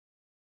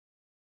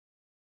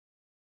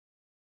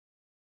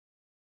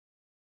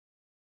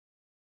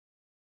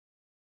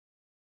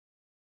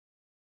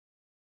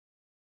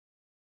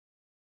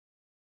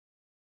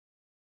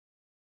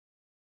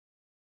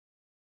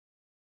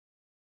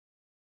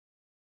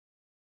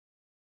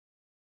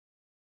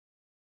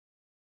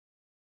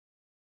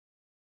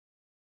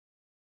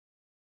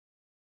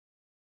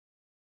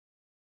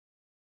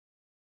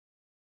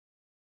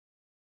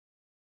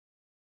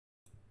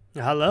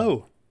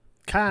Hello.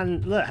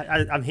 Look?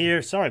 I'm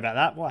here. Sorry about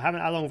that.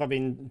 How long have I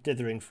been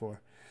dithering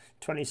for?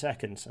 20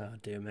 seconds. Oh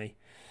dear me.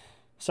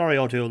 Sorry,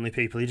 audio only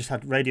people. You just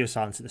had radio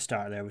silence at the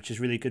start there, which is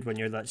really good when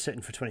you're like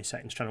sitting for 20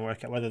 seconds trying to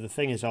work out whether the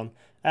thing is on.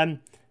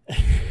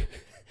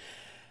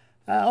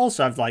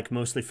 Also, I've like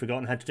mostly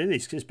forgotten how to do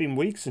these because it's been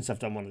weeks since I've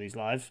done one of these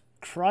live.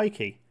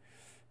 Crikey.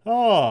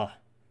 Oh.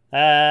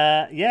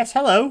 Yes.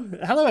 Hello,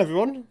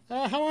 everyone.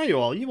 How are you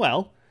all? You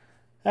well?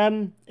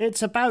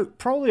 It's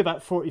probably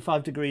about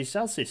 45 degrees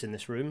Celsius in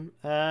this room,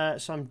 so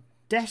I'm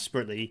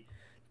desperately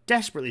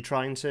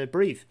trying to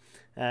breathe.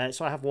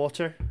 So I have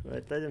water. I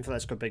didn't feel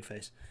that's got a big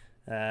face.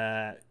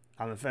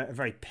 I'm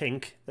very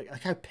pink,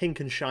 like how pink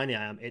and shiny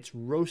I am. It's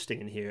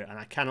roasting in here, and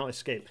I cannot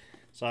escape.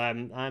 So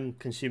I'm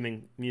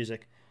consuming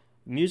music.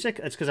 Music?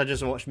 It's because I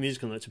just watched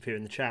musical notes appear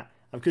in the chat.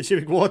 I'm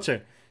consuming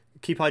water.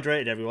 Keep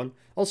hydrated, everyone.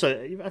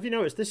 Also, have you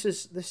noticed this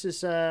has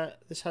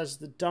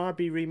the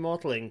Derby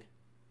remodeling,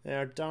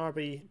 their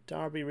Derby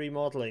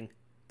remodeling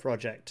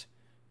project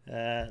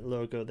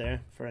logo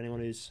there for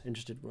anyone who's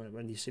interested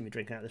when you see me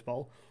drinking out of this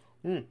bottle.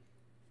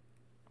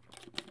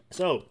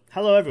 So,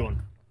 hello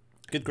everyone.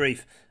 Good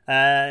grief.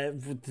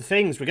 The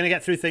things we're going to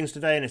get through things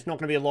today, and it's not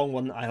going to be a long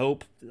one, I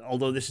hope.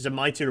 Although this is a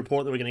mighty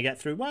report that we're going to get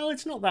through. Well,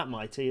 it's not that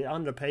mighty.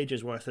 100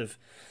 pages worth of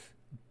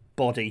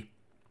body.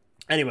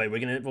 Anyway,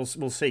 we'll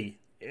see.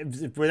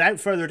 Without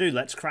further ado,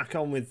 let's crack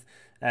on with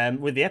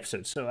the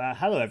episode. So,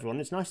 hello everyone.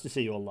 It's nice to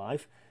see you all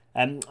live.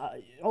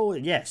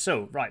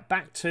 So right,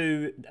 back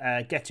to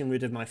getting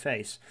rid of my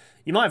face.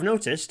 You might have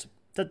noticed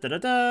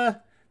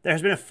there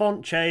has been a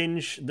font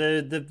change.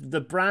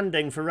 The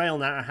branding for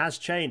Railnatter has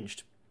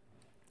changed.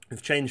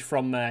 We've changed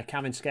from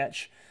Cavan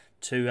Sketch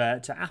to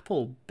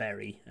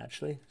Appleberry.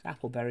 Actually, it's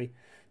Appleberry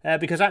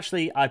because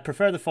actually I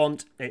prefer the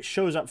font. It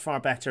shows up far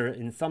better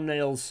in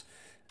thumbnails.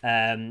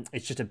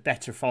 It's just a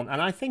better font,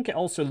 and I think it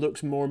also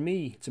looks more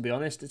me. To be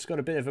honest, it's got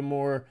a bit of a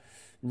more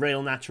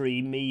Railnatter-y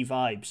me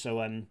vibe.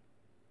 So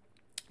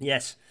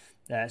yes,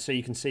 so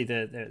you can see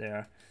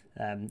the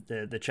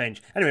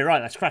change. Anyway,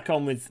 right, let's crack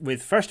on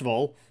with first of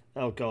all.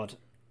 Oh God,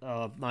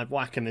 my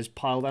Wacom is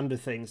piled under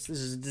things. This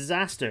is a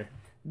disaster.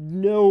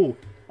 No,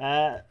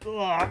 there we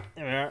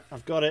are.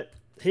 I've got it.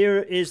 Here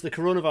is the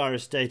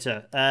coronavirus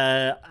data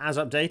as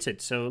updated.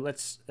 So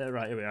let's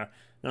right, here we are.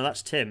 No,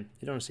 that's Tim.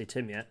 You don't want to see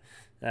Tim yet.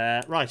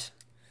 Right.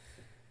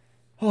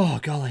 Oh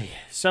golly.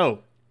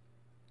 So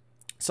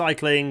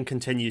cycling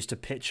continues to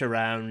pitch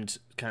around,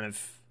 kind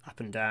of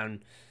up and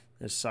down.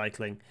 There's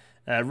cycling.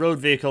 Road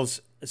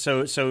vehicles.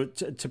 So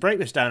to break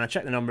this down, I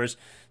checked the numbers.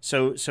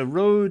 So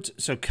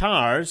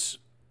cars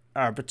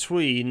are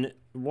between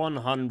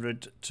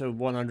 100 to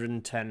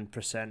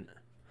 110%.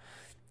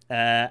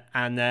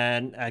 And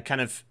then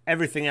kind of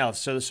everything else.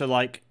 So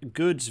like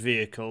goods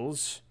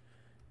vehicles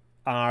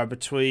are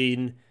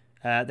between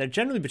they're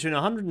generally between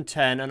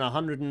 110 and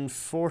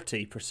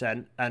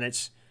 140%, and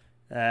it's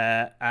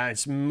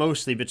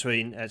mostly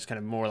between, it's kind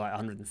of more like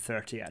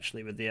 130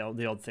 actually, with the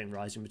odd thing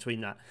rising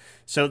between that.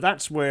 So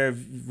that's where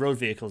road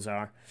vehicles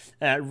are.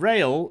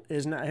 Rail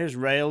is not. Here's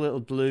rail, little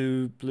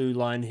blue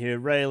line here.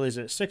 Rail is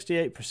at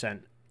 68%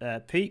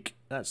 peak.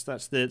 That's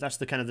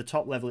the kind of the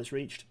top level it's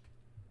reached.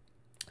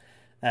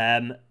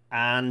 And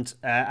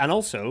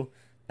also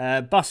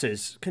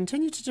buses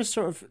continue to just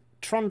sort of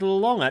trundle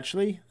along.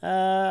 Actually,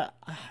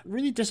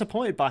 really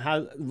disappointed by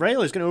how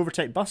rail is going to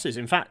overtake buses.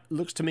 In fact,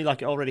 looks to me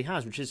like it already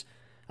has, which is,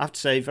 I have to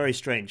say, very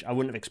strange. I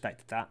wouldn't have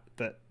expected that,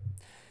 but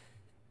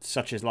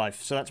such is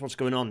life. So that's what's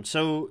going on.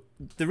 So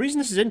the reason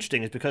this is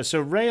interesting is because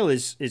rail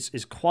is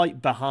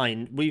quite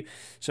behind.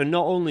 So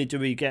not only do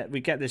we get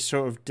this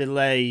sort of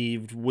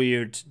delayed,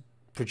 weird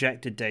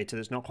projected data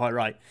that's not quite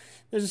right.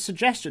 There was a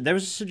suggestion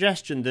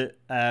that,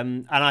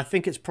 and I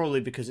think it's probably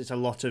because it's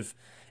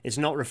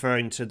not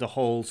referring to the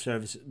whole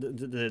service,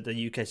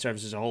 the UK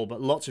service as a whole, but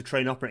lots of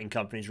train operating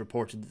companies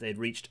reported that they'd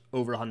reached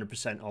over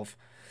 100% of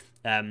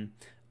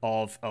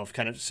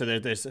kind of, so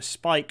there's a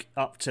spike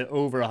up to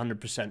over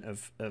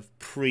 100% of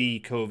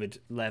pre-COVID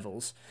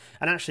levels.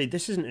 And actually,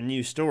 this isn't a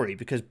new story,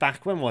 because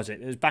back, when was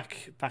it? It was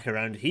back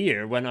around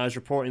here when I was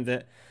reporting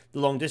that the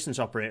long distance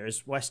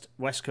operators, West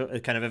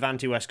Coast, kind of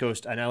Avanti West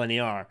Coast and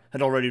LNER,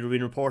 had already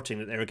been reporting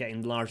that they were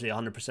getting largely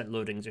 100%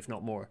 loadings, if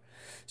not more.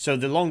 So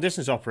the long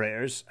distance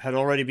operators had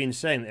already been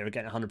saying that they were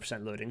getting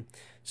 100% loading.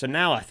 So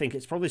now I think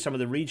it's probably some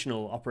of the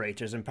regional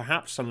operators and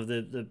perhaps some of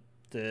the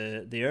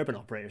urban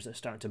operators that are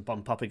starting to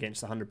bump up against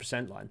the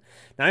 100% line.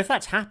 Now, if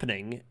that's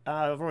happening,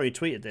 I've already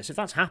tweeted this, if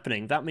that's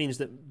happening, that means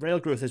that rail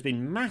growth has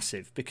been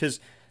massive, because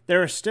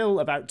there are still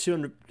about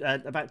 2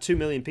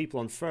 million people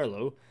on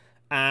furlough,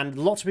 and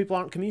lots of people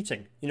aren't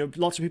commuting.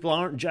 Lots of people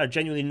are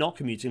genuinely not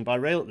commuting by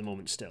rail at the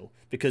moment still,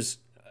 because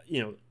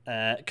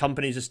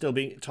companies are still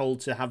being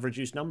told to have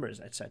reduced numbers,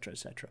 etc.,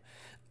 etc.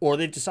 Or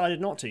they've decided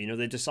not to.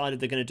 They've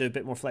decided they're going to do a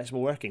bit more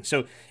flexible working.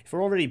 So if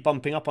we're already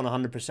bumping up on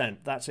 100%,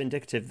 that's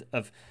indicative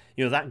of,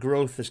 that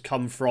growth has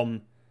come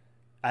from,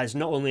 has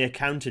not only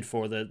accounted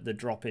for the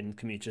drop in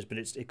commuters, but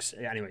it's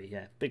anyway,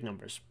 yeah, big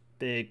numbers,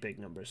 big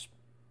numbers.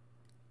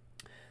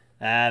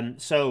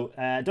 So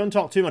don't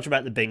talk too much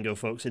about the bingo,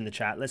 folks, in the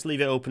chat. Let's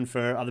leave it open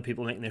for other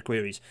people making their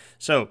queries.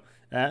 So,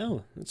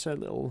 oh, it's a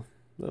little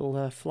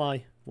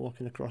fly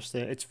walking across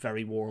there. It's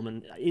very warm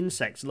and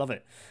insects love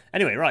it.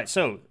 Anyway, right,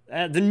 so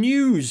the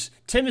news.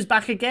 Tim is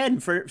back again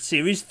for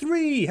Series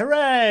 3.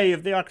 Hooray!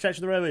 Of the Architecture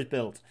of the Railways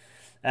built.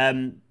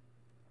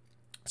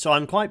 So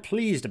I'm quite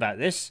pleased about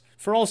this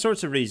for all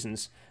sorts of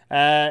reasons.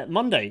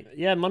 Monday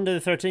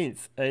the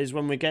 13th is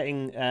when we're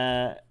getting...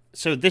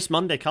 so this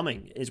Monday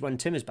coming is when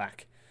Tim is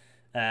back.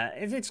 Look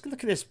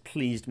at this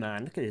pleased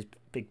man. Look at his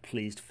big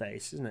pleased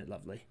face. Isn't it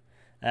lovely?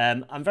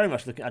 I'm very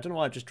much looking... I don't know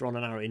why I've just drawn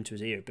an arrow into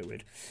his ear. A bit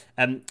weird.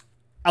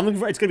 I'm looking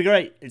for... It's going to be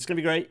great. It's going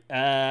to be great.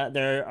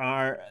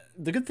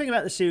 The good thing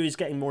about the series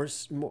getting more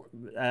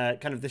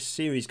this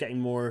series getting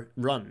more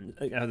run...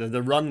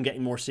 the run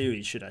getting more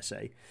series, should I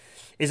say,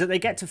 is that they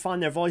get to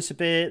find their voice a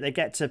bit. They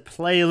get to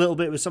play a little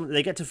bit with something.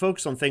 They get to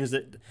focus on things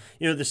that...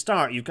 at the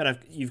start, you've got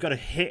to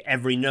hit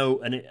every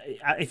note. And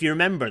if you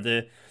remember,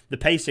 the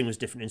pacing was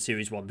different in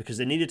Series 1 because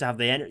they needed to have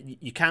the energy.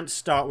 You can't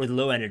start with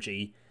low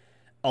energy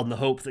on the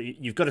hope that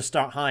you've got to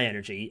start high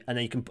energy, and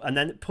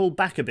then pull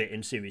back a bit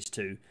in Series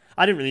 2.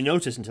 I didn't really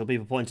notice until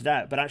people pointed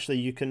out, but actually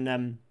you can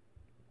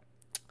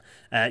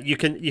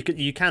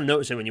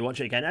notice it when you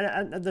watch it again.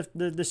 And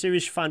the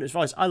series found its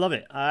voice. I love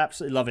it. I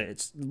absolutely love it.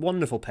 It's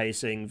wonderful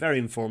pacing, very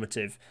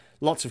informative.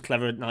 Lots of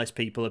clever, nice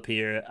people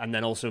appear, and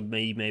then also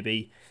me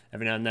maybe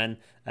every now and then.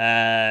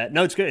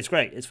 No, it's good. It's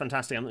great. It's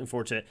fantastic. I'm looking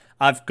forward to it.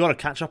 I've got to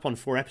catch up on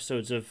 4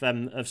 episodes of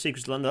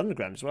Secrets of London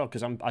Underground as well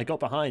because I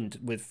got behind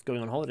with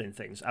going on holiday and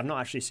things. I've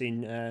not actually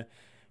seen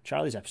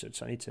Charlie's episode,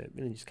 so I need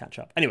to catch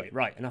up. Anyway,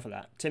 right, enough of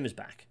that. Tim is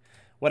back.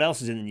 What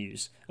else is in the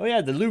news? Oh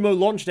yeah, the Lumo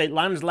launch date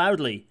lands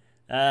loudly.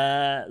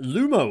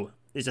 Lumo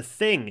is a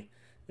thing.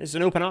 It's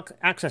an open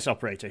access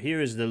operator.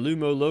 Here is the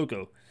Lumo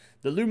logo.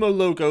 The Lumo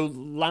logo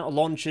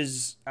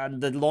launches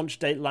and the launch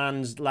date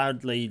lands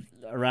loudly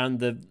around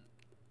the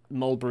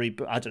Mulberry...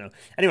 I don't know.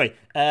 Anyway,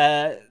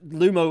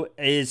 Lumo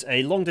is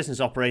a long-distance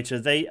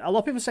operator. A lot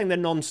of people are saying they're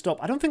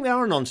non-stop. I don't think they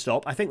are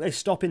non-stop. I think they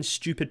stop in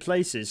stupid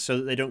places so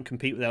that they don't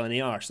compete with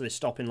LNER. So they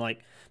stop in,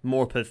 like,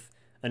 Morpeth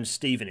and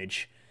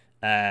Stevenage,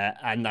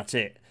 and that's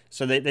it.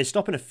 So they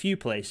stop in a few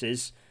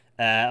places...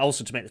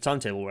 also to make the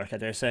timetable work, I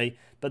dare say.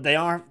 But they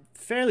are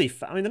fairly...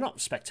 I mean, they're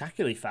not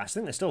spectacularly fast. I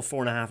think they're still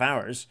 4.5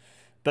 hours.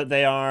 But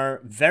they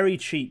are very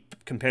cheap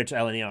compared to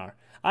LNER.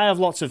 I have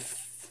lots of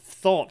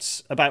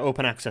thoughts about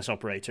open access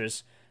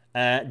operators.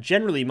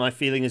 Generally, my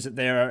feeling is that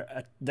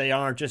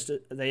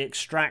they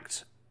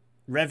extract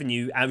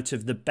revenue out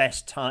of the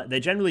best time.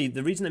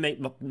 The reason they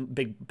make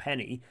big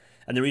penny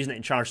and the reason they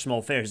can charge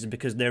small fares is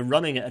because they're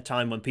running at a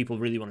time when people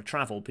really want to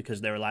travel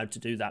because they're allowed to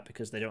do that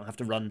because they don't have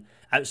to run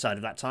outside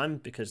of that time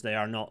because they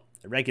are not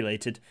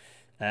regulated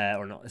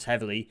or not as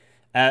heavily.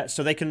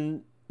 So they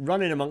can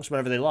run in amongst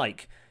whatever they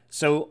like.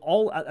 So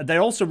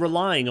they're also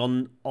relying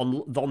on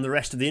the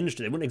rest of the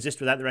industry. They wouldn't exist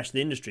without the rest of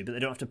the industry, but they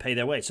don't have to pay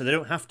their way. So they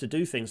don't have to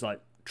do things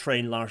like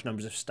train large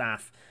numbers of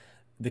staff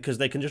because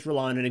they can just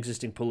rely on an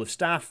existing pool of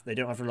staff. They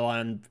don't have to rely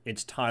on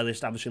entirely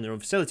establishing their own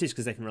facilities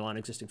because they can rely on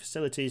existing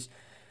facilities.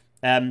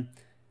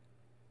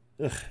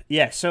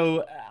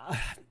 So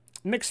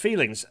mixed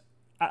feelings.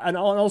 And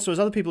also, as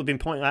other people have been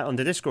pointing out on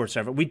the Discord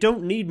server, we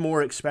don't need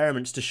more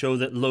experiments to show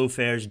that low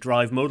fares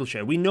drive modal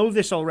share. We know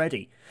this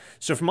already.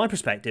 So from my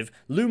perspective,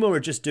 Lumo are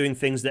just doing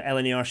things that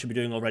LNER should be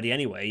doing already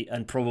anyway,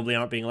 and probably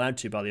aren't being allowed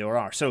to by the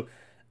ORR. So,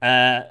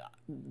 it's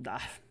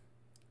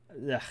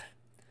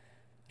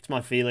my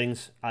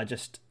feelings. I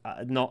just,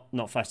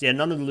 not fast. Yeah,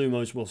 none of the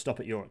Lumos will stop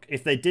at York.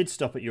 If they did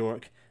stop at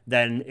York,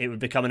 then it would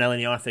become an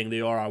LNER thing.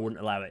 The ORR wouldn't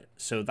allow it.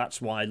 So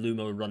that's why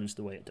Lumo runs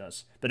the way it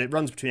does. But it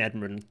runs between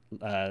Edinburgh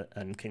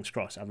and King's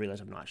Cross. I realise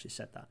I've not actually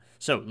said that.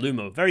 So,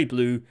 Lumo, very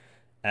blue,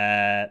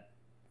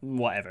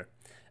 whatever.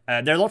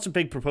 There are lots of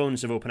big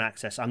proponents of open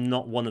access. I'm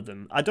not one of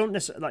them. I don't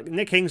necessarily... Like,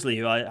 Nick Kingsley,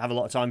 who I have a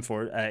lot of time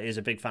for, is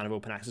a big fan of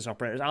open access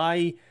operators.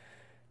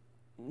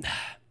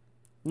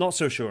 Not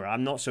so sure.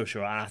 I'm not so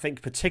sure. And I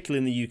think particularly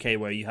in the UK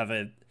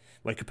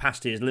where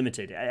capacity is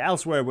limited.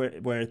 Elsewhere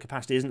where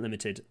capacity isn't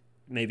limited...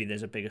 maybe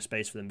there's a bigger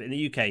space for them. But in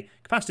the UK,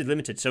 capacity is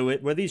limited. So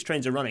where these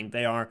trains are running,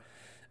 they are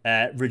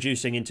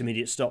reducing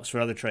intermediate stops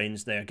for other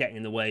trains. They're getting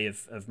in the way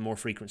of more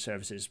frequent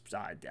services.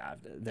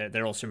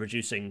 They're also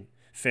reducing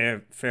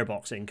fare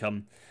box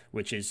income,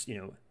 which is,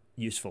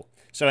 useful.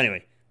 So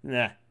anyway,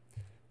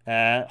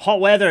 hot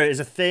weather is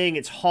a thing.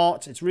 It's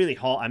hot. It's really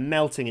hot. I'm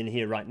melting in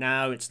here right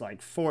now. It's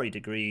like 40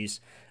 degrees.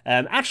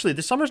 Actually,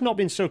 the summer's not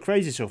been so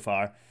crazy so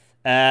far.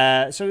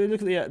 So we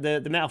look at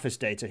the Met Office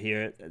data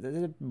here.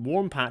 There's a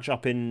warm patch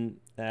up in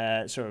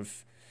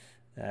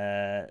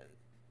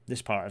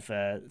this part of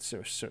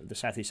sort of the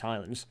Southeast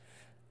Highlands.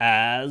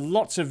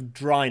 Lots of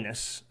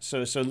dryness,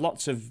 so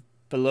lots of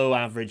below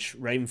average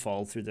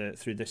rainfall through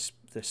this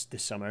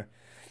summer,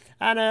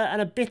 and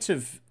a bit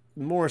of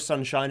more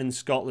sunshine in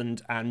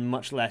Scotland and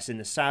much less in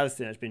the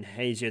south. It's been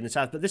hazier in the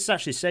south, but this has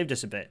actually saved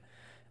us a bit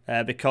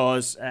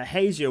because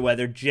hazier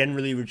weather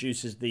generally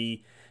reduces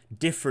the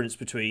difference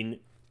between,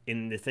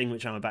 in the thing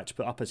which I'm about to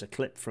put up as a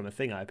clip from a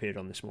thing I appeared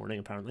on this morning,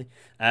 apparently,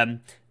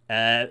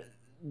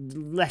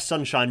 less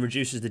sunshine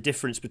reduces the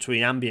difference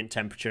between ambient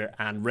temperature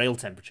and rail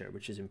temperature,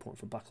 which is important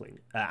for buckling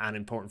and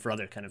important for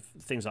other kind of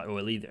things like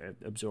OLE that are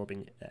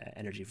absorbing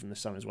energy from the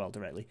sun as well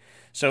directly.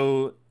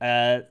 So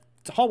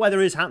hot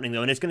weather is happening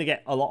though, and it's going to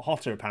get a lot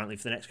hotter apparently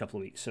for the next couple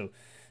of weeks. So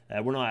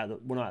we're not out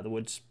of the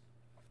woods.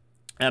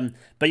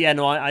 But yeah,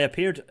 no, I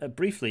appeared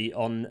briefly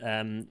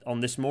on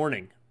This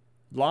Morning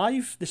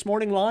Live. This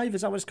Morning Live,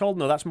 is that what it's called?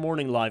 No, that's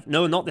Morning Live.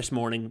 No, not This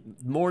Morning.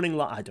 Morning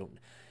Live. I don't.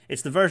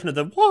 It's the version of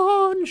the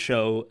One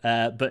Show,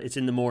 but it's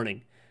in the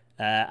morning,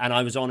 and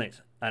I was on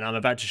it, and I'm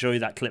about to show you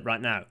that clip right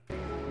now.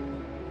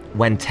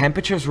 When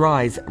temperatures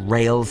rise,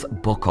 rails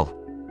buckle.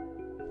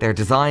 They're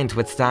designed to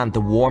withstand the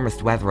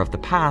warmest weather of the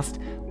past,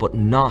 but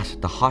not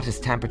the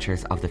hottest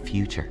temperatures of the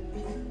future.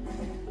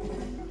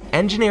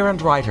 Engineer and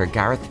writer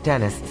Gareth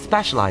Dennis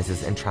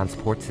specialises in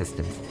transport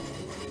systems.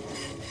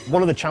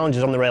 One of the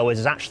challenges on the railways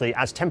is actually,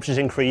 as temperatures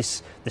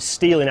increase, the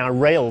steel in our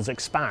rails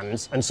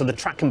expands, and so the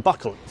track can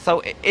buckle.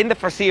 So in the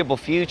foreseeable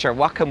future,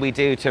 what can we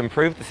do to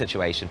improve the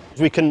situation?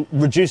 We can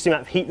reduce the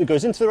amount of heat that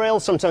goes into the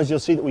rails. Sometimes you'll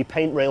see that we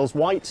paint rails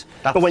white.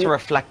 That's to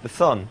reflect the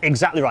sun?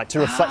 Exactly right, to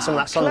reflect some of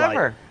that sunlight.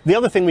 Clever. The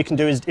other thing we can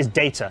do is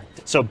data.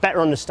 So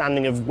better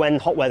understanding of when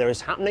hot weather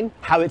is happening,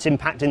 how it's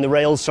impacting the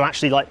rails, so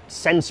actually like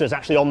sensors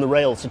actually on the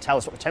rails to tell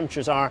us what the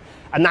temperatures are,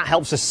 and that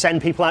helps us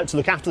send people out to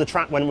look after the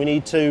track when we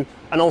need to,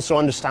 and also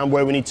understand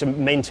where we need to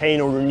maintain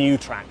or renew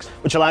tracks,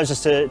 which allows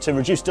us to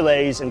reduce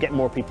delays and get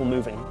more people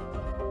moving.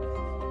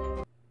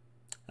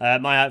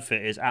 My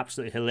outfit is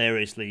absolutely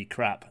hilariously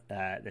crap.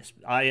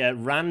 I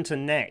ran to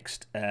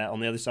Next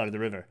on the other side of the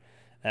river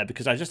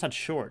because I just had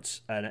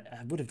shorts, and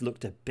I would have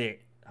looked a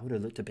bit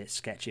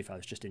sketchy if I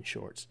was just in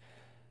shorts.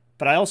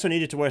 But I also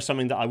needed to wear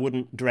something that I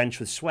wouldn't drench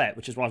with sweat,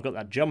 which is why I've got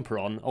that jumper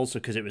on. Also,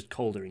 because it was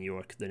colder in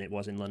York than it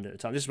was in London at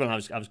the time. This is when I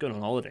was going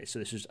on holiday, so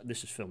this was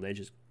filmed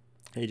ages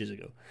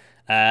ago.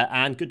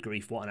 And good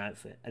grief, what an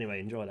outfit. Anyway,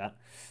 enjoy that.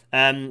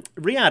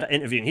 Riyadh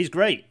interviewing, he's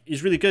great.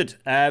 He's really good.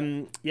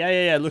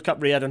 Yeah. Look up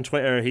Riyadh on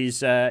Twitter. He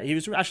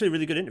was actually a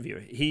really good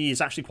interviewer.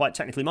 He's actually quite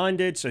technically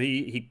minded, so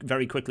he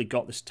very quickly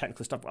got this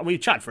technical stuff. We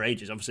chatted for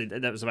ages. Obviously,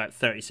 that was about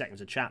 30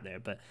 seconds of chat there,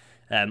 but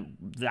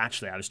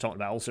actually I was talking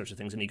about all sorts of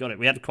things, and he got it.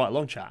 We had quite a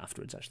long chat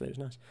afterwards. Actually, it was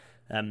nice.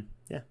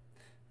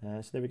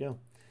 So there we go.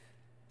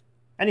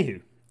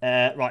 Anywho.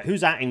 Right,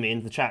 who's atting me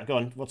in the chat? Go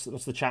on, what's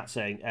the chat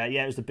saying?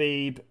 Yeah, it was the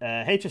Beeb.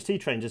 HST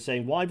Trains is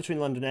saying, why between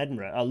London and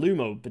Edinburgh?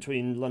 Lumo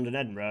between London and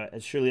Edinburgh,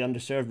 as surely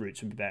underserved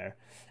routes would be better.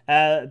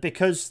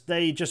 Because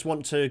they just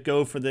want to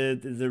go for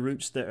the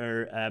routes that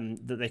are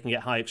that they can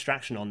get high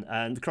extraction on,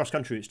 and the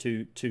cross-country routes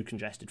too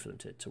congested for them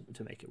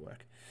to make it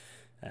work.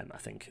 I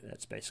think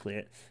that's basically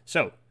it.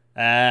 So,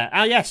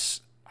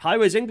 yes,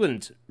 Highways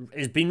England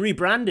has been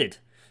rebranded.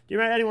 Do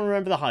anyone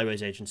remember the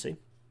Highways Agency?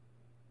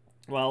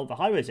 Well, the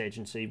Highways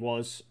Agency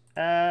was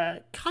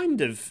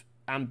kind of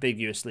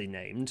ambiguously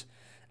named,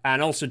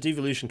 and also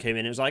devolution came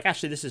in. It was like,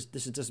 actually, this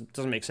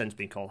doesn't make sense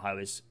being called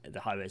the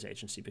Highways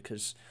Agency,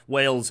 because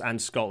Wales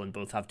and Scotland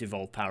both have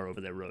devolved power over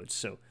their roads.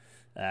 So,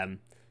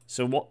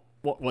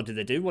 what did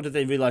they do? What did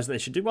they realise they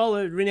should do? Well,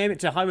 rename it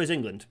to Highways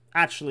England.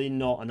 Actually,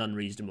 not an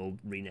unreasonable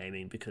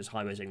renaming, because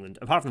Highways England,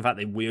 apart from the fact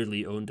they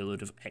weirdly owned a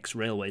load of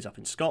ex-railways up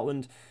in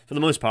Scotland, for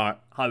the most part,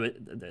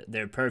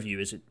 their purview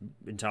is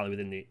entirely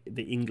within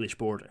the English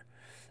border.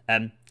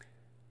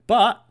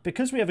 But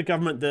because we have a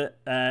government that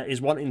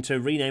is wanting to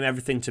rename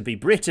everything to be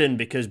Britain,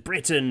 because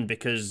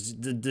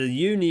the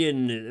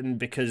union,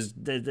 because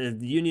the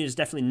union is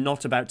definitely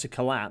not about to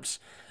collapse,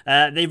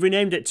 they've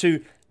renamed it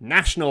to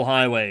National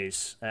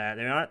Highways.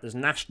 There's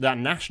that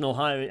National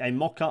Highway, a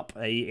mock-up,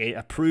 a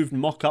approved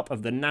mock-up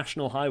of the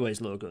National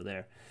Highways logo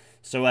there.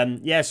 So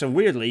so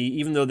weirdly,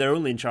 even though they're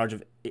only in charge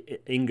of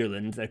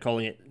England, they're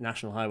calling it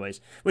National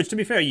Highways, which, to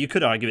be fair, you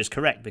could argue is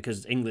correct,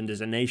 because England is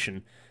a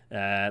nation.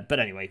 But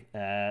anyway,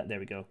 there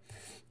we go.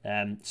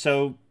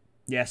 So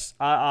yes,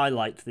 I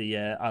liked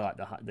the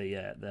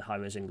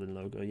Highways England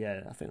logo.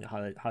 Yeah, I think the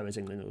Highways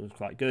England logo was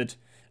quite good.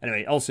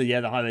 Anyway, also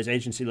the Highways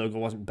Agency logo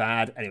wasn't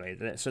bad. Anyway,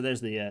 so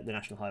there's the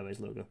National Highways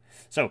logo.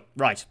 So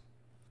right.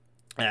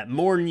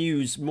 More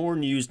news.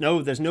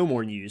 No, there's no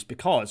more news,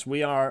 because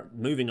we are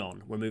moving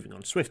on. We're moving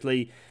on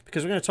swiftly,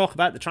 because we're going to talk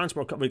about the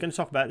Transport Cup. We're going to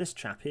talk about this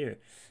chap here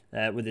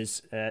with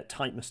his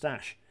tight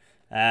moustache.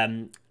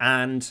 There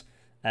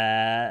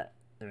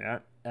we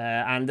are.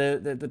 And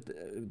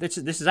this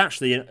is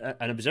actually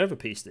an Observer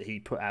piece that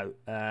he put out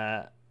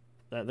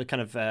the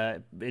kind of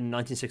in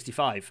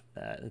 1965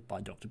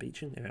 by Dr.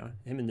 Beechin. There we are.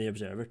 Him in the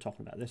Observer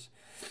talking about this.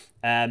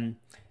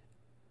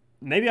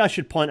 Maybe I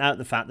should point out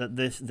the fact that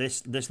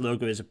this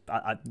logo is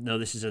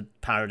this is a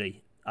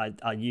parody.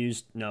 I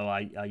used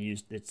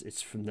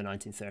it's from the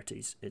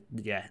 1930s.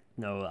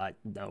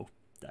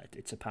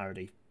 It's a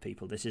parody,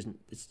 people. This isn't.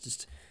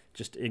 It's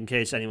just in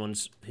case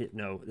anyone's hit.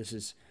 No, this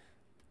is.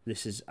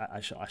 I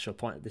shall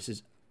point. This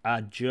is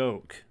a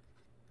joke.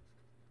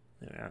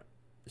 There we are.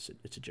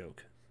 It's a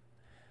joke.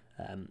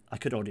 I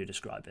could audio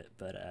describe it,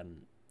 but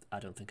I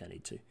don't think I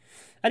need to.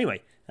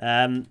 Anyway,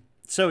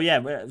 So yeah,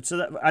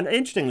 and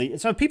interestingly,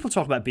 so people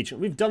talk about beaching.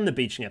 We've done the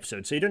beaching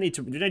episode, so you don't need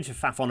to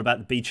faff on about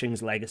the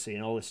beaching's legacy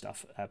and all this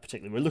stuff.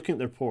 Particularly, we're looking at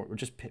the report. We're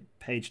just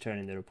page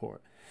turning the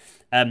report.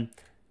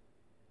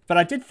 But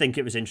I did think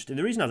it was interesting.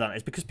 The reason I've done it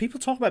is because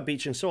people talk about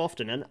beaching so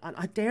often, and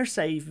I dare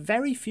say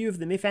very few of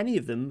them, if any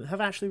of them,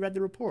 have actually read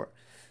the report.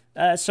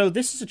 So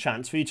this is a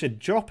chance for you to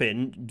drop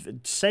in,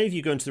 save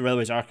you going to the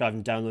Railways Archive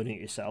and downloading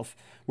it yourself.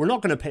 We're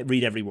not going to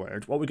read every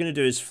word. What we're going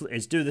to do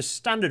is do the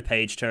standard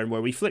page turn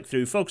where we flick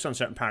through, focus on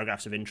certain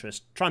paragraphs of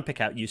interest, try and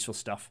pick out useful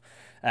stuff,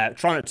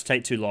 try not to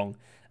take too long.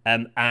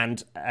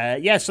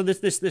 So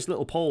this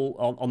little poll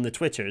on the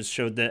Twitters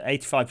showed that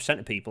 85%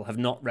 of people have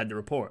not read the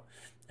report.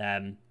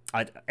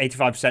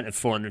 85% of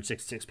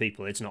 466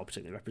 people. It's not a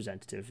particularly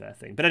representative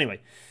thing. But anyway,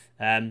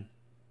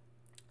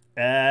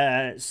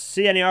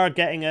 CNER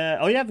getting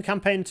the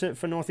campaign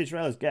for North East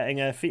Rail is getting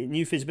a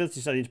new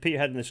feasibility study to put your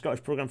head in the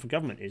Scottish Programme for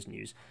Government is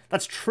news.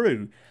 That's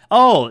true.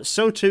 Oh,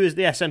 so too is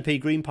the SNP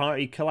Green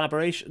Party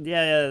collaboration.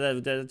 Yeah,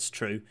 that's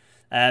true.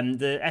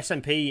 The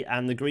SNP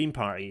and the Green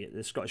Party,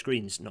 the Scottish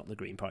Greens, not the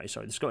Green Party,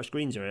 sorry, the Scottish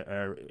Greens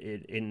are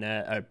in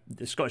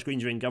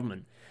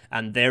government,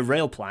 and their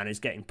rail plan is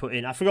getting put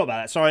in. I forgot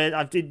about that. Sorry,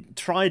 I did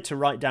try to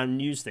write down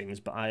news things,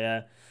 but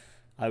I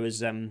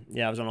was on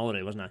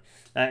holiday, wasn't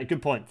I?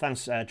 Good point.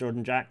 Thanks,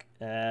 Jordan Jack.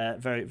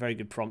 Very, very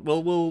good prompt.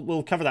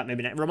 We'll cover that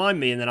maybe next. Remind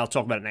me, and then I'll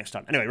talk about it next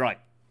time. Anyway, right.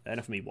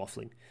 Enough of me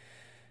waffling.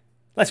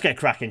 Let's get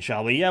cracking,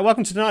 shall we? Yeah.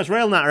 Welcome to tonight's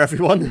Rail Natter,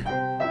 everyone.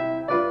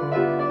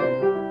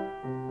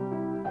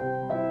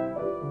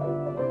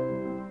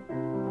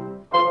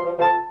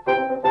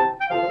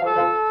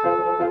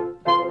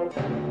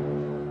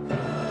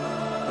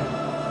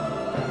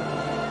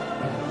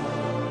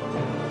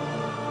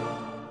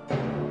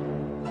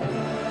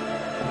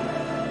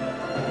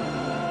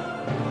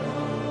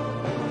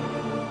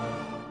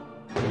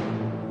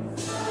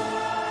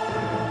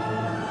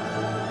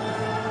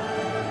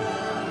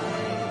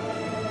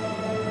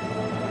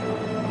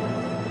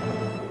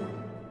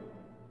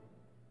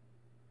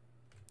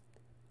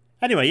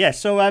 Anyway, yeah,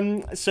 so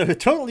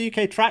total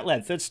UK track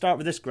length. Let's start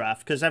with this graph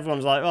because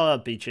everyone's like, oh,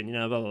 beaching,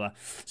 blah blah blah.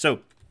 So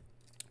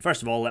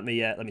first of all, let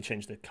me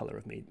change the color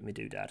of me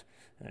doodad.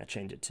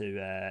 Change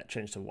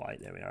to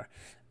white. There we are.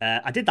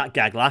 I did that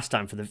gag last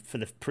time for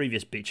the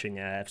previous beaching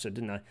episode,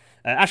 didn't I?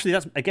 Actually,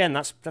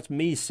 that's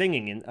me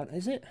singing in.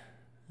 Is it?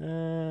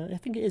 I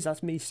think it is.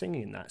 That's me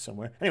singing in that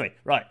somewhere. Anyway,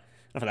 right.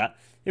 Enough of that.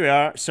 Here we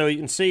are. So you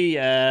can see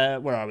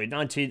where are we?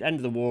 End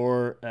of the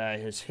war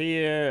is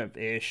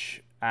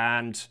here-ish,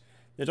 and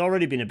there's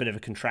already been a bit of a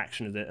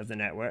contraction of the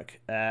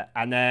network,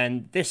 and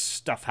then this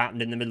stuff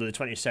happened in the middle of the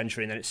 20th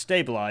century, and then it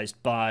stabilised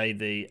by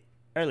the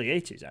early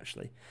 80s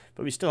actually.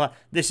 But we still have,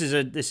 this is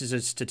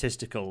a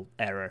statistical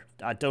error.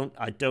 I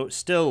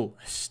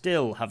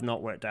still have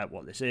not worked out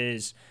what this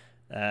is.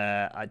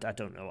 I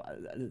don't know.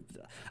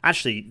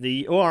 Actually,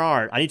 the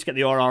ORR, I need to get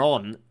the ORR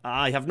on.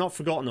 I have not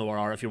forgotten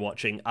ORR if you're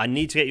watching. I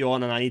need to get you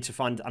on, and I need to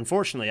find.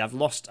 Unfortunately, I've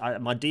lost.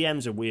 My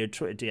DMs are weird.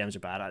 Twitter DMs are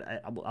bad.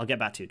 I'll get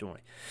back to you. Don't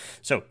worry.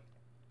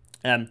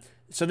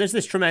 So there's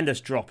this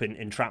tremendous drop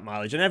in track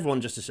mileage, and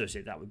everyone just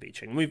associates that with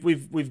beaching.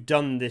 We've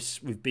done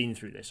this. We've been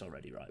through this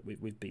already, right?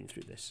 We've been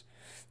through this,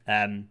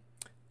 and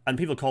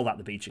people call that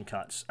the beaching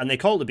cuts, and they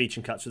call it the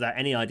beaching cuts without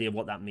any idea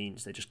what that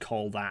means. They just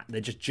call that.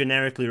 They just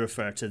generically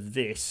refer to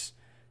this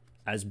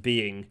as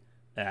being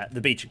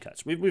the beaching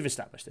cuts. We've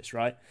established this,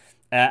 right?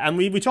 And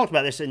we talked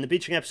about this in the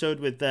beaching episode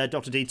with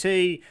Dr.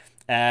 DT.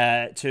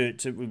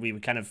 We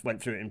kind of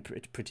went through it in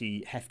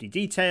pretty hefty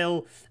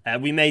detail.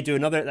 We may do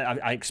another.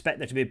 I expect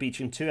there to be a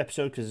Beaching 2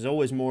 episode because there's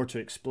always more to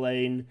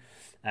explain.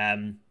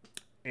 It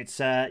was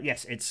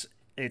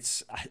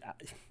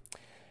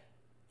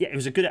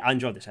a good. I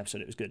enjoyed this episode.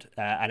 It was good,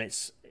 and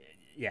it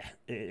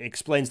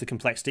explains the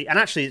complexity. And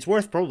actually, it's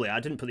worth probably. I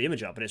didn't put the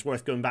image up, but it's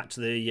worth going back to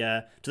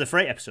the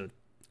freight episode.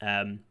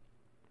 The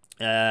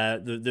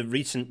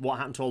recent What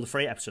Happened to All the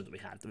Freight episode that we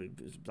had.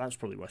 That's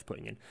probably worth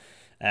putting in.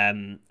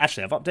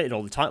 Actually, I've updated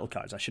all the title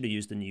cards. I should have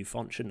used the new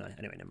font, shouldn't I?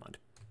 Anyway, never mind.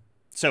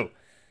 So,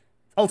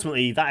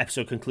 ultimately, that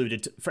episode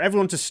concluded for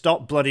everyone to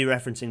stop bloody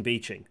referencing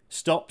beaching.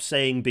 Stop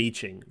saying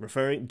beaching.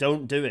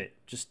 Don't do it.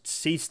 Just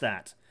cease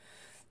that.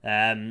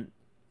 Pete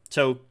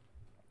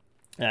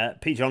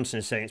Johnson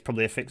is saying it's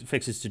probably a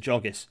fixes to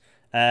Joggis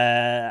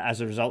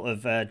as a result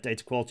of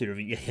data quality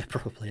review. Yeah,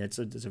 probably. It's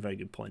a very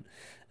good point.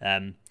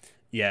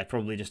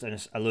 Probably just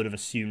a load of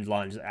assumed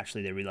lines that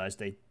actually they realised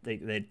they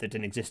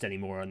didn't exist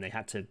anymore, and they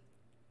had to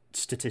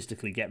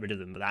statistically get rid of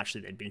them, but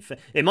actually they'd been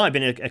it might have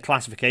been a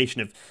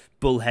classification of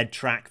bullhead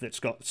track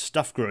that's got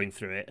stuff growing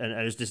through it, and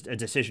there's just a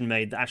decision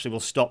made that actually will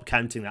stop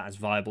counting that as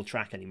viable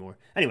track anymore.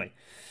 Anyway,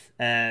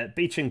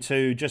 Beaching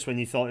 2, just when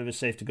you thought it was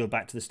safe to go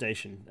back to the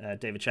station,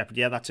 David Shepard.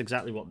 Yeah, that's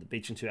exactly what the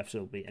Beaching 2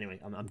 episode will be. Anyway,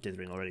 I'm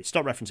dithering already.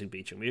 Stop referencing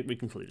Beaching. We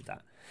concluded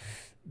that.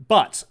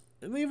 But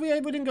we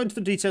didn't go into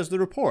the details of the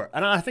report,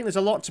 and I think there's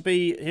a lot to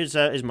be. Here's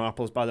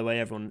Marples, by the way,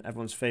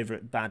 everyone's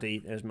favourite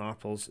baddie. There's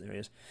Marples. There he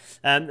is.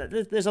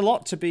 There's a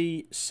lot to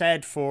be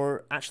said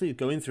for actually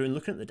going through and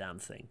looking at the damn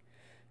thing.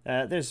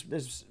 There's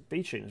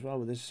Beaching as well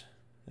with this.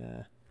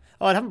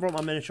 Oh, I haven't brought my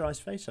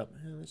miniaturized face up.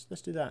 Yeah,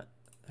 let's do that.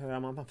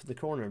 I'm up at the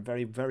corner,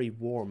 very, very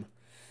warm.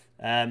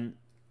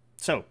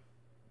 So,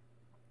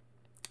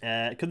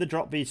 could the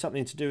drop be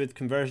something to do with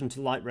conversion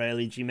to light rail,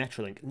 e.g.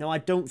 Metrolink? No, I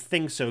don't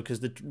think so,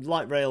 because the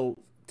light rail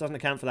doesn't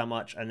account for that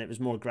much, and it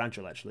was more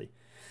gradual, actually.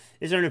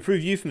 Is there an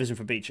improved euphemism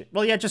for beaching?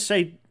 Well, yeah, just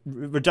say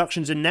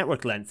reductions in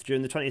network length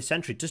during the 20th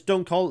century. Just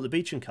don't call it the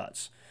beaching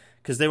cuts,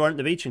 because they weren't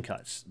the beaching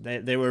cuts.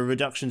 They were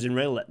reductions in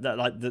rail,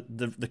 like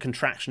the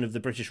contraction of the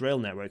British rail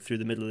network through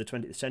the middle of the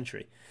 20th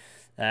century.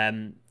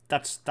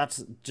 That's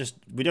just,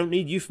 we don't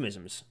need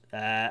euphemisms.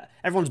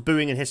 Everyone's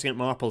booing and hissing at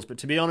Marples, but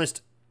to be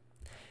honest,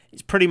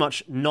 it's pretty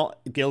much not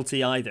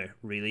guilty either,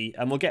 really.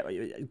 And we'll go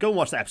and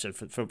watch the episode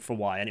for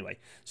why anyway.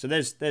 So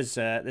there's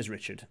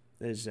Richard,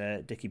 there's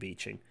Dickie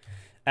Beeching.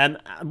 And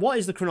what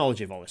is the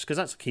chronology of all this? Because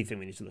that's a key thing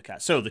we need to look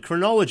at. So the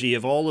chronology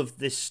of all of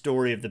this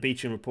story of the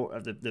Beeching report,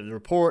 of the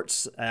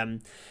reports.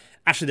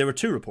 Actually, there were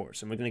 2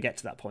 reports, and we're going to get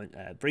to that point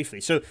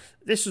briefly. So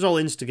this was all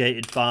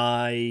instigated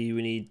by.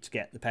 We need to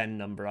get the pen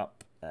number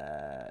up.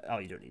 Oh,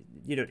 you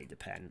don't need the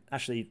pen.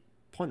 Actually,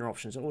 pointer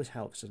options always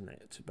helps, doesn't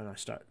it? When I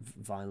start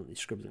violently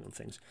scribbling on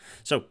things.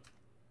 So.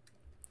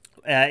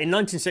 In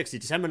 1960,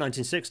 December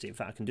 1960, in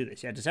fact, I can do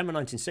this. Yeah, December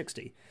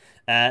 1960,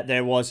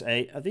 there was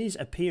a. Are these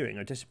appearing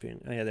or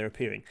disappearing? Oh, yeah, they're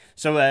appearing.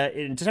 So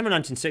in December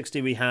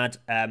 1960, we had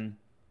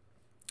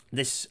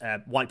this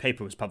white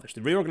paper was published,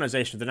 the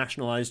reorganisation of the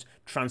nationalised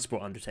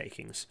transport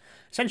undertakings.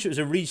 Essentially, it was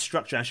a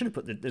restructure. I should have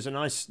put there's a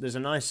nice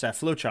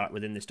flowchart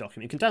within this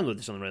document. You can download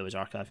this on the Railways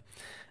Archive,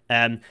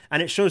 and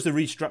it shows the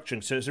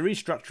restructuring. So it's a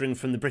restructuring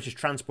from the British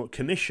Transport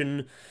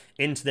Commission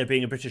into there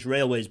being a British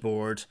Railways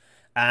Board.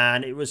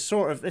 And it was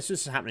sort of, this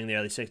was happening in the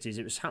early 60s,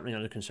 it was happening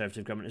under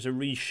Conservative government. It was a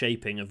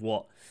reshaping of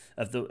it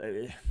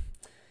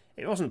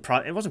wasn't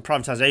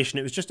privatisation,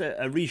 it was just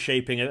a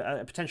reshaping,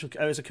 a potential,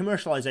 it was a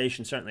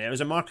commercialisation, certainly. It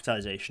was a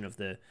marketisation of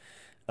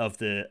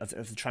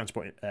the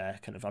transport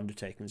kind of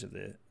undertakings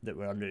that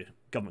were under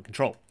government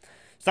control.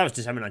 So that was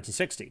December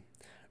 1960.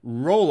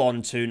 Roll on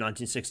to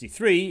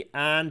 1963,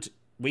 and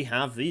we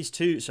have these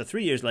two, so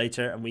 3 years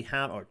later, and we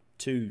have, or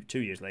two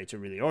years later,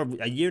 really, or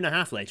a year and a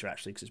half later,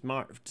 actually, because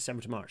it's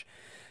December to March.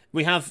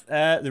 We have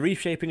the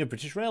reshaping of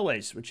British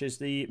Railways, which is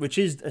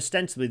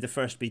ostensibly the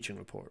first Beeching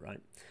report,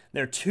 right?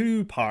 There are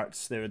 2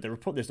 parts. There's the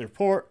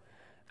report,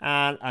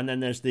 and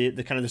then there's the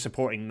kind of the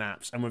supporting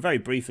maps. And we're very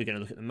briefly going to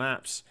look at the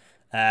maps.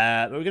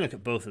 We're going to look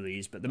at both of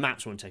these, but the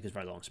maps won't take us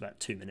very long. It's about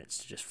 2 minutes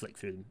to just flick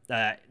through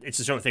them. It's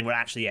the sort of thing where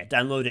actually,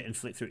 download it and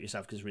flick through it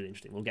yourself because it's really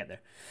interesting. We'll get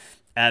there.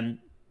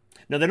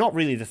 No, they're not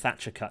really the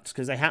Thatcher cuts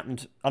because they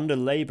happened under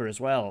Labour as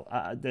well.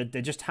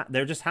 They're just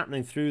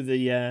happening through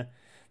the.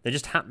 They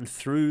just happened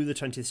through the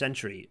 20th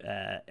century,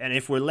 and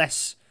if we're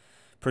less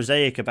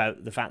prosaic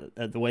about the fact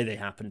that the way they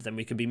happened, then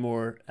we can be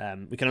more.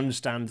 We can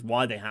understand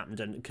why they happened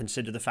and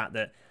consider the fact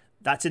that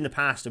that's in the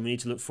past, and we need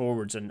to look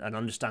forwards and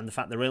understand the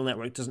fact the rail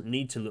network doesn't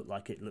need to look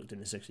like it looked in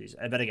the 60s.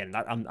 But again,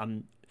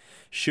 I'm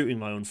shooting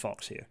my own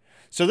fox here.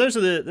 So those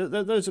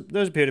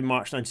appeared in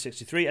March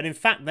 1963, and in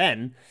fact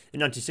then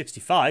in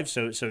 1965,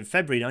 so in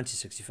February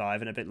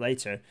 1965 and a bit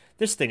later,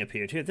 this thing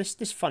appeared here.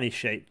 This funny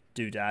shaped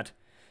doodad,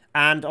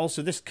 and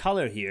also this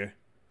colour here,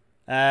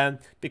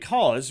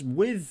 because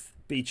with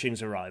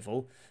Beeching's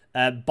arrival,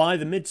 by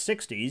the mid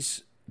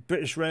 60s,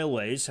 British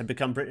Railways had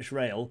become British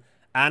Rail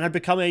and had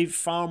become a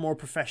far more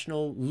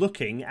professional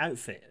looking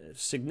outfit.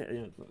 It's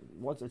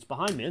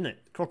behind me, isn't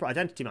it? Corporate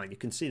identity mine. You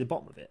can see the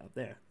bottom of it up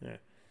there,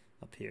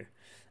 up here.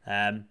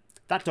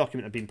 That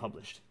document had been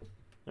published.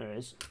 There it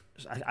is.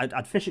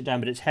 I'd fish it down,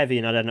 but it's heavy,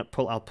 and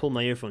I'll pull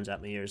my earphones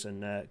out my ears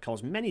and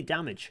cause many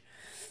damage.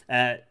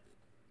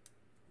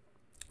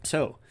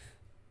 So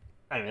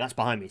anyway, that's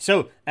behind me.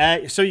 So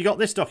you got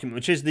this document,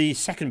 which is the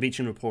second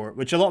Beeching report,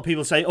 which a lot of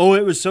people say, oh,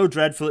 it was so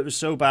dreadful, it was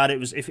so bad. It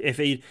was if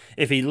he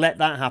let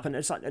that happen.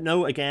 It's like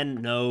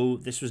no.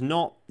 This was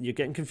not. You're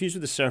getting confused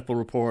with the Serpil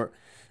report.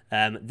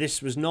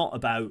 This was not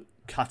about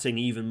cutting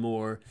even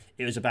more.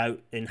 It was about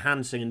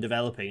enhancing and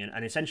developing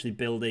and essentially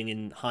building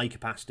in high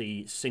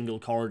capacity single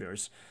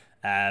corridors.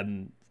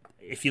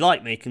 If you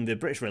like, making the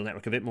British rail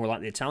network a bit more like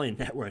the Italian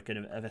network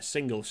and of a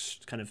single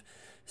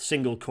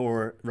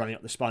core running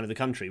up the spine of the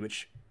country,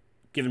 which,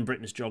 given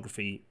Britain's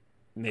geography,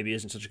 maybe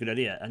isn't such a good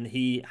idea. And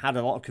he had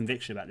a lot of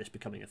conviction about this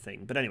becoming a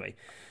thing. But anyway,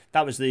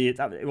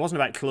 it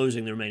wasn't about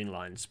closing the remaining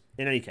lines.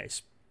 In any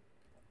case,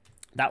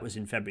 that was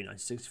in February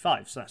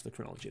 1965. So that's the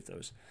chronology of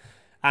those.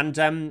 And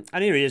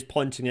here he is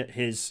pointing at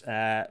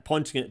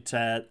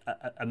a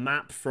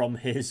map from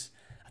his.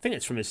 I think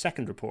it's from his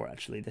second report,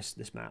 actually.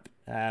 This map.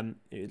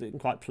 He's looking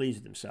quite pleased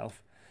with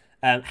himself.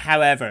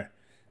 However,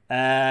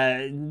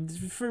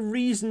 for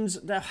reasons.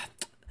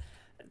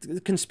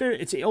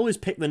 It always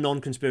pick the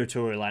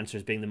non-conspiratorial answer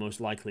as being the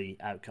most likely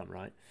outcome,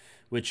 right?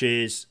 Which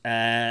is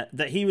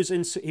that he was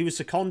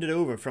seconded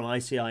over from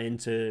ICI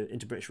into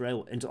British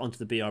Rail onto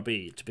the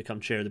BRB to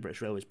become chair of the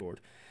British Railways Board,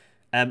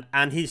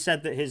 and he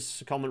said that his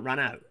secondment ran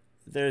out.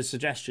 There's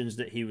suggestions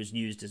that he was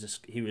used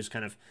he was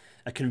kind of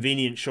a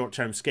convenient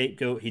short-term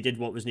scapegoat. He did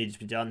what was needed to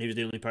be done. He was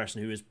the only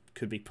person who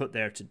could be put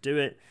there to do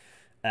it.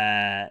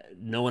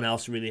 No one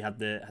else really had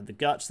the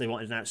guts. They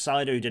wanted an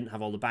outsider who didn't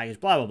have all the baggage.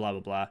 Blah blah blah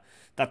blah blah.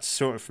 That's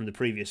sort of from the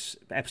previous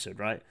episode,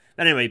 right?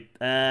 Anyway,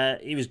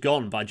 he was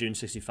gone by June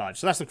 65.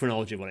 So that's the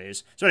chronology of what it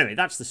is. So anyway,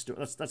 that's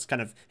the that's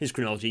kind of his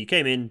chronology. He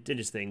came in, did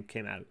his thing,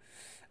 came out,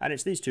 and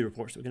it's these two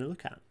reports that we're going to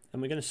look at,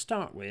 and we're going to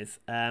start with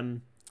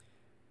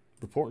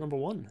report number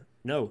 1.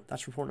 No,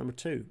 that's report number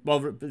 2.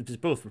 Well, it's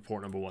both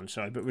report number 1,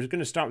 sorry, but we're going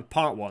to start with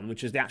part 1,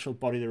 which is the actual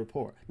body of the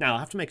report. Now, I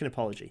have to make an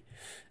apology,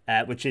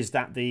 which is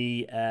that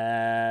the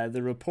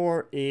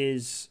report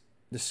is,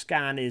 the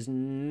scan is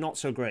not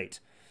so great.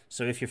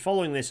 So if you're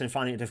following this and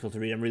finding it difficult to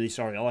read, I'm really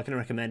sorry. All I can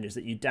recommend is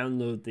that you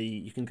download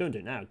you can go and do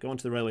it now. Go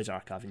onto the Railways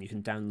Archive and you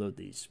can download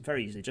these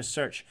very easily. Just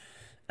search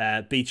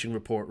Beeching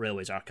Report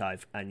Railways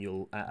Archive and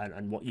you'll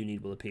and what you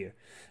need will appear.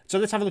 So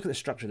let's have a look at the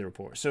structure of the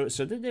report. So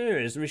there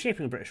is the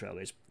reshaping of British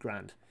Railways.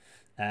 Grand.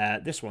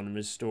 This one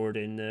was stored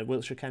in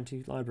Wiltshire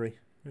County Library.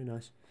 Very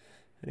nice.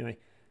 Anyway,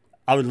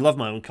 I would love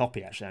my own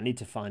copy, actually. I need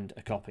to find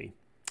a copy.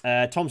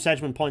 Tom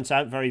Sedgman points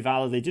out very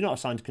validly, do not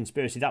assign to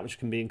conspiracy that which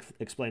can be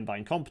explained by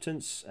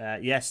incompetence.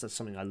 Yes, that's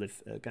something I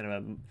live, kind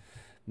of a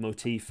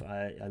motif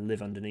I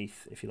live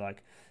underneath, if you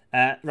like.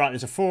 Right,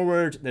 there's a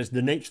foreword, there's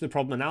the nature of the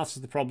problem, analysis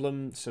of the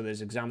problem, so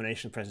there's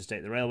examination of the present state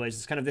of the railways.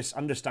 There's kind of this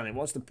understanding,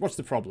 what's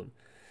the problem?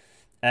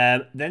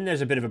 Then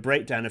there's a bit of a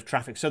breakdown of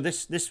traffic. So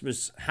this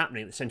was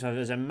happening at the same time.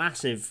 There's a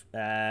massive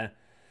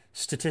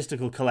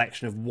statistical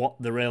collection of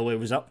what the railway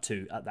was up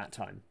to at that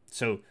time.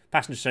 So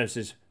passenger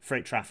services,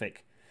 freight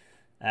traffic,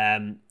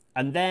 and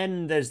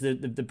then there's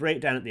the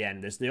breakdown at the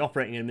end. There's the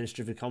operating and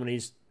administrative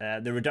economies,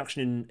 the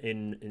reduction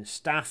in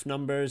staff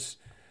numbers,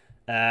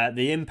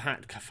 the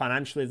impact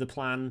financially of the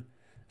plan,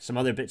 some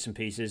other bits and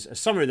pieces, a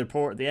summary of the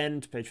report at the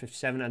end, page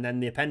 57, and then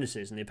the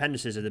appendices. And the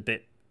appendices are the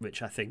bit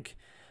which I think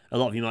a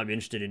lot of you might be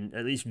interested in,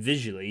 at least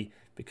visually,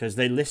 because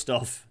they list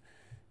off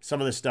some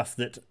of the stuff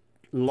that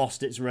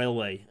lost its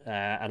railway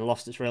and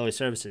lost its railway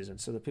services.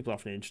 And so the people are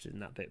often interested in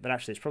that bit. But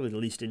actually, it's probably the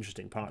least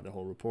interesting part of the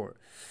whole report.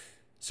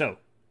 So,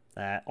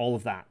 all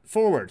of that.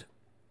 Forward.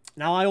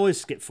 Now, I always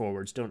skip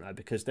forwards, don't I?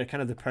 Because they're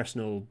kind of the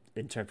personal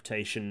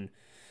interpretation.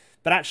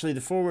 But actually,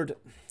 the forward...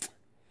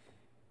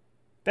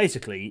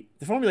 Basically,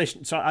 the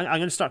formulation... So I'm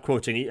going to start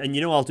quoting, and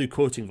you know I'll do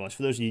quoting voice.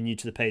 For those of you new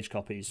to the page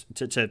copies,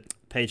 to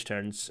page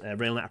turns,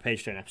 RailNet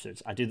page turn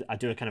episodes, I do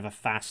a kind of a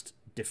fast,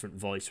 different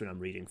voice when I'm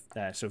reading.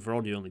 So for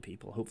audio-only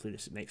people, hopefully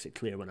this makes it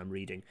clear when I'm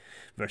reading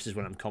versus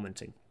when I'm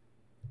commenting.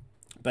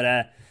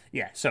 But,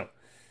 yeah, so...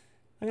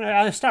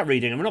 I'll start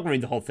reading, and we're not going to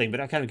read the whole thing, but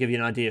I'll kind of give you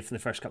an idea from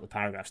the first couple of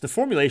paragraphs. The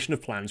formulation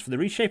of plans for the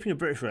reshaping of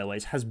British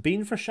Railways has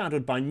been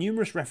foreshadowed by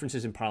numerous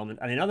references in Parliament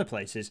and in other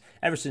places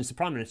ever since the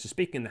Prime Minister,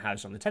 speaking in the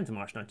House on the 10th of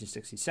March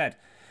 1960, said,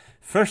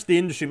 "First, the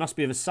industry must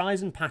be of a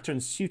size and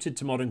pattern suited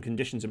to modern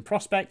conditions and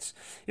prospects.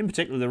 In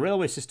particular, the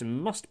railway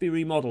system must be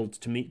remodelled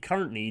to meet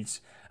current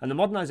needs, and the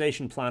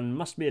modernisation plan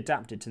must be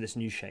adapted to this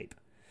new shape."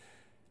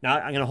 Now,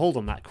 I'm going to hold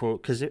on that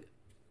quote, because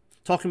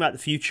talking about the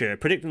future,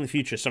 predicting the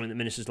future is something that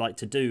ministers like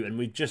to do, and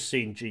we've just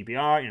seen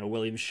GBR,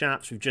 William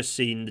Shapps, we've just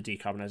seen the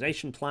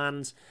decarbonisation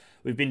plans.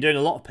 We've been doing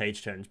a lot of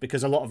page turns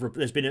because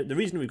the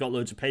reason we've got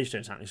loads of page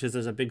turns happening is because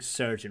there's a big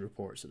surge in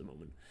reports at the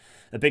moment,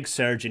 a big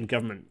surge in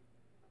government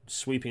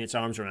sweeping its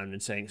arms around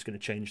and saying it's going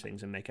to change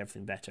things and make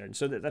everything better. And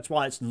so that's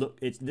why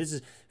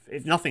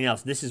if nothing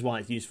else, this is why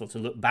it's useful to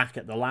look back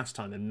at the last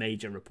time a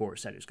major report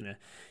said it's going to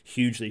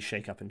hugely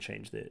shake up and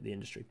change the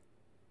industry.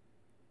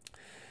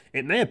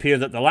 It may appear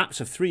that the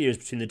lapse of 3 years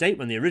between the date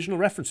when the original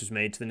reference was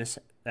made to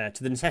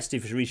the necessity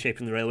for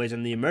reshaping the railways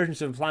and the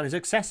emergence of a plan is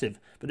excessive,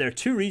 but there are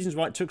two reasons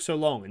why it took so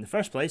long. In the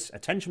first place,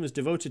 attention was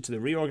devoted to the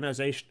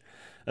reorganisation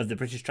of the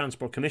British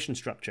Transport Commission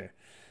structure.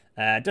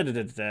 So so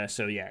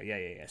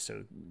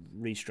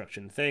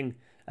restructuring the thing.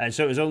 And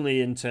so it was only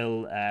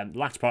until the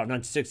latter part of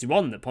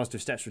 1961 that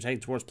positive steps were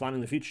taken towards planning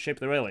the future shape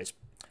of the railways.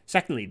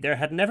 Secondly, there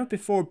had never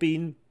before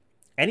been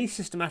any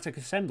systematic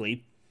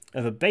assembly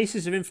of a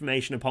basis of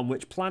information upon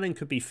which planning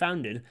could be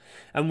founded,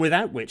 and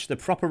without which the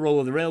proper role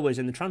of the railways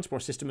in the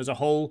transport system as a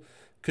whole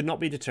could not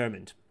be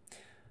determined.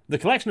 The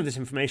collection of this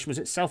information was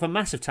itself a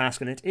massive task,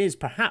 and it is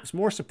perhaps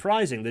more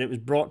surprising that it was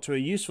brought to a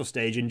useful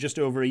stage in just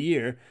over a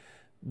year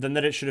than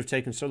that it should have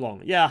taken so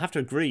long. Yeah, I have to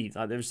agree.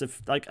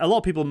 A lot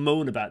of people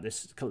moan about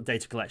this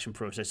data collection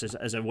process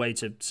as a way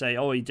to say,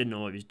 oh, he didn't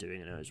know what he was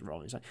doing and it was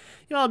wrong. It's like,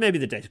 maybe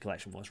the data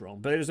collection was wrong,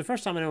 but it was the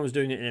first time anyone was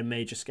doing it in a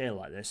major scale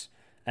like this,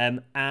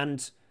 and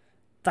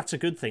that's a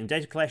good thing.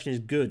 Data collection is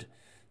good.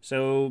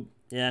 So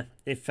yeah,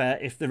 if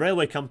the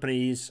railway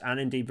companies and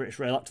indeed British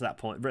Rail up to that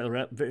point,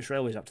 British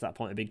Railways up to that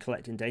point have been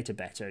collecting data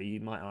better, you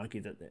might argue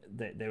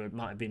that there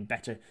might have been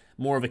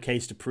more of a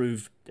case to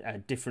prove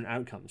different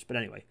outcomes. But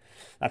anyway,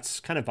 that's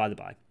kind of by the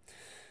by.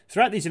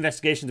 Throughout these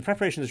investigations, the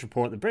preparation of this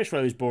report, the British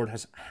Railways Board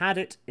has had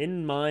it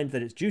in mind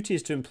that its duty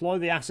is to employ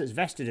the assets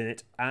vested in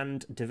it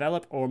and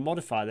develop or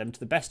modify them to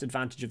the best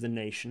advantage of the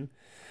nation.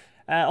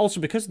 Also,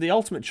 because the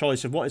ultimate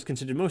choice of what is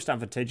considered most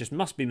advantageous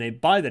must be made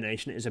by the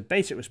nation, it is a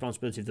basic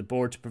responsibility of the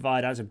board to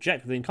provide as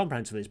objectively and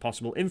comprehensively as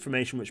possible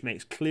information which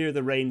makes clear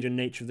the range and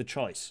nature of the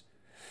choice.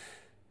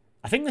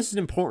 I think this is an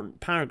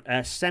important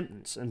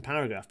sentence and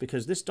paragraph,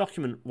 because this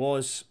document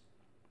was,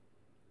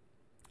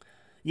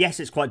 yes,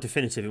 it's quite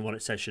definitive in what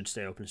it says should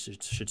stay open,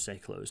 should stay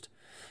closed.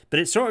 But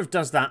it sort of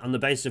does that on the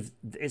basis of,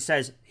 it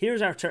says,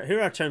 here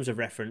are our terms of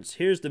reference,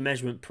 here's the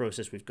measurement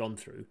process we've gone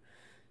through.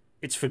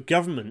 It's for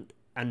government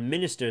and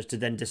ministers to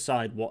then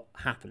decide what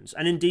happens.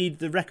 And indeed,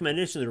 the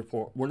recommendations of the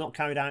report were not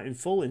carried out in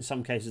full. In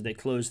some cases, they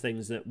closed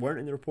things that weren't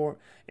in the report,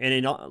 and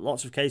in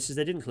lots of cases,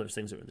 they didn't close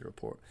things that were in the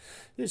report.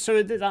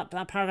 So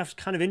that paragraph is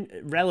kind of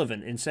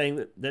irrelevant in saying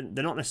that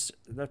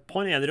they're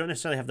pointing out they don't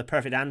necessarily have the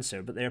perfect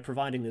answer, but they are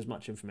providing as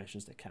much information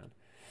as they can.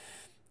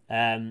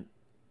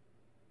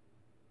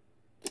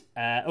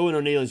 Owen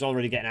O'Neill is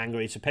already getting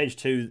angry. So page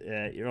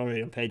 2, you're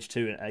already on page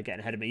 2, getting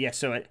ahead of me. Yes,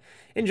 so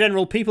in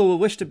general, people will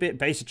wish to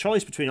base a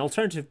choice between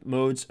alternative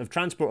modes of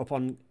transport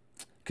upon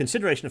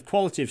consideration of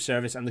quality of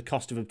service and the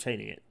cost of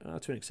obtaining it.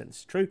 To an extent,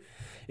 it's true.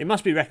 It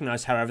must be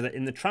recognised, however, that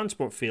in the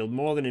transport field,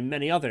 more than in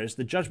many others,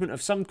 the judgment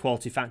of some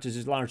quality factors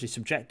is largely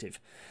subjective,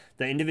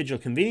 that individual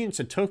convenience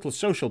and total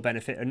social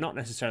benefit are not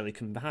necessarily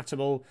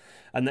compatible,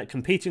 and that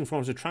competing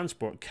forms of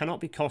transport cannot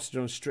be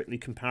costed on strictly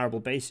comparable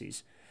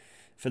bases.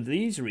 For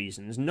these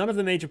reasons, none of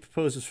the major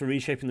proposals for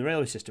reshaping the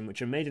railway system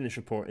which are made in this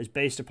report is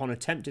based upon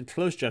attempted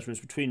close judgments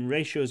between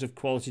ratios of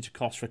quality to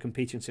cost for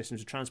competing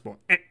systems of transport.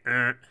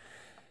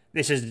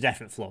 This is a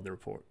definite flaw of the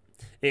report.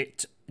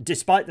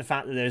 Despite the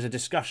fact that there's a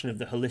discussion of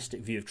the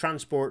holistic view of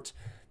transport,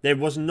 there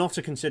was not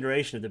a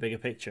consideration of the bigger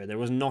picture. There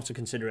was not a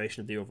consideration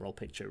of the overall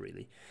picture,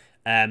 really.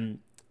 And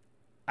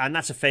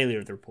that's a failure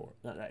of the report.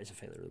 That is a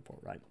failure of the report,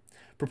 right?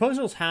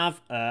 Proposals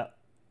have...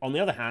 on the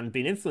other hand,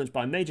 been influenced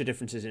by major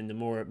differences in the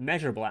more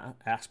measurable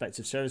aspects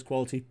of service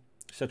quality,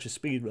 such as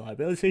speed and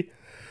reliability.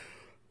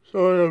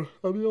 Sorry,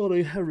 I'm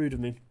yawning. How rude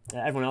of me.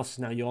 Everyone else is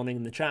now yawning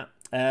in the chat.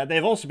 They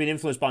have also been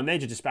influenced by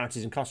major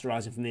disparities in cost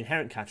arising from the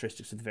inherent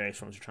characteristics of the various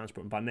forms of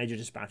transport, and by major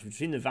disparities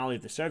between the value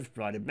of the service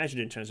provided measured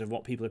in terms of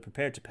what people are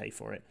prepared to pay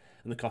for it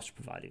and the cost of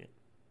providing it.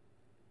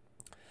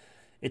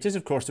 It is,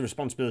 of course, the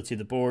responsibility of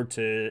the board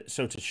to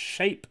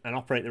shape and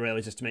operate the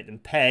railways as to make them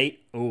pay.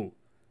 Oh.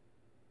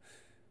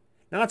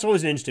 Now, that's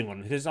always an interesting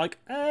one, because,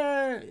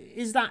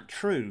 is that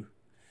true?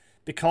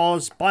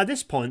 Because by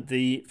this point,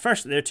 there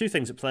are two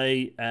things at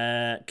play.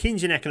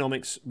 Keynesian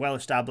economics, well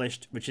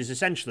established, which is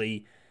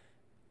essentially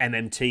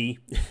MMT,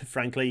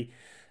 frankly.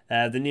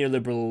 The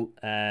neoliberal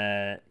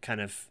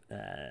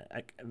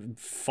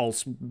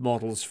false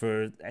models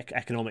for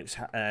economics,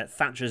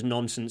 Thatcher's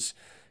nonsense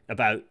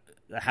about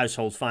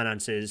household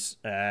finances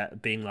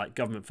being like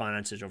government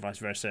finances or vice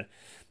versa,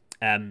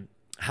 hadn't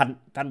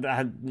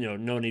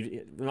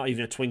not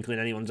even a twinkle in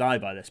anyone's eye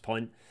by this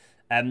point.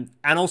 And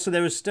also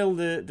there was still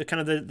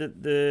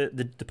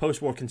the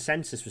post-war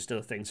consensus was still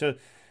a thing. So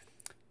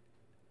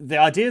the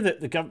idea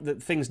that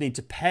that things need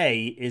to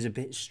pay is a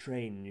bit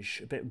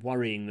strange, a bit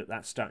worrying that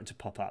that's starting to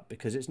pop up,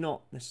 because it's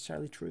not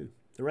necessarily true.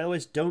 The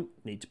railways don't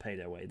need to pay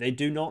their way. They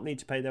do not need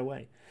to pay their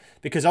way.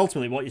 Because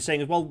ultimately what you're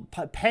saying is, well,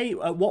 pay,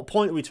 at what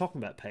point are we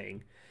talking about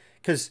paying?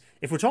 Because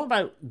if we're talking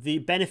about the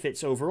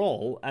benefits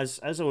overall, as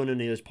Owen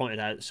O'Neill has pointed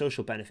out,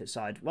 social benefit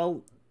side,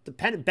 well, the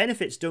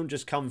benefits don't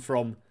just come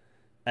from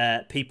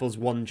people's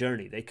one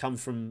journey. They come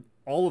from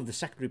all of the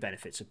secondary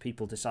benefits of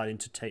people deciding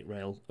to take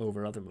rail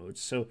over other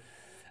modes. So,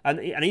 and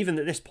even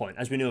at this point,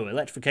 as we know,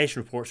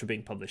 electrification reports were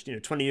being published.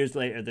 20 years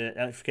later, the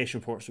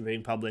electrification reports were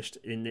being published.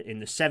 In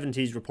the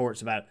 70s,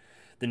 reports about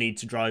the need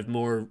to drive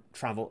more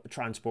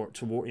transport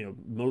toward,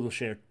 modal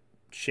share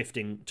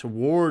shifting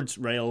towards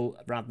rail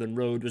rather than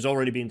road was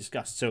already being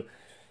discussed. So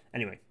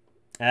anyway,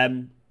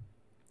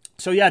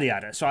 so yada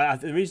yada. So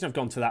the reason I've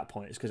gone to that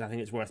point is because I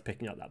think it's worth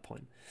picking up that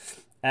point.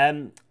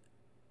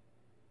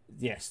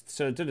 Yes,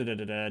 so on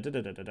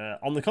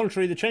the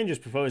contrary, the changes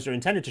proposed are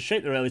intended to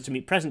shape the railways to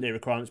meet present day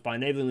requirements by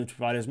enabling them to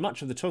provide as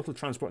much of the total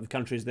transport of the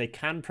country as they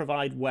can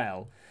provide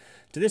well.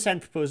 To this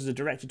end, proposals are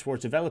directed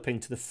towards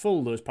developing to the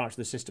full those parts of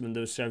the system and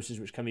those services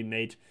which can be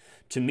made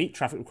to meet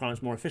traffic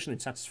requirements more efficiently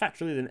and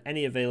satisfactorily than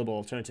any available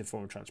alternative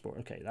form of transport.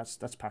 Okay, that's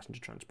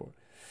passenger transport.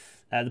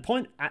 The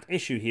point at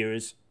issue here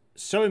is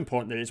so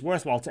important that it's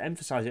worthwhile to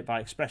emphasise it by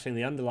expressing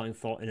the underlying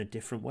thought in a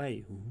different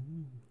way.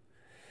 Ooh.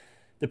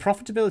 The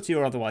profitability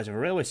or otherwise of a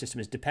railway system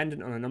is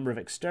dependent on a number of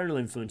external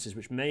influences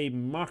which may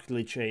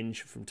markedly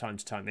change from time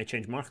to time.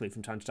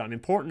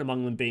 Important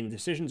among them being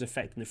decisions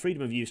affecting the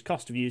freedom of use,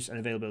 cost of use, and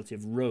availability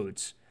of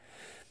roads.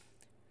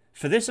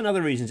 For this and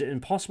other reasons, it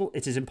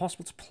is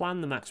impossible to plan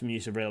the maximum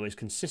use of railways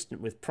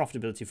consistent with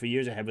profitability for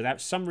years ahead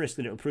without some risk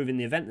that it will prove in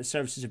the event that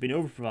services have been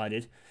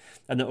overprovided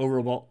and that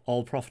overall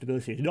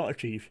profitability is not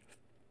achieved.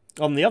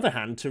 On the other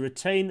hand, to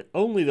retain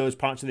only those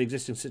parts of the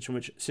existing system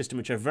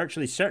which are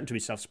virtually certain to be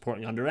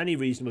self-supporting under any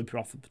reasonably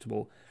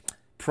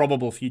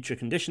probable future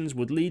conditions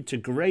would lead to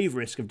grave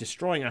risk of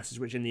destroying assets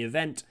which in the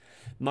event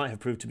might have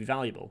proved to be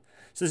valuable.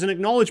 So there's an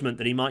acknowledgement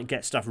that he might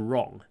get stuff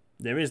wrong.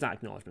 there is that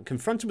acknowledgement.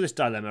 Confronted with this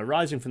dilemma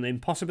arising from the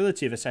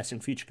impossibility of assessing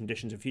future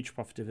conditions and future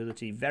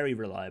profitability very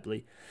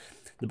reliably,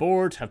 the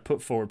board have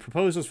put forward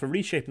proposals for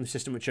reshaping the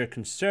system which are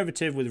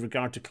conservative with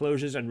regard to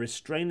closures and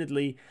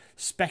restrainedly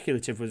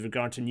speculative with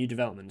regard to new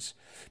developments,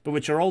 but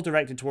which are all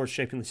directed towards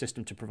shaping the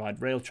system to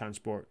provide rail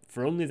transport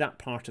for only that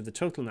part of the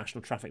total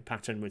national traffic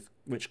pattern with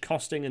which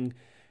costing and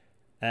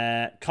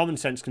common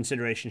sense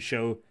considerations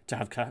show to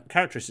have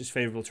characteristics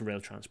favourable to rail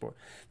transport.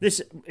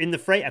 This, in the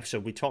freight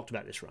episode, we talked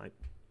about this, right?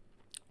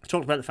 We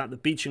talked about the fact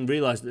that Beeching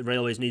realised that the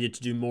railways needed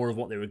to do more of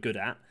what they were good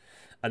at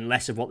and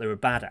less of what they were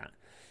bad at.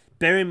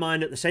 Bear in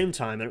mind at the same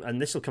time,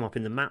 and this will come up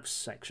in the maps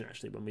section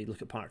actually when we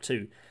look at part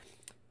 2,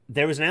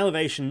 there was an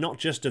elevation not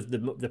just of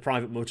the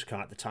private motor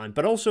car at the time,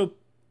 but also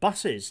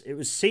buses. It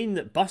was seen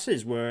that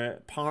buses were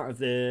part of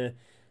the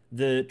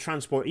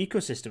transport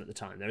ecosystem at the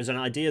time. There was an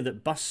idea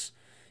that bus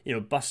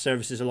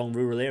services along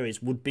rural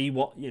areas would be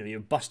what, your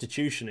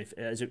bustitution,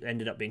 as it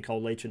ended up being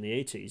called later in the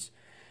 80s,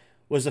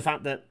 was the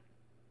fact that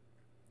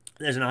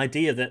there's an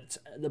idea that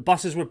the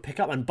buses would pick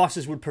up and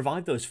buses would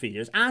provide those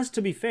feeders, as,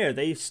 to be fair,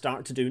 they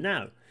start to do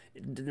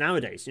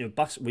nowadays.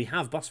 We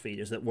have bus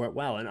feeders that work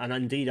well, and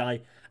indeed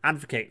I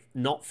advocate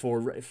not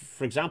for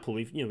example,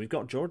 we've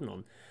got Jordan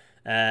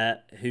on,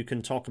 who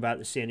can talk about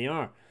the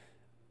CNER.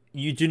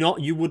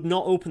 You would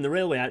not open the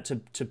railway out to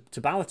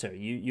Ballater.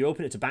 You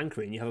open it to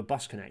Banchory and you have a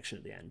bus connection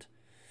at the end.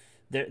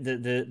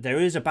 There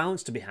is a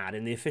balance to be had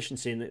in the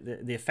efficiency and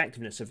the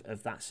effectiveness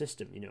of that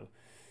system,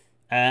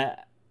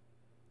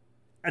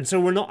 and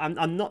so we're not.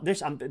 I'm not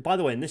this. By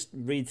the way, in this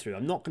read through,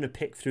 I'm not going to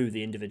pick through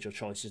the individual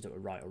choices that were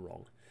right or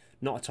wrong,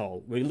 not at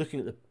all. We're looking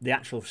at the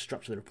actual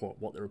structure of the report,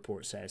 what the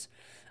report says,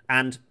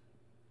 and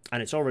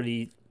it's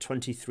already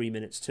 23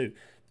 minutes too.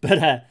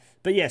 But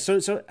yeah,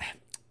 so.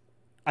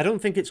 I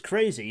don't think it's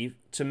crazy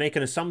to make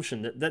an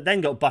assumption that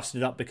then got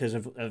busted up because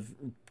of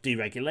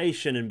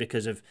deregulation and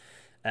because of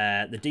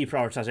the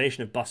deprioritisation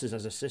of buses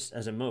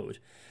as a mode.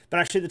 But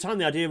actually at the time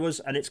the idea was,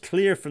 and it's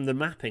clear from the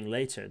mapping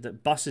later,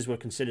 that buses were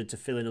considered to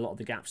fill in a lot of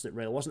the gaps that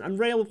rail wasn't. And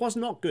rail was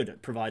not good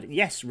at providing.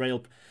 Yes,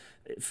 rail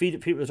feeder,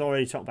 people have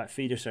already talked about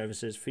feeder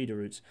services, feeder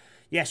routes.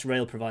 Yes,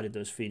 rail provided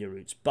those feeder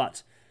routes,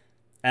 but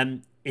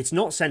it's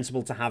not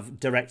sensible to have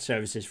direct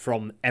services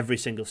from every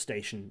single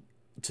station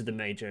to the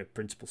major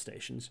principal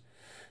stations.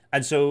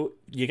 And so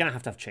you're going to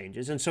have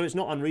changes. And so it's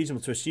not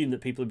unreasonable to assume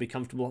that people would be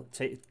comfortable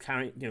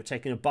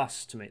taking a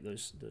bus to make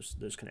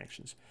those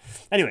connections.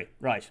 Anyway,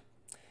 right.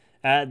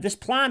 This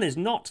plan is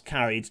not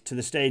carried to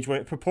the stage where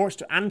it purports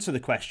to answer the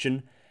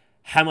question,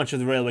 how much of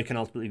the railway can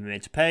ultimately be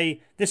made to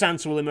pay. This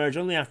answer will emerge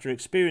only after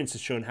experience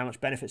has shown how much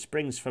benefit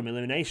springs from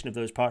elimination of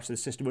those parts of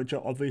the system which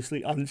are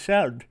obviously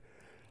unsound.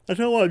 I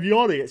don't know why I'm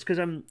yawning. It's because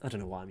I don't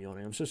know why I'm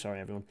yawning. I'm so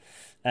sorry, everyone.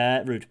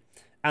 Rude.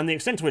 And the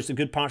extent to which the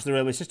good parts of the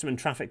railway system and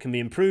traffic can be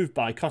improved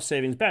by cost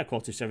savings, better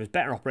quality of service,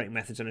 better operating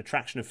methods and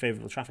attraction of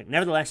favourable traffic.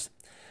 Nevertheless,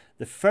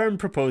 the firm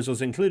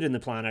proposals included in the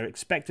plan are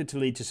expected to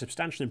lead to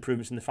substantial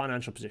improvements in the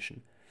financial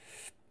position.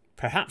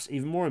 Perhaps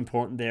even more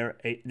important,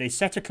 they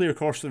set a clear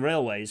course for the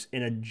railways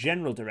in a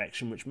general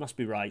direction which must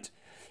be right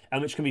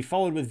and which can be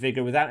followed with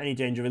vigour without any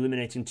danger of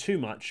eliminating too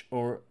much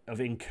or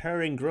of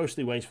incurring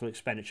grossly wasteful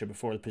expenditure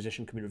before the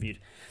position can be reviewed.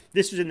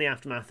 This was in the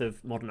aftermath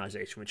of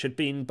modernisation, which had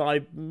been, by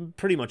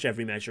pretty much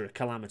every measure, a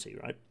calamity,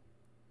 right?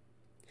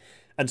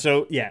 And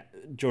so, yeah,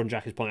 Jordan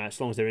Jack is pointing out,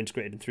 as long as they're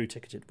integrated and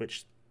through-ticketed,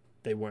 which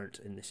they weren't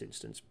in this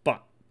instance.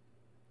 But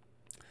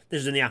this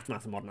is in the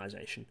aftermath of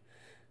modernisation.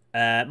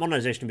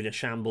 Modernisation had been a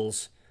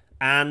shambles,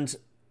 and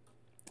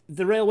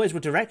the railways were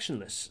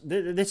directionless.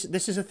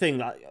 This is a thing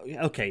that,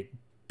 okay,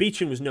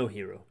 Beeching was no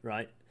hero,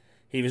 right?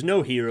 He was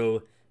no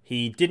hero.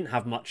 He didn't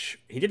have much.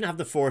 He didn't have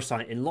the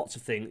foresight in lots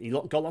of things. He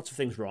got lots of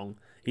things wrong.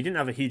 He didn't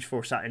have a huge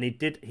foresight, and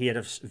he had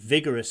a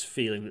vigorous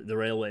feeling that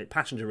the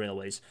passenger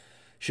railways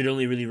should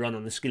only really run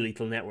on the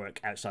skeletal network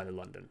outside of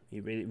London. He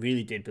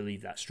really did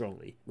believe that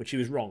strongly, which he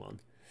was wrong on.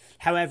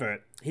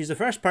 However, he's the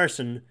first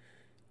person,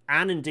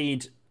 and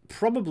indeed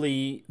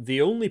probably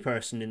the only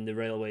person in the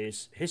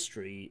railways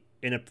history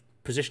in a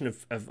position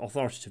of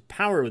authoritative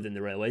power within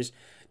the railways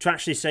to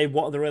actually say,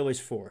 what are the railways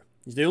for?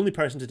 He's the only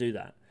person to do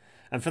that.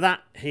 And for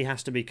that, he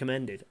has to be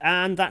commended.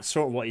 And that's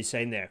sort of what he's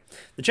saying there.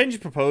 The changes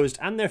proposed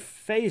and their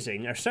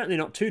phasing are certainly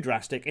not too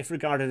drastic if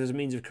regarded as a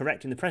means of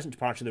correcting the present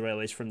departure of the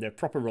railways from their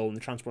proper role in the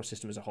transport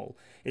system as a whole.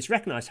 It's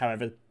recognised,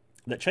 however,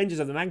 that changes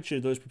of the magnitude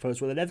of those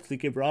proposed will inevitably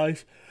give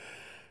rise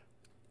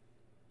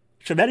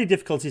to many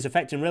difficulties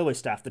affecting railway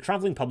staff, the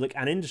travelling public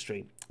and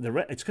industry.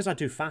 It's because I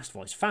do fast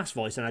voice,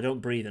 and I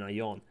don't breathe and I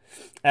yawn.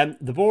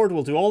 The board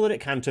will do all that it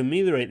can to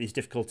ameliorate these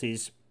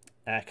difficulties,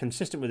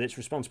 consistent with its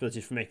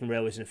responsibilities for making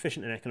railways an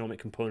efficient and economic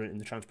component in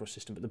the transport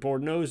system. But the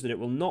board knows that it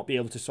will not be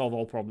able to solve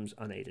all problems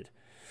unaided.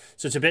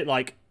 So it's a bit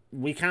like,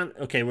 we're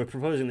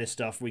proposing this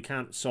stuff, we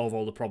can't solve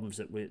all the problems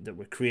that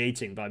we're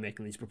creating by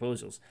making these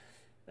proposals.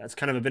 That's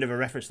kind of a bit of a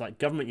reference, like,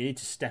 government, you need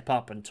to step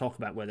up and talk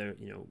about whether,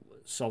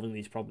 solving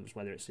these problems,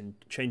 whether it's in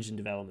changes in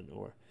development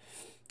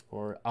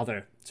or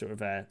other sort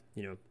of,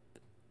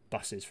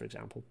 buses, for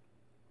example.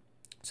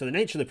 So the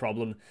nature of the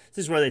problem,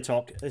 this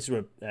is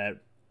where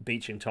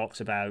Beeching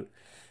talks about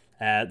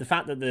The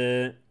fact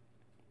that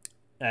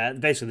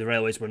basically the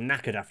railways were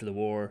knackered after the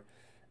war.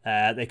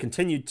 They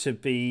continued to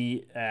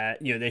be,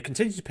 they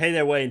continued to pay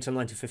their way until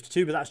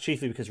 1952, but that's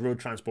chiefly because road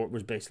transport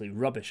was basically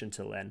rubbish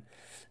until then.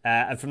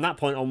 And from that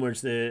point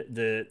onwards,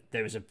 there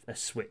was a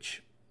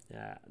switch.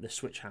 The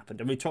switch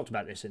happened, and we talked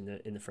about this in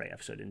the freight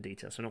episode in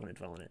detail, so I'm not going to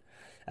dwell on it.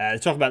 They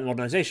talk about the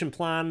modernisation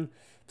plan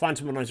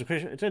to modernise the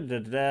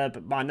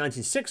but by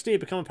 1960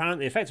 it became apparent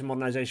the effects of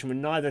modernisation were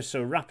neither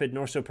so rapid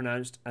nor so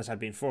pronounced as had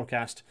been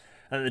forecast,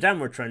 and that the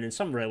downward trend in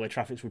some railway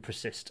traffics would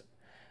persist,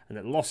 and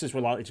that losses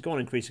were likely to go on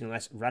increasing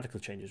unless radical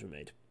changes were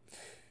made.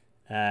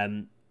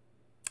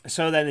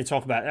 So then they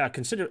talk about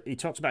he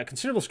talks about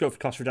considerable scope for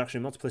cost reduction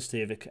and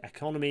multiplicity of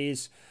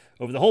economies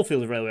over the whole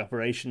field of railway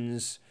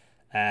operations.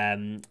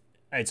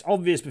 It's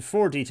obvious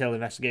before detailed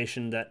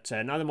investigation that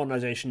neither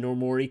modernisation nor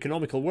more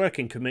economical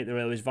working could make the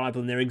railways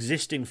viable in their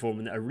existing form,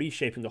 and that a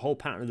reshaping the whole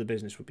pattern of the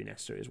business would be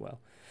necessary as well.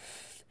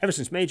 Ever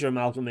since major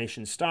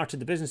amalgamations started,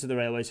 the business of the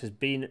railways has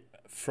been,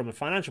 from a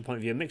financial point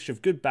of view, a mixture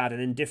of good, bad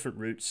and indifferent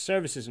routes,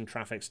 services and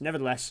traffics.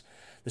 Nevertheless,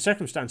 the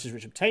circumstances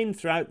which obtained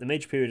throughout the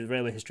major period of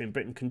railway history in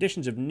Britain,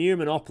 conditions of near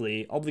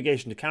monopoly,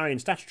 obligation to carry and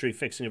statutory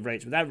fixing of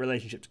rates without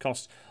relationship to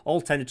costs,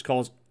 all tended to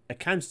cause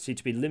accountancy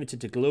to be limited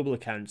to global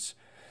accounts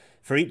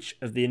for each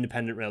of the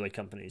independent railway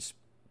companies.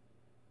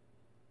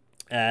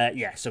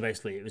 So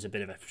basically it was a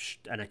bit of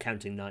an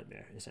accounting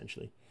nightmare,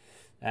 essentially.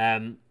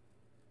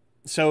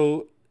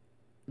 So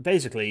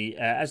basically,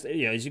 as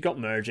you got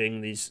merging,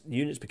 these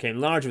units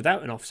became larger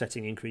without an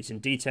offsetting increase in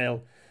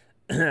detail,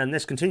 and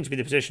this continued to be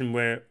the position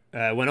where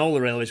when all the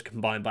railways were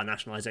combined by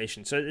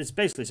nationalisation. So it's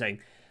basically saying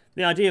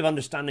the idea of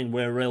understanding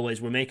where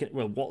railways were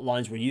what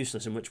lines were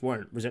useless and which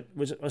weren't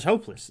was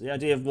hopeless. The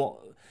idea of what...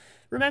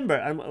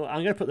 Remember, I'm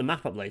going to put the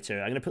map up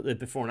later. I'm going to put the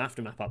before and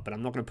after map up, but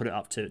I'm not going to put it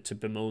up to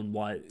bemoan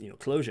why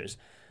closures.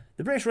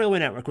 The British Railway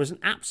network was an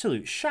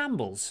absolute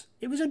shambles.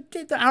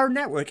 Our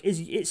network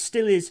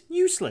still is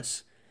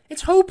useless.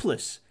 It's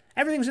hopeless.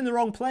 Everything's in the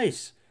wrong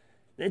place.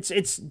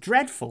 It's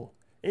dreadful.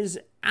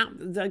 The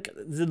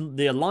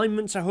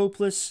alignments are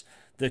hopeless.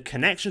 The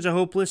connections are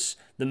hopeless.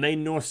 The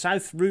main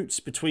north-south routes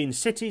between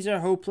cities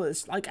are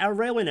hopeless. Our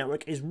railway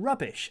network is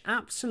rubbish.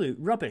 Absolute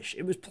rubbish.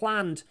 It was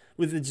planned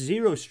with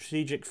zero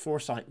strategic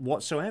foresight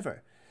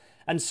whatsoever.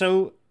 And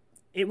so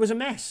it was a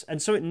mess.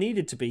 And so it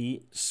needed to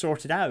be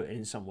sorted out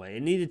in some way.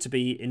 It needed to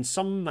be, in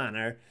some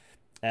manner,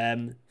 I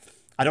don't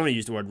want to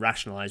use the word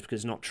rationalised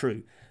because it's not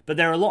true, but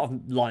there are a lot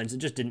of lines that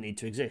just didn't need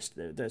to exist.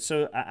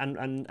 So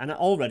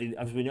already,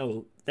 as we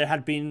know, there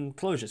had been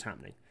closures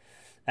happening.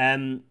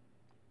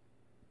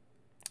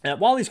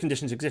 While these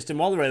conditions existed, and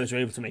while the railways were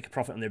able to make a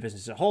profit on their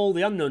business as a whole,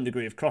 the unknown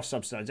degree of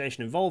cross-subsidisation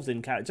involved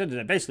in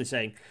basically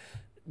saying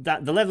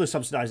that the level of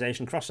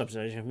subsidisation,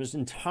 cross-subsidisation, was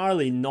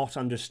entirely not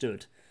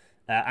understood,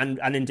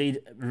 and indeed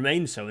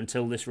remained so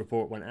until this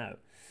report went out.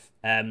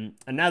 And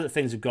now that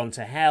things have gone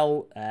to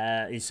hell,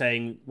 he's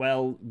saying,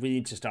 well, we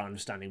need to start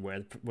understanding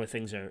where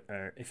things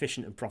are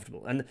efficient and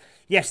profitable. And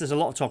yes, there's a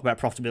lot of talk about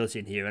profitability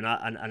in here, and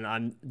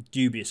I'm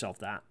dubious of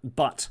that.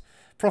 But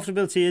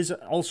profitability is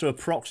also a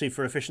proxy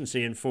for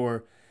efficiency and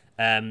for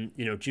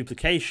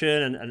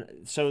duplication,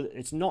 and so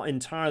it's not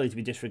entirely to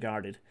be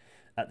disregarded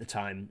at the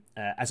time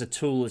as a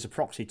tool, as a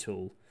proxy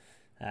tool.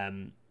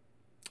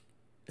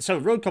 So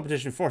road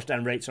competition forced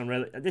down rates on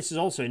rail. This is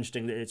also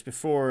interesting that it's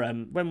before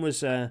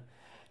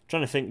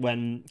trying to think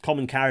when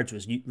common carriage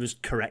was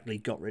correctly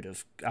got rid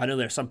of. I know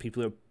there are some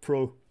people who are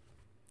pro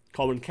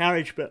common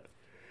carriage, but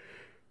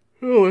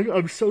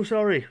I'm so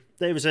sorry.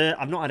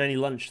 I've not had any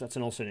lunch. That's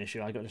also an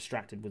issue. I got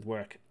distracted with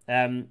work.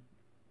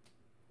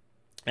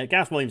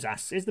 Gareth Williams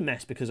asks, is the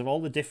mess because of all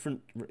the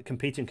different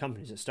competing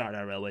companies that started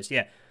our railways?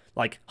 Yeah,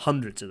 like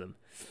hundreds of them.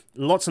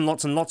 Lots and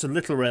lots and lots of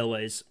little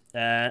railways,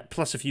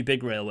 plus a few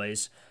big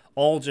railways,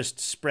 all just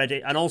spread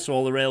it. And also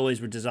all the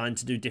railways were designed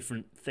to do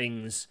different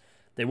things.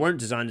 It wasn't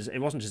designed as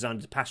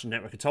a passenger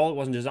network at all. It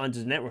wasn't designed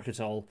as a network at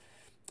all.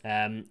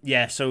 So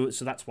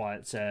that's why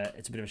it's a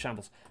bit of a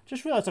shambles.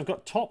 Just realised I've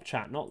got top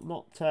chat, not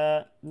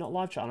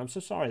live chat, and I'm so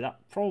sorry. That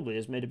probably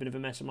has made a bit of a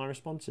mess of my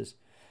responses.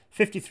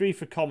 53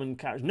 for common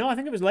carriage. No, I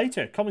think it was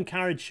later. Common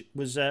carriage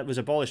was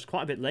abolished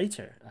quite a bit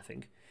later, I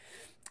think.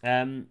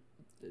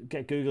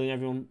 Get Googling,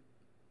 everyone.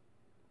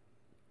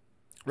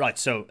 Right,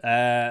 so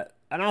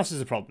analysis of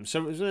the problem. So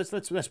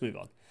let's move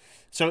on.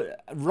 So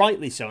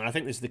rightly so, and I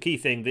think this is the key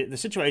thing. The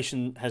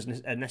situation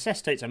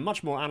necessitates a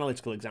much more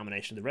analytical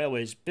examination of the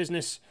railways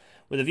business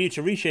with a view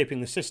to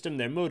reshaping the system,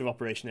 their mode of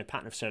operation, their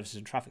pattern of services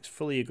and traffics.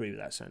 Fully agree with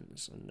that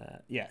sentence. And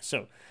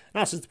so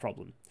analysis of the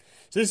problem.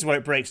 So this is where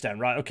it breaks down,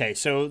 right? Okay,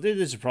 so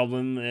there's a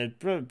problem.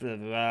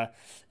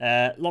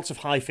 Lots of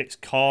high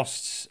fixed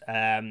costs.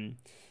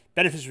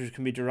 Benefits which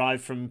can be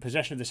derived from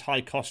possession of this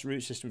high cost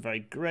route system. Very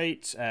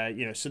great. So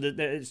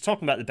it's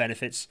talking about the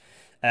benefits.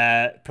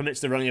 Permits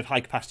the running of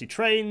high-capacity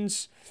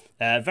trains.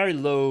 Very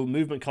low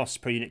movement costs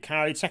per unit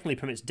carried. Secondly,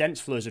 permits dense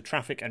flows of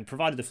traffic, and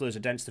provided the flows are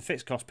dense, the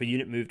fixed cost per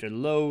unit moved are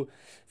low.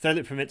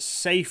 Thirdly, it permits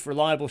safe,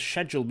 reliable,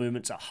 scheduled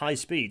movements at high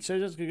speed. So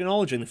it's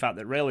acknowledging the fact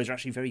that railways are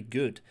actually very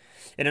good.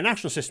 In a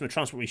national system of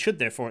transport, we should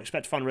therefore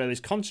expect to find railways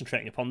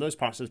concentrating upon those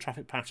parts of the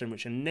traffic pattern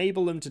which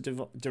enable them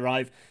to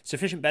derive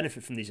sufficient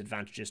benefit from these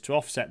advantages to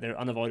offset their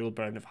unavoidable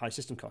burden of high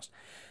system cost.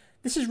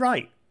 This is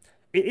right.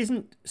 It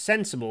isn't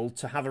sensible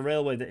to have a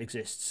railway that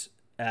exists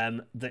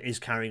that is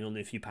carrying only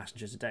a few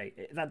passengers a day.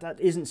 That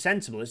isn't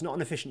sensible. It's not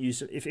an efficient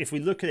use of, if we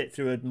look at it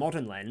through a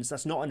modern lens,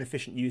 that's not an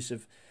efficient use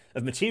of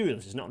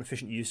materials. It's not an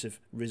efficient use of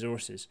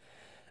resources.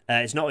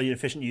 It's not an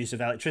efficient use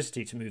of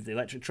electricity to move the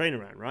electric train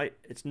around, right?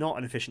 It's not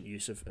an efficient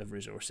use of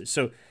resources.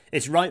 So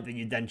it's right that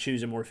you then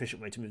choose a more efficient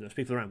way to move those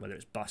people around, whether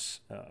it's bus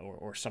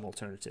or some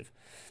alternative.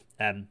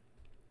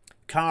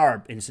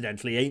 Car,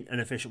 incidentally, ain't an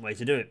efficient way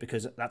to do it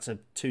because that's a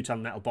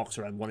 2-ton metal box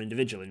around one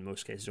individual in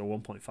most cases, or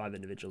 1.5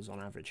 individuals on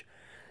average.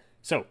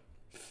 So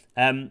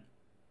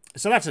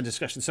that's a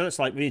discussion. So that's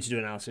like, we need to do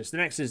analysis. The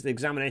next is the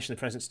examination of the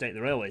present state of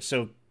the railways.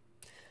 So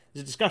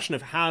there's a discussion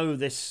of how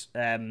this,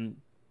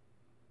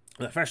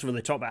 first of all, they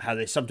talk about how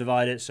they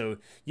subdivide it. So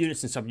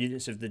units and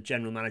subunits of the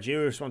general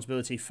managerial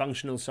responsibility,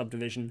 functional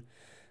subdivision,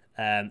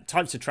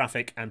 types of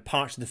traffic, and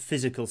parts of the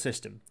physical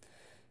system.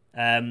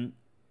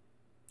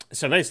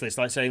 So basically, it's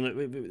like saying, look,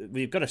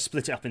 we've got to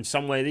split it up in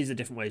some way. These are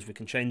different ways we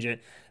can change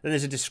it. Then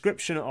there's a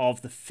description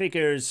of the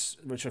figures,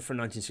 which are from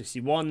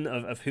 1961,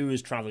 of who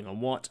is travelling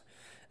on what.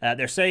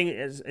 They're saying,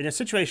 in a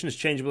situation as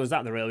changeable as that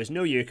of the railways,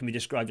 no year can be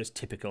described as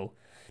typical.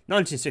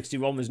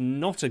 1961 was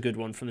not a good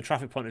one from the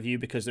traffic point of view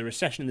because the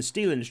recession in the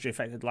steel industry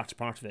affected the latter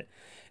part of it.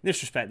 In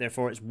this respect,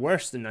 therefore, it's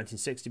worse than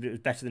 1960, but it was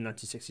better than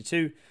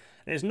 1962.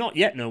 And it's not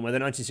yet known whether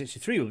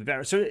 1963 will be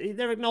better. So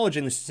they're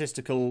acknowledging the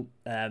statistical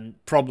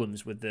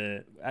problems with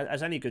the,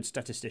 as any good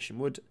statistician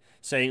would,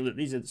 saying, look,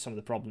 these are some of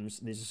the problems,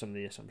 these are some of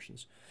the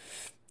assumptions.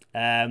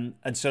 And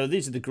so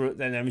these are the group.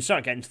 Then we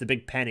start getting to the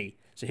big penny.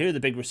 So here are the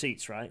big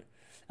receipts, right?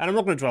 And I'm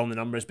not going to dwell on the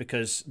numbers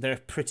because they're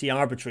pretty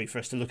arbitrary for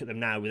us to look at them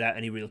now without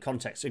any real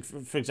context. So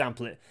for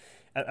example,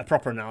 a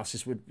proper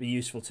analysis would be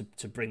useful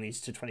to bring these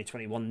to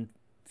 2021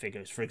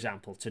 figures, for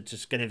example, to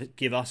just kind of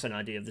give us an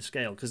idea of the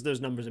scale, because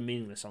those numbers are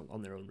meaningless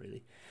on their own,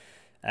 really.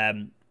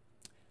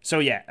 So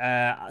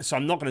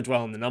I'm not going to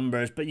dwell on the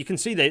numbers, but you can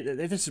see that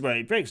this is where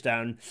it breaks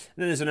down. And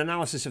then there's an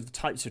analysis of the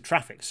types of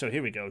traffic. So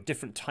here we go,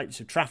 different types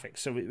of traffic.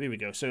 So here we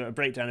go. So a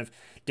breakdown of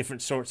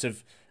different sorts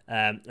of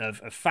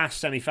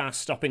fast,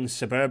 semi-fast, stopping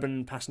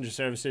suburban passenger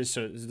services.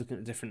 So it's looking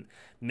at different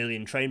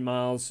million train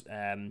miles.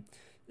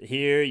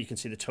 Here you can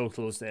see the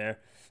totals there.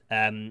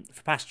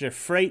 For passenger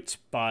freight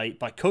by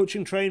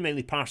coaching train,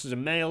 mainly parcels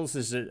and mails,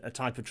 there's a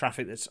type of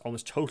traffic that's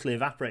almost totally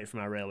evaporated from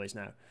our railways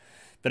now,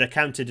 but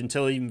accounted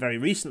until even very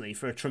recently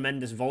for a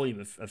tremendous volume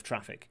of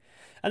traffic.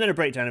 And then a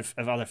breakdown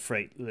of other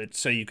freight.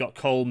 So you've got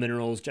coal,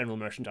 minerals, general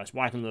merchandise,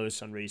 wagon loads,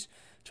 sundries,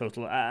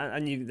 total,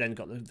 and you then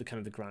got the kind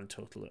of the grand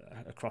total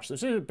across them.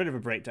 So a bit of a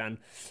breakdown.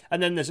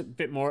 And then there's a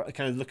bit more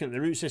kind of looking at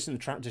the route system,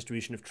 the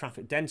distribution of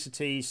traffic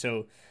density.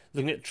 So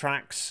looking at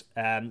tracks,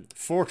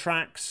 4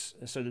 tracks,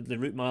 so the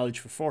route mileage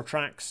for 4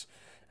 tracks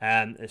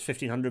is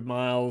 1,500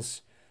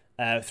 miles,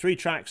 3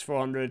 tracks,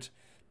 400,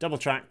 double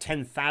track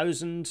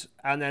 10,000,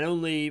 and then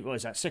only,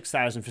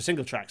 6,000 for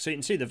single track. So you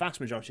can see the vast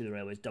majority of the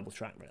railway is double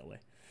track railway.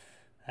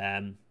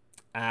 And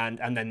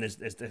then there's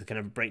the kind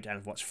of a breakdown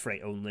of what's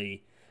freight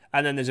only.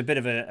 And then there's a bit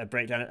of a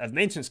breakdown of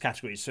maintenance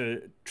categories. So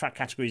track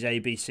categories A,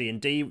 B, C, and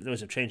D,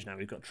 those have changed now.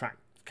 We've got track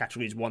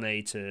categories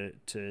 1A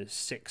to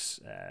 6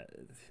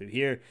 through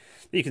here.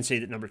 You can see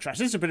the number of tracks.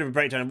 This is a bit of a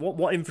breakdown of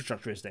what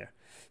infrastructure is there.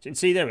 So you can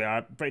see there we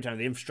are, breakdown of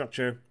the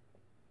infrastructure.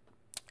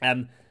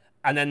 And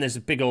then there's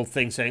a big old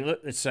thing saying, look,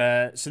 it's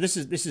so this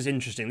is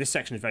interesting. This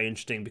section is very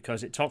interesting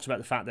because it talks about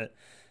the fact that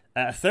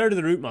a third of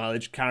the route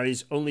mileage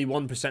carries only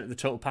 1% of the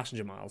total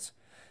passenger miles.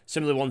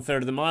 Similarly, 1/3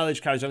 of the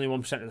mileage carries only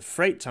 1% of the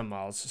freight ton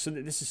miles. So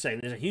this is saying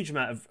there's a huge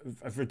amount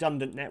of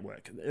redundant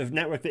network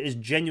that is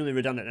genuinely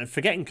redundant. And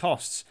forgetting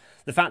costs,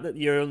 the fact that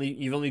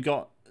you've only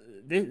got,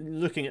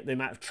 looking at the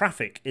amount of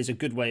traffic is a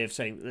good way of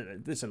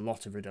saying there's a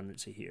lot of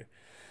redundancy here.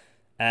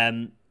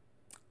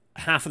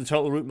 Half of the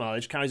total route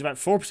mileage carries about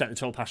 4% of the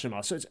total passenger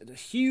miles. So it's a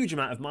huge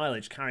amount of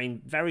mileage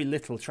carrying very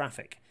little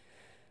traffic.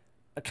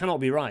 It cannot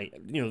be right.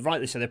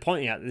 Rightly so, they're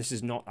pointing out that this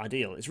is not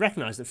ideal. It's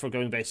recognised that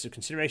foregoing basis of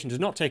consideration does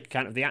not take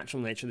account of the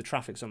actual nature of the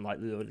traffic on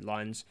lightly loaded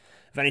lines,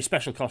 of any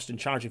special cost and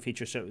charging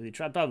features, so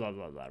blah, blah,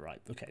 blah, blah, right.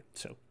 Okay,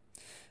 so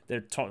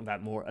they're talking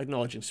about more,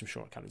 acknowledging some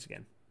shortcomings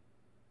again.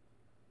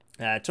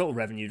 Total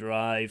revenue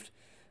derived.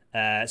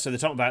 So they're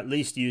talking about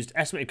least used,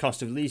 estimated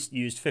cost of least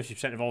used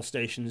 50% of all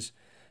stations,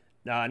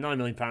 £9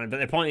 million, but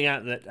they're pointing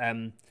out that,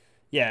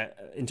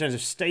 in terms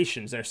of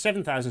stations, there are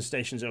 7,000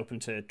 stations open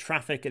to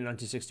traffic in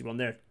 1961.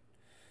 They're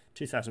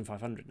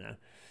 2,500 now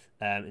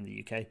in the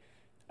UK.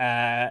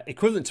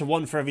 Equivalent to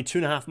 1 for every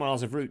 2.5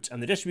 miles of route,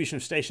 and the distribution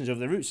of stations over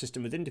the route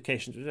system with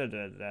indications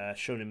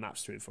shown in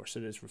maps 3 and 4. So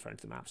it is referring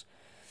to the maps.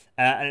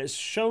 And it's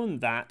shown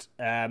that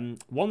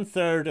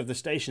 1/3 of the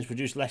stations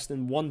produce less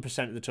than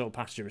 1% of the total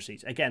passenger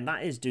receipts. Again,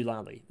 that is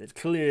doolally. It's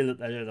clear that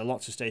there are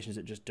lots of stations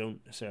that just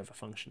don't serve a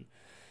function.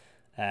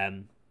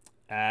 So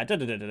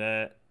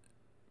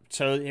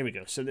here we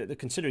go. So they're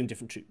considering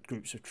different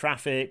groups of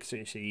traffic. So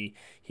you see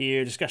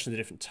here, discussion of the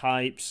different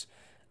types.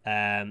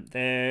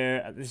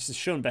 This is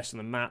shown best on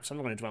the map, so I'm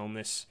not going to dwell on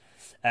this.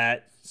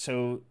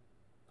 So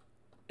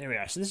there we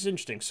are. So this is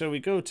interesting. So we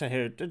go to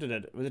here.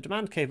 With the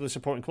demand capable of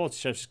supporting quality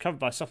services covered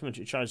by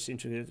supplementary charges seem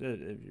to be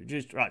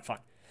reduced. Right, fine.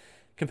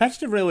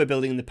 Competitive railway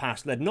building in the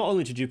past led not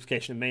only to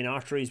duplication of main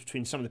arteries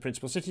between some of the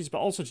principal cities, but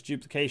also to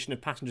duplication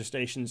of passenger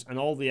stations and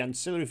all the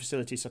ancillary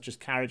facilities such as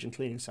carriage and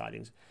cleaning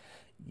sidings.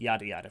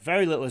 Yada yada.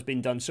 Very little has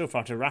been done so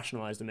far to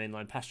rationalise the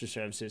mainline passenger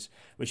services,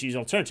 which use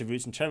alternative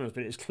routes and terminals,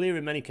 but it is clear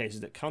in many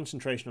cases that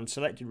concentration on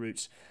selected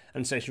routes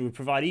and stations would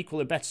provide equal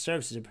or better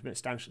services and permit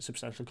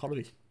substantial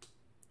economies.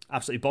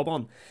 Absolutely bob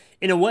on.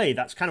 In a way,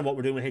 that's kind of what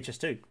we're doing with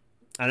HS2.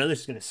 I know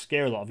this is going to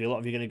scare a lot of you. A lot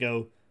of you are going to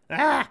go,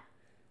 ah!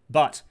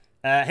 But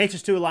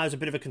HS2 allows a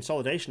bit of a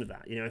consolidation of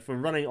that. You know, if we're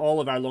running all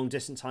of our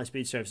long-distance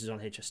high-speed services on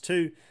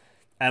HS2,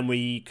 and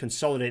we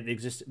consolidate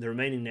the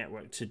remaining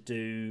network to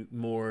do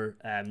more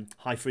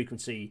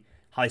high-frequency,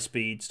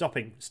 high-speed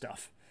stopping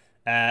stuff,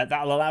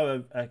 that'll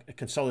allow a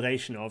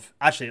consolidation of...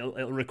 Actually,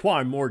 it'll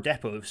require more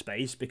depot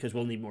space because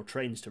we'll need more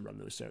trains to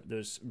run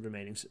those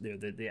remaining...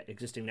 the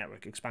existing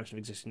network, expansion of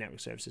existing network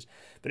services.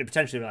 But it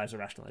potentially allows a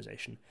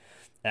rationalisation.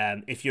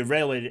 If your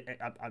railway...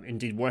 I'm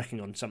indeed working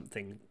on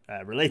something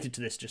related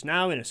to this just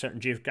now in a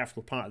certain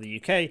geographical part of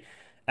the UK...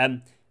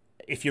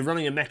 if you're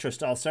running a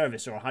metro-style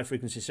service or a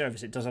high-frequency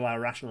service, it does allow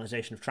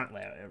rationalisation of track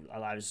layout. It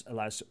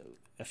allows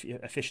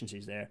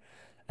efficiencies there.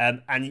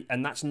 And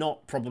that's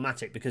not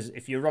problematic because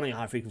if you're running a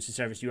high-frequency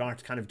service, you are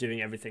kind of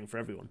doing everything for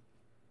everyone.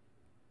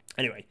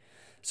 Anyway,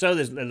 so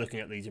they're looking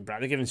at these in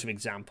bracket. They're giving some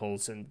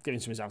examples and giving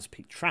some examples of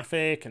peak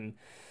traffic. And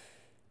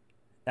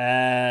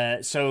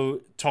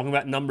so talking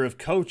about number of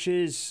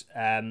coaches.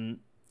 So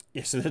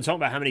they're talking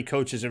about how many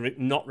coaches are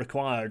not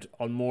required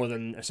on more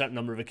than a certain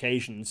number of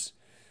occasions.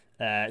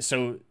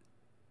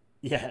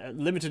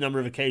 Limited number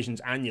of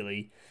occasions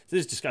annually. So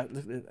this is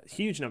a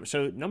huge number.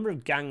 So number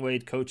of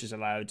gangwayed coaches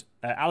allowed,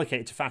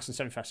 allocated to fast and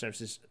semi-fast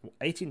services,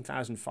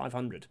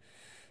 18,500.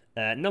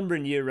 Number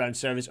in year-round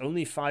service,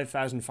 only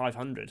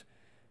 5,500.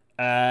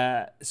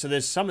 So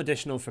there's some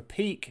additional for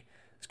peak.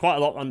 It's quite a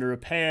lot under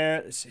repair.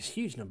 It's a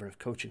huge number of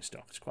coaching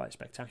stock. It's quite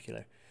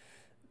spectacular.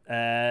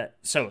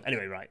 So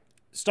anyway, right.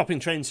 Stopping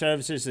train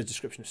services, the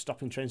description of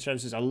stopping train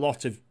services, a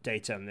lot of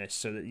data on this,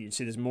 so that you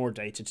see there's more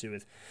data to do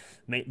with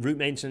route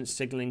maintenance,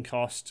 signalling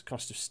cost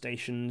of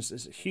stations.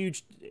 There's a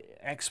huge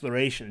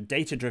exploration,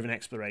 data-driven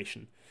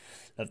exploration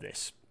of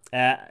this.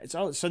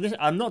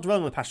 I'm not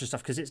dwelling on the passenger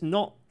stuff because it's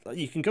not.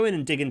 You can go in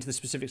and dig into the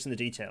specifics and the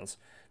details.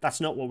 That's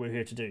not what we're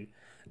here to do.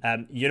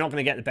 You're not going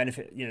to get the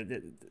benefit. You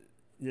know,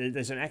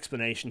 there's an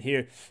explanation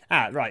here.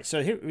 Right.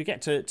 So here we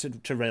get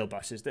to rail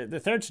buses. The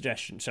third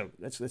suggestion. So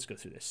let's go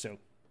through this. So.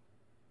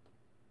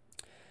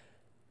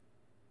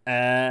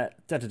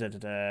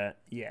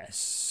 Yes,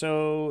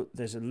 so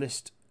there's a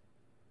list.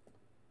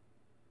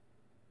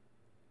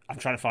 I'm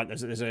trying to find.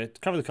 There's a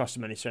cover the cost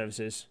of many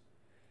services.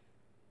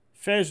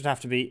 Fares would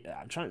have to be.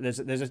 I'm trying.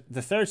 The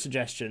third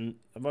suggestion.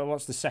 Well,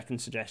 what's the second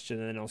suggestion,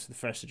 and then also the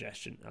first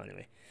suggestion? Oh,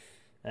 anyway,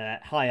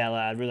 hi Ella.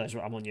 I realise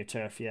I'm on your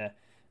turf. Yeah.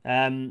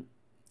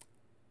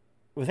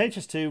 With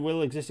HS2,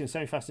 will existing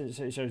semi-fast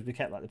services be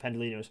kept like the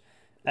Pendolinos?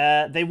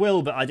 They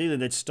will, but ideally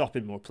they'd stop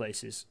in more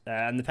places.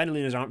 And the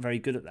Pendolinos aren't very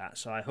good at that,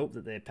 so I hope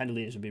that the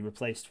Pendolinos will be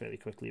replaced fairly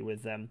quickly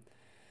with them.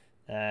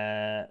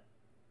 I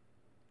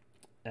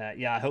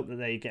hope that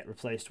they get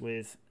replaced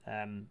with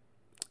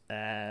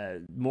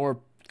more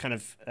kind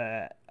of...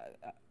 I've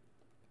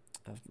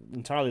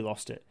entirely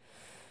lost it.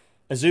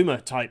 Azuma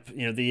type,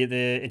 you know, the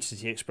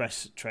Intercity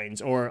Express trains,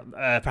 or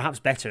perhaps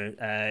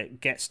better,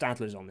 get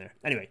Stadlers on there.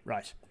 Anyway,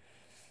 right.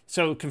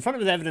 So, confronted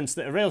with evidence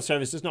that a rail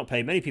service does not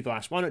pay, many people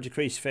ask, why not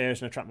decrease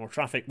fares and attract more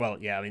traffic? Well,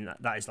 yeah, I mean,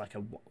 that is like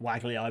a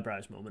waggly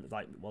eyebrows moment.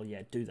 Like, well,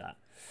 yeah, do that.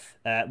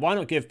 Why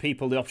not give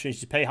people the opportunity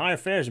to pay higher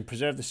fares and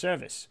preserve the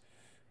service?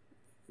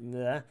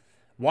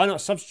 Why not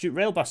substitute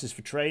rail buses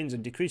for trains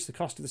and decrease the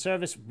cost of the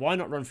service? Why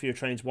not run fewer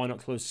trains? Why not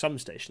close some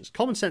stations?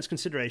 Common sense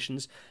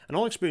considerations and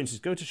all experiences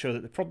go to show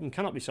that the problem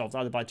cannot be solved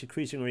either by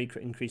decreasing or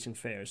increasing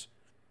fares.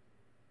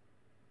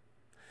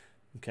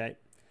 Okay.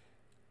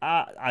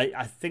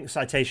 I think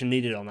citation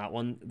needed on that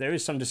one. There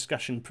is some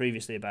discussion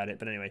previously about it,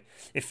 but anyway.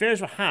 If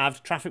fares were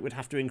halved, traffic would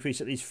have to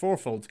increase at least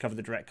fourfold to cover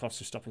the direct costs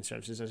of stopping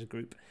services as a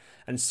group,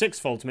 and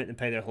sixfold to make them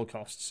pay their whole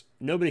costs.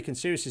 Nobody can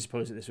seriously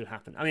suppose that this would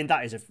happen. I mean,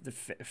 that is a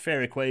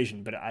fair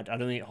equation, but I don't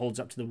think it holds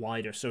up to the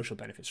wider social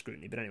benefit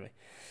scrutiny. But anyway,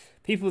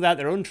 people without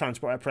their own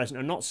transport at present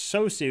are not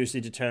so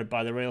seriously deterred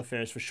by the rail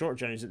fares for short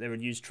journeys that they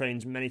would use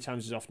trains many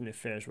times as often if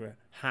fares were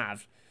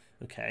halved.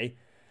 Okay.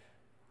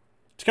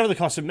 To cover the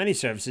cost of many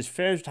services,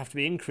 fares would have to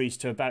be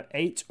increased to about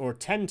 8 or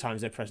 10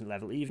 times their present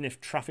level, even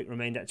if traffic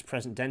remained at its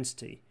present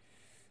density.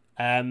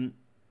 It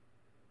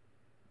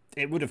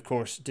would, of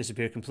course,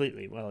 disappear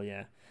completely. Well,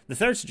 yeah. The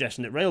third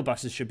suggestion that rail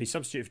buses should be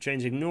substituted for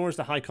trains ignores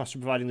the high cost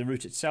of providing the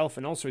route itself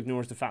and also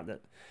ignores the fact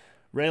that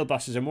rail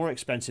buses are more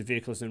expensive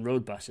vehicles than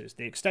road buses.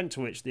 The extent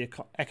to which the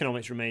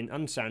economics remain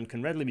unsound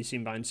can readily be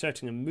seen by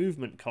inserting a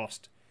movement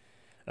cost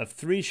of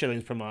 3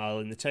 shillings per mile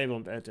in the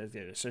table.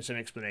 So it's an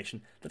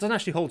explanation. That doesn't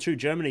actually hold true.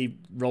 Germany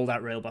rolled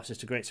out rail buses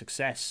to great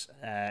success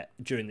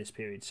during this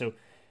period. So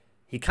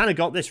he kind of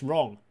got this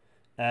wrong.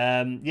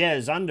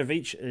 Xander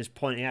Veach is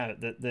pointing out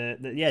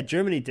that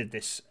Germany did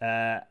this,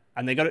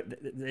 and they got it.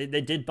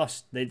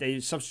 They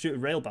substituted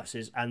rail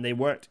buses, and they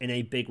worked in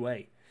a big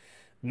way.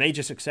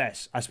 Major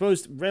success. I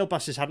suppose rail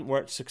buses hadn't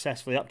worked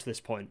successfully up to this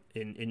point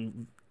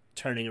in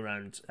turning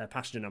around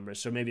passenger numbers,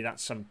 so maybe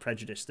that's some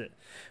prejudice that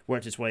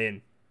worked its way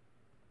in.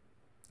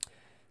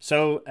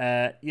 So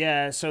and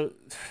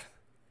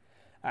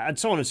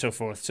so on and so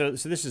forth. So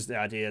this is the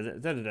idea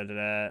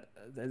that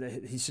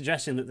he's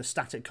suggesting that the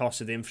static costs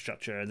of the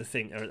infrastructure are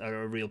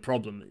are a real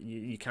problem.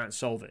 You can't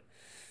solve it.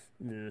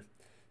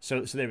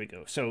 So there we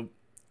go. So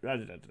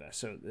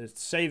so the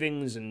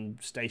savings and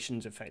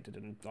stations affected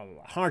and blah, blah,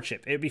 blah.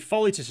 Hardship. It would be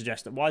folly to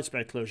suggest that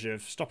widespread closure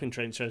of stopping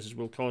train services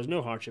will cause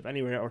no hardship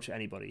anywhere or to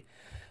anybody.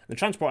 The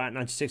Transport Act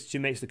 1962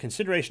 makes the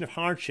consideration of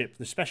hardship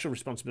the special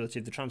responsibility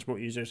of the transport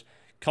users'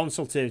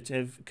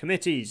 consultative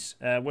committees,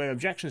 where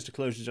objections to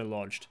closures are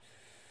lodged.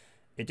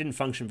 It didn't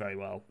function very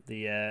well.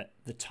 The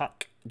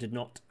TUC did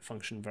not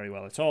function very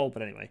well at all,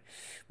 but anyway,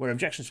 where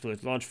objections to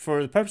closure are lodged.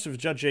 For the purpose of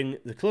judging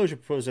the closure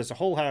proposed as a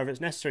whole, however, it's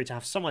necessary to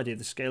have some idea of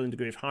the scale and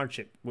degree of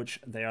hardship which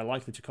they are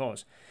likely to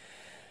cause.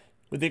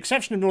 With the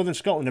exception of northern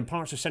Scotland and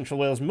parts of central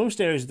Wales,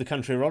 most areas of the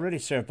country are already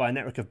served by a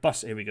network of bus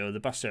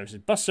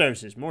services. Bus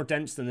services, more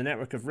dense than the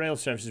network of rail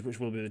services which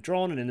will be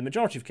withdrawn, and in the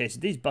majority of cases,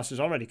 these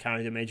buses already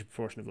carry a major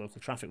proportion of local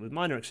traffic. With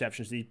minor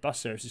exceptions, these bus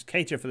services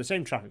cater for the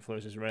same traffic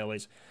flows as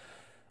railways.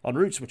 On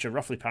routes which are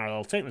roughly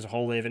parallel, taken as a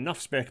whole, they have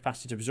enough spare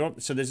capacity to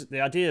absorb. So there's the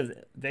idea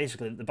that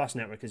basically the bus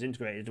network is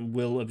integrated and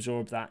will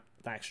absorb that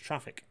extra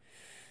traffic,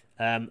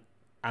 and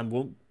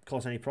won't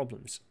cause any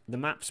problems. The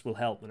maps will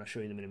help when I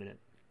show you them in a minute.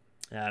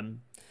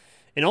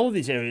 In all of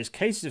these areas,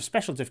 cases of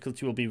special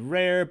difficulty will be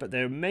rare, but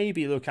there may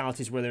be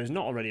localities where there is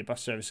not already a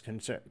bus service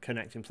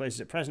connecting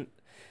places at present.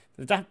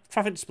 The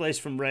traffic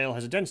displaced from rail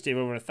has a density of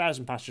over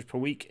 1,000 passengers per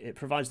week. It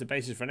provides the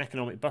basis for an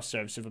economic bus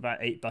service of about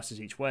 8 buses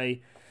each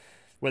way.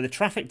 Where the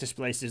traffic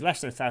displaced is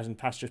less than 1,000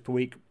 passengers per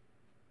week,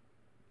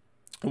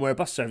 and where a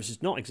bus service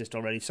does not exist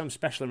already, some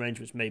special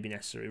arrangements may be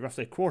necessary.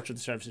 Roughly a quarter of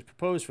the services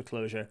proposed for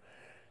closure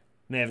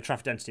may have a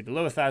traffic density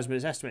below 1,000, but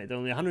it's estimated that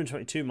only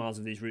 122 miles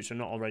of these routes are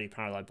not already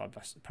paralleled by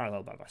bus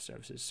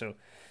services. So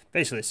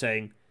basically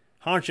saying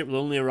hardship will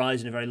only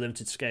arise in a very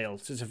limited scale.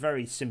 So it's a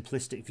very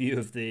simplistic view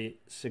of the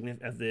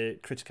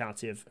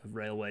criticality of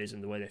railways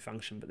and the way they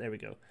function, but there we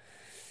go.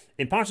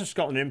 In parts of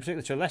Scotland, in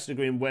particular to a lesser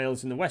degree in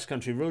Wales, in the West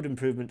Country, road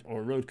improvement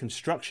or road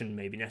construction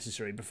may be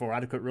necessary before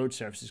adequate road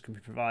services can be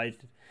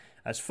provided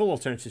as full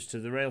alternatives to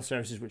the rail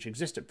services which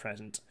exist at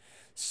present.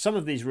 Some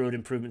of these road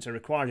improvements are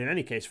required in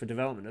any case for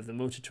development of the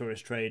motor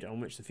tourist trade, on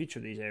which the future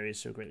of these areas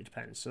so greatly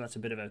depends. So that's a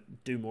bit of a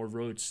do more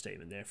roads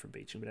statement there for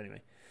Beeching, but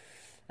anyway.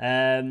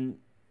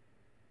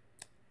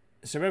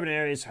 Suburban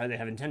areas, how they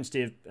have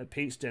intensity of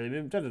peaks, daily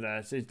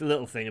movement, So it's the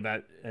little thing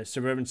about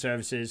suburban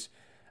services.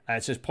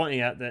 It's just pointing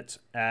out that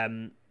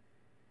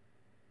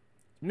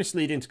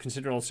misleading to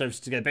consider all services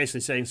together, basically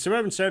saying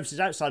suburban services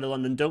outside of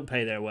London don't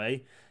pay their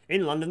way.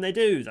 In London they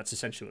do. That's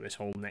essentially what this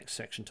whole next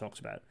section talks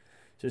about.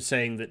 So it's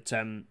saying that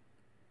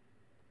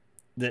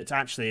that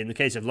actually in the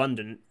case of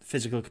London,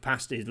 physical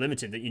capacity is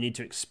limited, that you need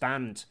to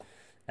expand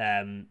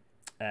the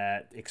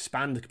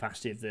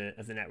capacity of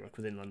the network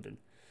within London.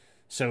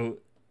 So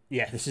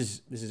yeah, this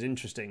is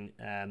interesting.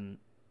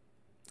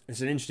 It's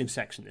an interesting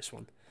section, this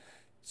one.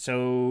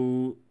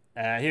 So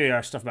here we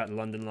are, stuff about the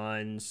London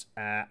lines,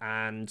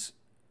 and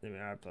there we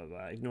are, blah,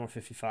 blah. Ignore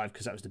 55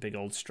 because that was the big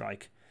old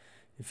strike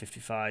in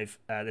 55.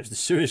 There's the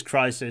Suez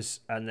crisis,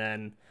 and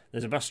then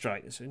there's a bus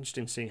strike. It's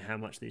interesting seeing how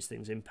much these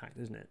things impact,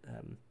 isn't it?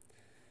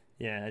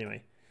 Yeah,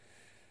 anyway.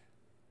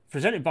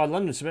 Presented by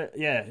London, so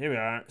yeah, here we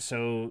are.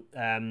 So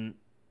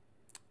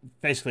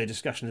basically a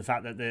discussion of the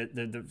fact that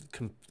the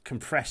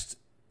compressed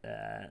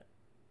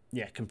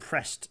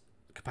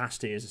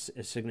capacity is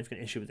a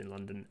significant issue within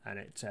London, and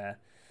it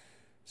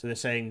so they're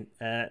saying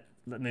that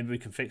maybe we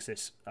can fix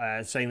this,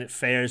 saying that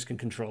fares can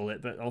control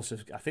it, but also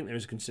I think there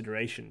is a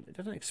consideration. It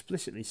doesn't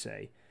explicitly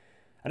say.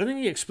 I don't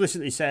think he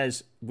explicitly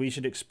says we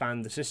should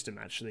expand the system,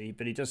 actually,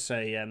 but he does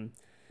say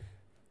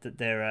that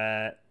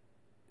there.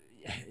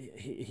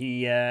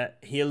 He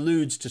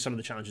alludes to some of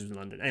the challenges in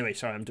London. Anyway,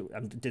 sorry, I'm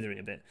dithering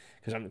a bit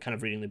because I'm kind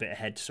of reading a bit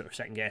ahead to sort of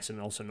second guess and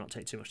also not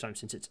take too much time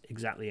since it's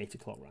exactly 8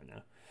 o'clock right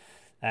now.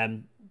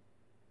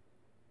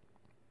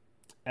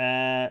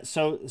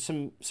 So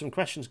some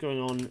questions going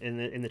on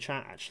in the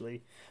chat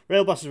actually.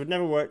 Rail buses would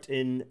never worked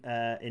in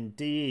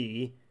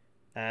DE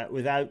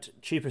without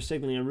cheaper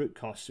signalling and route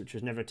costs, which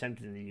was never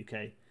attempted in the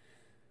UK.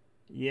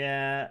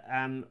 Yeah,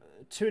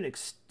 to an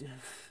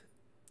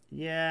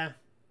yeah.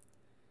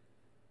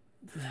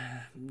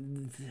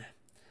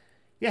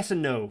 Yes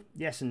and no.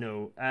 Yes and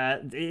no.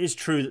 It is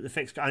true that the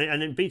fixed,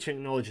 and Beeching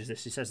acknowledges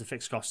this. He says the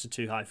fixed costs are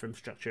too high for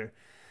infrastructure.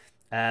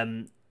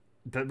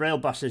 But rail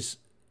buses,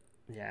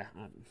 yeah,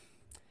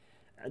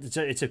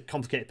 it's a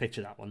complicated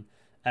picture, that one.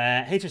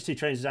 HST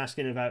Trains is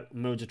asking about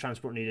modes of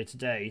transport needed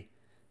today.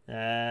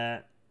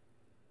 Would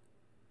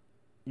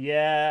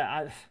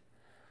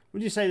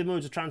you say the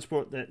modes of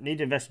transport that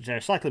need investment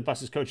are cycling,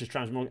 buses, coaches,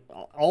 trams,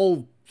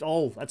 all?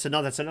 That's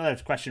another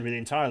question really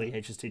entirely.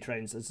 HST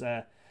Trains.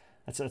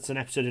 That's an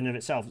episode in and of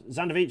itself.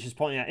 Zandovic is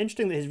pointing out,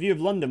 interesting that his view of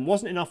London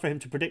wasn't enough for him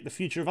to predict the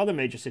future of other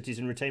major cities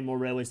and retain more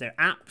railways there.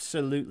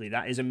 Absolutely,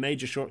 that is a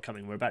major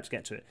shortcoming. We're about to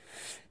get to it.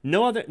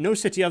 No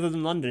city other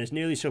than London is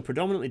nearly so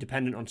predominantly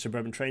dependent on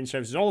suburban train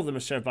services. All of them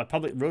are served by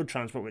public road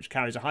transport, which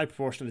carries a high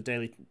proportion of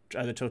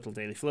the total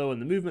daily flow,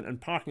 and the movement and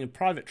parking of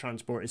private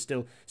transport is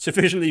still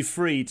sufficiently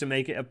free to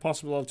make it a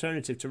possible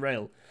alternative to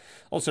rail.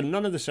 Also,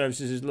 none of the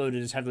services is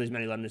loaded as heavily as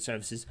many London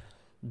services.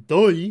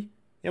 Yeah,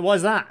 why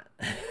is that?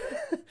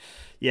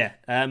 Yeah.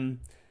 So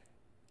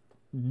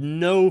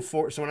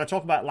when I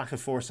talk about lack of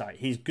foresight,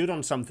 he's good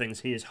on some things.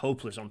 He is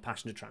hopeless on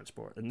passenger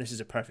transport, and this is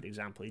a perfect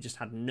example. He just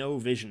had no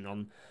vision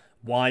on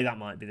why that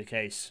might be the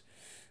case.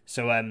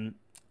 So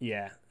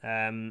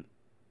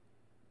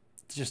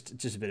just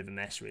a bit of a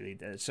mess, really.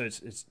 So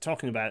it's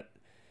talking about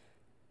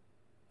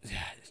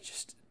it's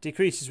just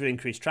decreases would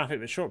increase traffic,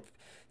 but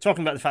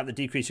talking about the fact that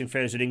decreasing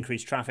fares would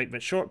increase traffic,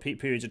 but short peak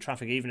periods of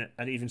traffic, even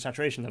at even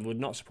saturation level, would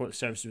not support the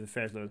services with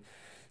fares low.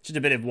 Just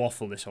a bit of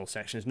waffle. This whole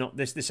section is not.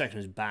 This section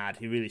is bad.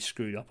 He really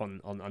screwed up on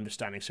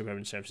understanding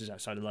suburban services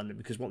outside of London,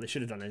 because what they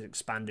should have done is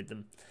expanded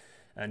them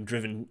and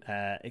driven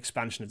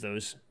expansion of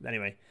those.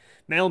 Anyway,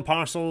 mail and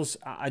parcels.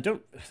 I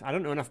don't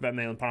know enough about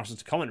mail and parcels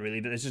to comment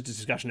really, but there's just a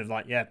discussion of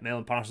mail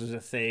and parcels is a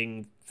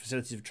thing.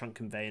 Facilities of trunk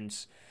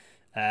conveyance.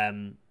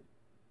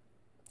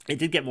 It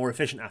did get more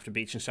efficient after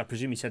Beeching, so I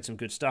presume he said some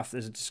good stuff.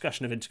 There's a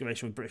discussion of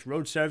integration with British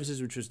Road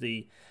Services, which was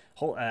the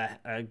whole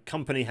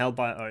company held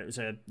by, or it was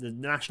the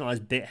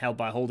nationalised bit held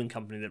by a holding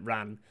company that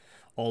ran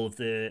all of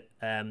the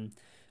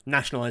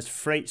nationalised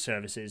freight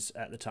services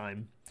at the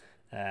time.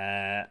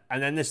 And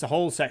then there's the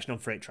whole section on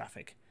freight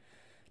traffic.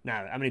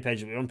 Now, how many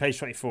pages are we on? Page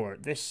 24.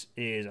 This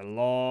is a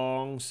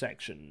long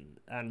section,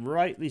 and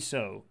rightly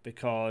so,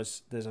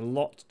 because there's a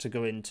lot to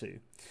go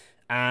into.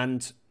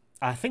 And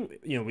I think,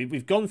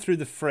 we've gone through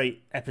the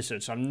freight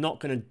episode, so I'm not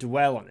going to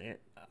dwell on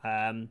it.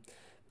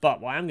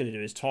 But what I'm going to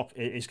do is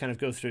kind of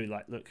go through,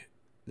 look,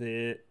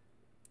 the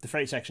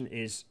freight section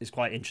is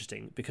quite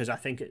interesting, because I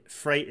think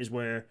freight is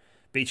where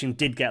Beeching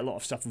did get a lot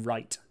of stuff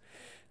right.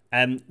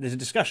 There's a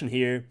discussion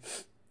here.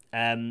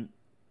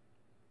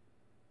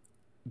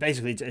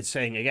 Basically, it's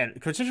saying, again,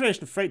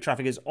 consideration of freight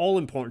traffic is all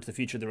important to the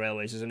future of the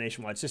railways as a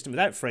nationwide system.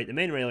 Without freight, the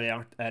main railway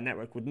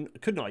network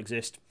could not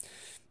exist.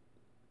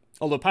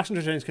 Although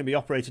passenger trains can be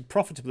operated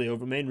profitably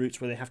over main routes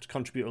where they have to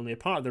contribute only a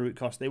part of the route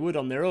cost, they would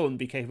on their own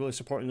be capable of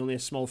supporting only a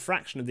small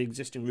fraction of the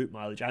existing route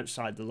mileage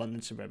outside the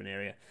London suburban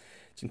area.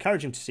 It's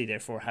encouraging to see,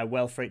 therefore, how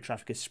well freight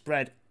traffic is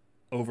spread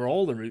over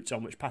all the routes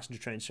on which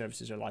passenger train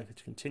services are likely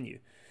to continue.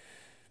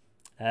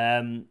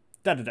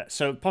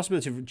 So,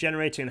 possibility of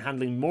generating and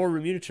handling more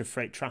remunerative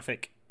freight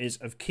traffic is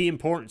of key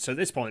importance. So at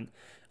this point,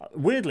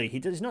 weirdly,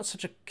 he's not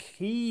such a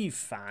key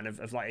fan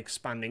of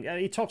expanding.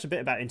 He talks a bit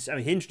about,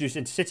 he introduced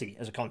Intercity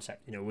as a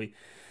concept. We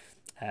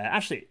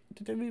actually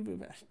did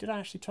I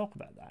actually talk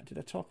about that? Did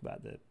I talk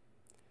about I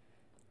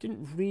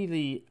haven't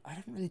really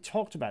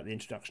talked about the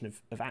introduction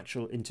of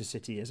actual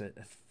Intercity as a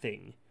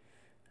thing.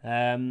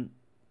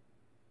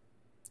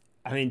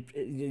 He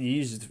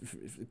uses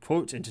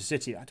quotes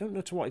Intercity. I don't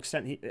know to what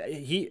extent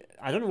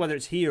I don't know whether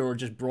it's here or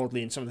just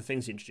broadly in some of the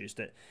things he introduced,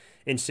 that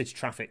intercity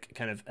traffic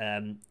kind of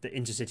the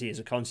Intercity as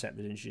a concept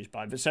was introduced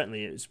by, but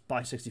certainly it was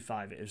by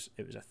 65 it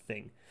was a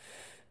thing.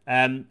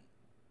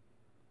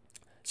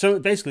 So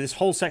basically this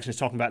whole section is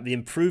talking about the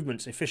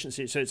improvements,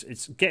 efficiency. So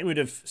it's getting rid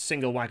of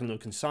single wagon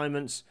load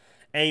consignments,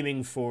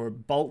 aiming for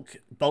bulk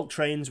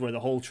trains where the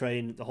whole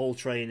train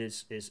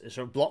is sort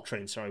of block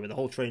trains, where the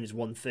whole train is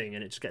one thing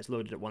and it just gets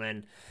loaded at one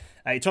end.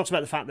 He talks about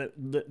the fact that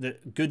the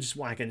goods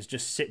wagons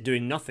just sit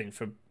doing nothing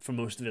for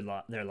most of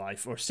their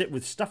life, or sit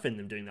with stuff in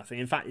them doing nothing.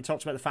 In fact, he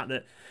talks about the fact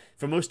that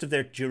for most of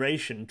their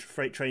duration,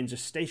 freight trains are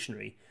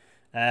stationary.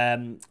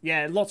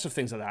 Lots of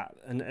things like that,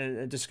 and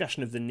a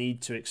discussion of the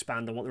need to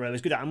expand on what the railway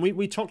is good at. And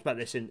we talked about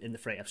this in the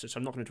freight episode, so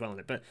I'm not going to dwell on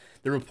it. But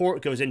the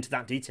report goes into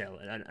that detail,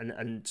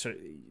 and so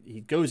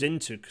he goes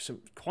into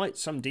quite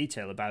some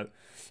detail about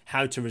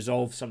how to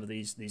resolve some of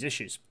these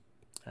issues.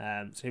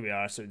 So here we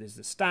are. So there's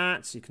the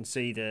stats. You can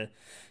see they're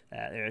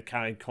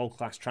carrying coal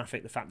class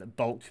traffic. The fact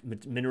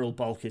that mineral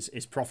bulk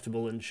is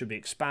profitable and should be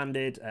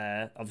expanded.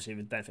 Obviously,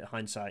 with benefit of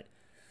hindsight,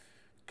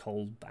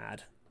 coal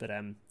bad, but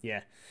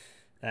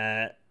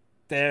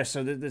there.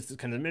 So there's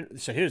kind of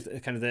so here's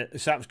kind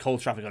of so that was coal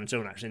traffic on its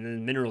own actually, and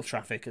then mineral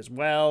traffic as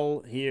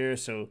well here.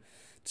 So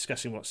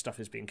discussing what stuff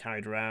is being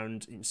carried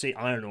around. You can see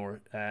iron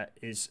ore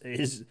is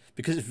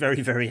because it's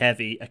very, very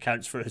heavy,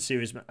 accounts for a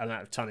serious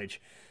amount of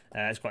tonnage.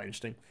 It's quite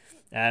interesting.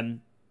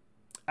 And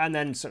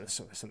then some of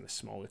the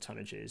smaller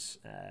tonnages,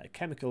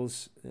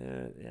 chemicals,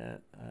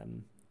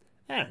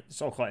 Yeah,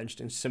 it's all quite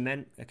interesting.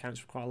 Cement accounts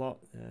for quite a lot.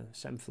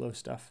 Semflow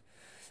stuff.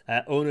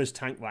 Owners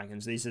tank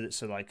wagons. These are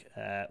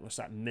what's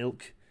that?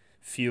 Milk,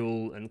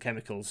 fuel, and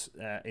chemicals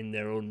in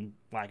their own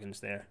wagons.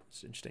 There,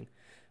 it's interesting.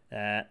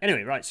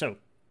 Anyway, right. So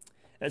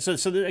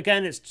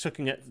again, it's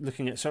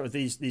looking at sort of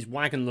these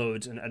wagon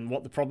loads and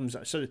what the problems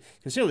are. So you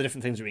can see all the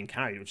different things are being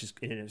carried, which is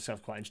in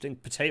itself quite interesting.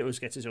 Potatoes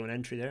gets its own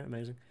entry there.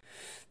 Amazing.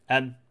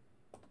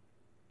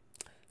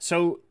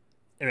 Lots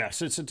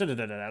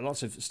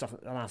of stuff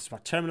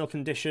about terminal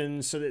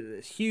conditions. So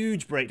the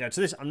huge breakdown.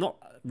 So this, I'm not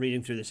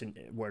reading through this in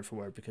word for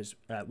word because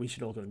we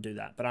should all go and do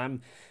that. But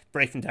I'm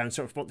breaking down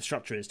sort of what the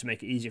structure is to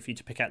make it easier for you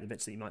to pick out the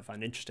bits that you might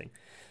find interesting.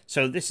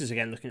 So this is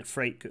again looking at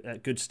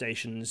freight, goods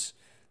stations,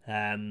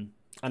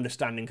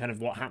 understanding kind of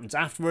what happens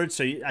afterwards.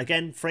 So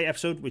again, freight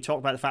episode, we talked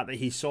about the fact that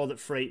he saw that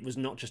freight was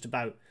not just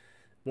about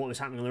what was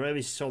happening on the railway.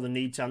 He saw the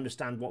need to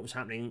understand what was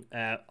happening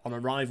on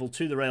arrival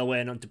to the railway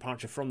and on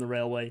departure from the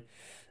railway.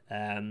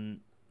 So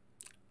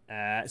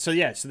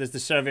there's the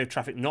survey of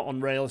traffic not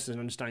on rails. There's an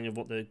understanding of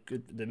what the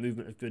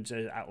movement of goods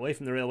is away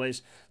from the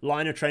railways.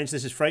 Liner trains.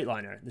 This is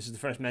Freightliner. This is the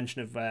first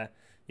mention of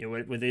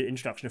with the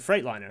introduction of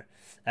Freightliner.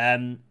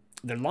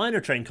 The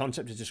liner train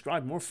concept is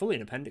described more fully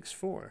in Appendix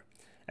 4.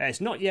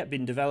 It's not yet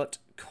been developed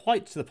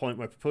quite to the point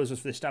where proposals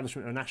for the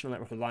establishment of a national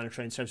network of liner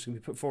train service can be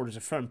put forward as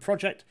a firm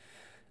project.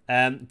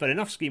 But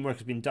enough scheme work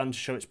has been done to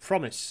show its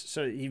promise.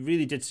 So he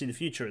really did see the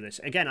future of this.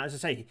 Again, as I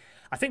say,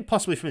 I think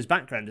possibly from his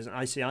background, as an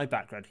ICI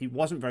background, he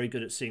wasn't very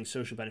good at seeing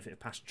social benefit of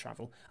passenger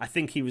travel. I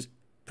think he was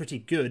pretty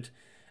good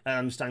at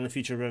understanding the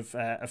future of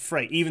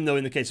freight, even though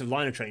in the case of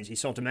liner trains, he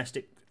saw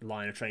domestic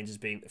liner trains as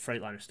being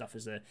Freightliner stuff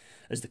as the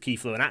key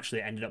flow, and actually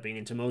it ended up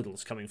being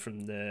intermodals coming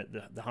from the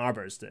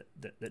harbours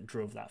that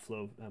drove that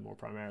flow more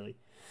primarily.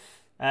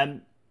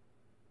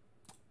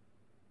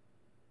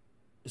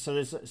 So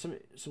there's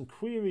some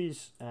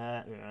queries,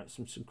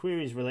 some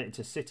queries related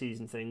to cities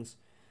and things.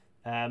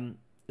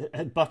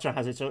 Butter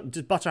has its own.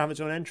 Does butter have its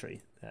own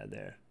entry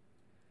there?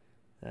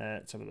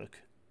 Let's have a look.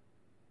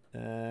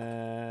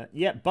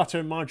 Yeah, butter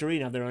and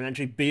margarine have their own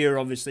entry. Beer,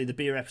 obviously, the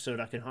beer episode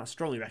I can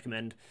strongly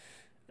recommend.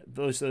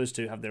 Those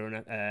two have their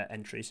own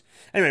entries.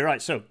 Anyway,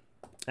 right. So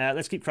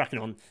let's keep cracking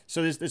on.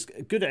 So there's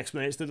good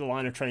explanations to the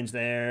liner trains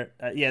there.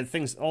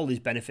 All these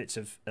benefits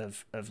of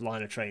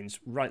liner trains,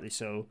 rightly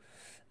so.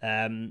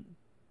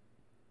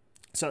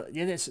 So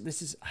yeah,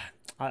 this is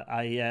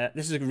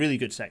a really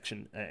good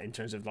section in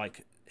terms of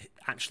like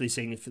actually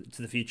seeing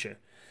to the future.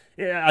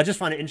 Yeah, I just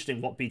find it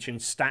interesting what Beeching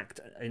stacked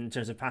in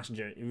terms of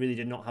passenger. He really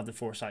did not have the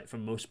foresight for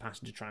most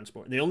passenger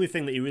transport. The only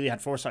thing that he really had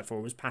foresight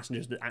for was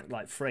passengers that act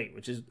like freight,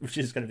 which is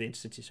going to be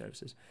intercity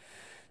services.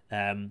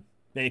 When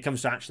it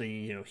comes to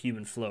actually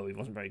human flow, he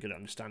wasn't very good at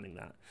understanding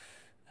that.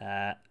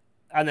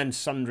 And then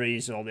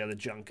sundries and all the other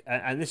junk,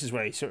 and this is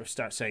where he sort of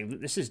starts saying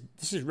this is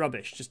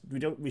rubbish. Just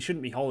we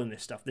shouldn't be hauling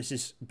this stuff. This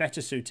is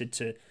better suited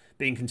to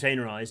being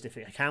containerized if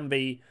it can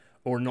be,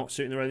 or not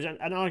suiting the roads.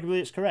 And arguably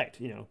it's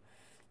correct.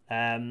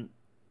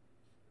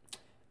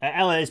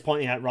 Ella is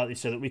pointing out rightly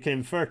so that we can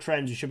infer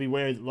trends. You should be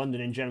aware that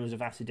London in general is a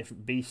vastly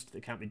different beast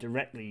that can't be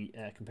directly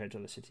compared to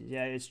other cities.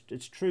 Yeah,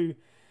 it's true.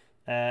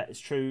 It's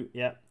true.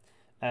 Yeah.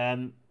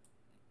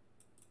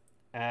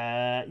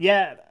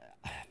 Yeah.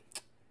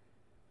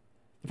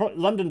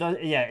 London does,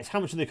 yeah. It's how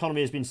much of the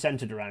economy has been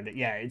centered around it.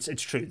 Yeah,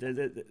 it's true.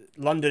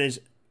 London is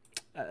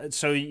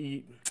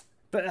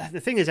but the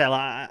thing is,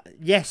 Ella,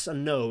 yes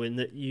and no, in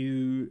that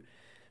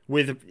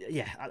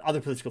other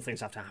political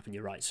things have to happen.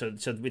 You're right. So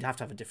we'd have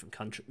to have a different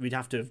country. We'd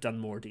have to have done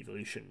more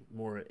devolution,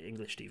 more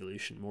English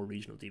devolution, more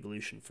regional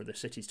devolution for the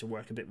cities to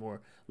work a bit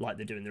more like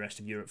they do in the rest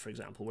of Europe, for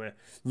example, where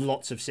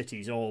lots of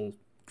cities all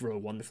grow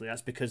wonderfully.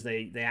 That's because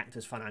they act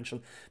as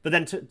financial. But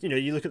then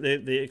you look at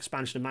the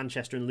expansion of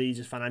Manchester and Leeds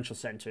as financial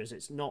centres.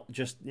 It's not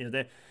just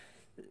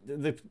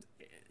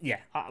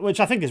which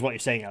I think is what you're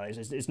saying, Alex.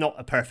 It's not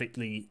a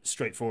perfectly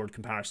straightforward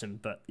comparison,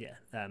 but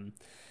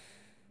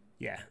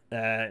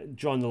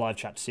join the live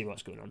chat to see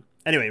what's going on.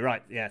 Anyway,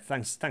 right, yeah,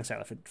 thanks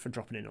Ella for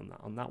dropping in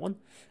on that one.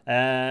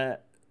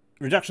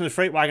 Reduction of the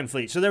freight wagon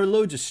fleet. So there are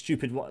loads of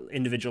stupid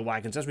individual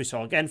wagons, as we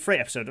saw. Again, freight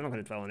episode, I'm not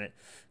going to dwell on it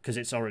because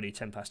it's already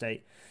 8:10.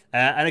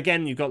 And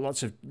again, you've got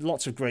lots of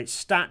great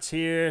stats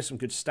here, some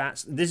good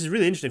stats. This is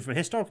really interesting from a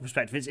historical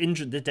perspective.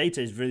 The data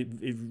is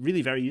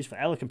really very useful.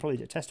 Ella can probably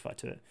testify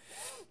to it.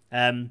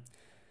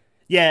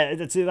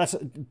 That's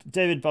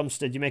David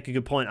Bumstead. You make a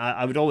good point.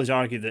 I would always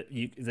argue that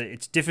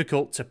it's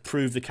difficult to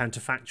prove the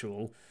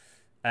counterfactual.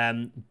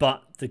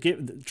 But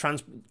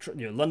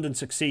London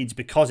succeeds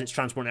because its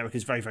transport network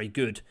is very, very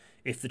good.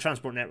 If the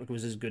transport network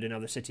was as good in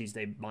other cities,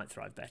 they might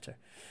thrive better.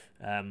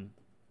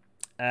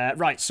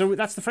 Right, so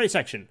that's the freight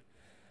section.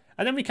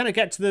 And then we kind of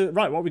get to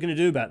what are we going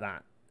to do about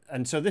that?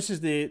 And so this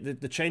is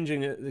the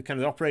changing the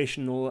kind of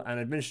operational and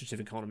administrative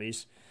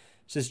economies.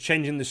 So it's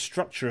changing the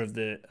structure of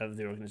the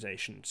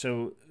organisation.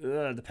 So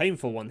the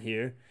painful one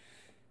here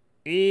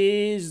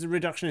is the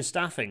reduction in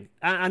staffing.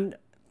 And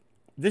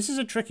this is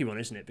a tricky one,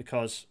 isn't it?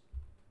 Because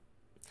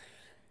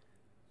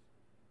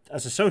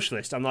as a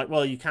socialist, I'm like,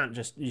 well, you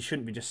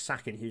shouldn't be just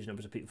sacking huge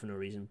numbers of people for no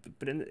reason.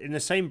 But in the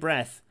same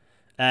breath,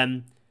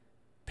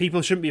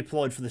 people shouldn't be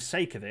employed for the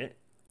sake of it,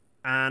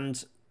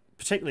 and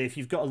particularly if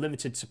you've got a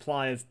limited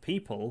supply of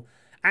people.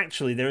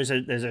 Actually, there's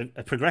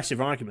a progressive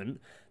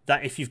argument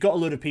that if you've got a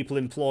load of people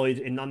employed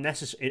in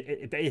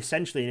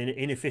essentially in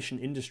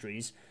inefficient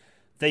industries,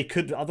 they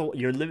could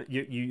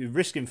you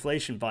risk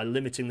inflation by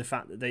limiting the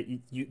fact that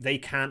they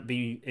can't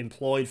be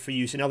employed for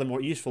use in other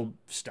more useful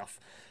stuff.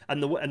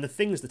 And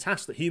the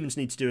tasks that humans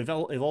need to do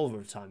evolve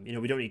over time.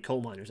 We don't need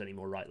coal miners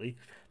anymore, rightly,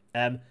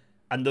 and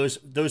those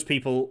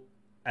people,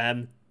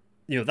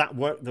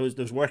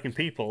 those working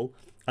people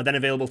are then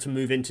available to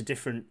move into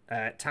different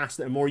tasks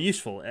that are more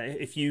useful.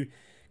 If you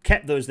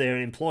kept those there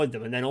and employed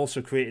them, and then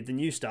also created the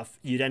new stuff,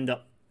 you'd end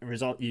up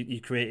you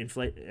create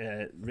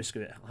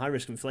high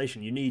risk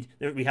inflation.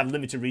 We have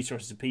limited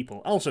resources of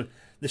people. Also,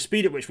 the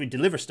speed at which we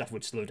deliver stuff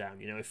would slow down.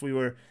 If we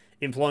were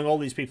employing all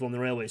these people on the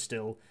railway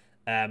still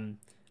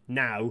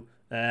now,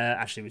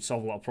 actually we'd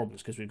solve a lot of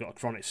problems because we've got a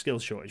chronic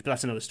skills shortage. But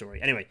that's another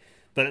story. Anyway,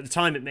 but at the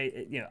time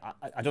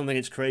I don't think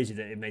it's crazy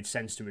that it made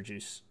sense to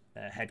reduce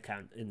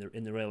headcount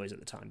in the railways at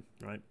the time.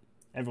 Right?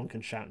 Everyone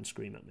can shout and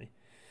scream at me.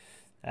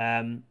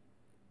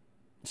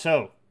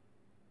 So,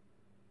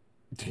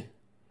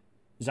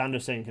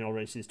 Xander saying can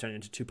already see this turning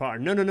into two-parter.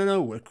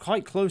 No. We're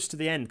quite close to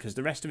the end because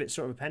the rest of it's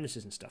sort of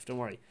appendices and stuff. Don't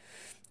worry.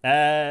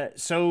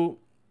 So,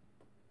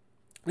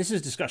 this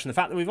is discussion. The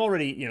fact that we've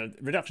already,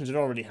 reductions had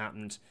already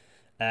happened.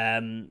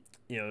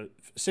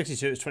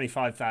 62 is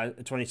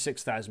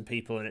 26,000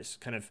 people, and it's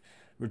kind of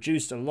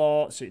reduced a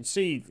lot. So you can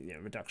see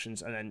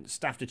reductions, and then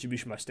staff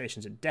distribution by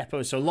stations and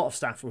depots. So a lot of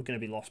staff were going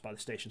to be lost by the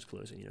stations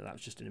closing. That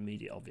was just an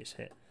immediate, obvious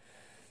hit.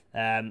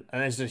 And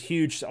there's a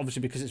huge,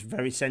 obviously because it's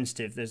very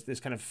sensitive,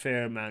 there's kind of a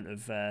fair amount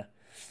of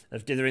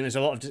dithering. There's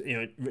a lot of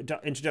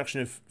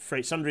introduction of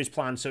freight sundries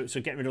plans, so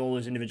getting rid of all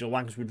those individual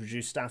wagons would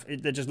reduce staff.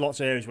 There's just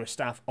lots of areas where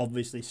staff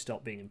obviously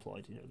stop being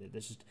employed.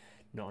 There's just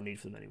not a need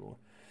for them anymore.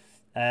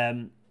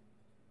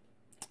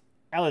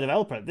 Ella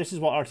Developer, this is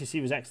what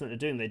RTC was excellent at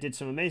doing. They did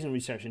some amazing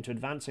research into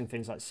advancing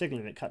things like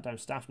signalling that cut down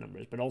staff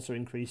numbers, but also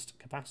increased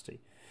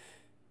capacity.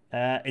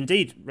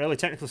 Indeed, Railway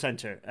Technical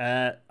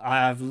Centre. I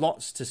have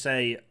lots to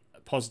say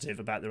positive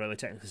about the Railway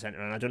Technical Centre,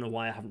 and I don't know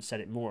why I haven't said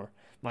it more.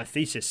 My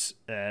thesis,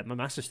 my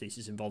master's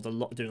thesis, involved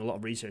doing a lot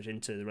of research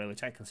into the Railway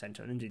Technical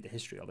Centre and indeed the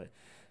history of it.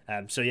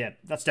 So yeah,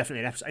 that's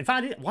definitely an episode. In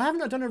fact, why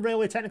haven't I done a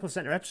Railway Technical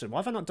Centre episode? Why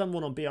have I not done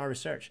one on BR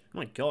research? Oh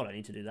my god, I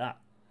need to do that.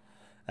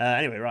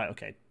 Anyway, right,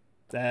 okay.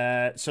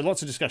 So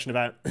lots of discussion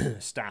about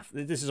staff.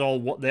 This is all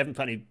what they haven't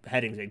put any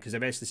headings in because they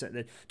basically said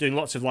they're doing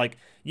lots of like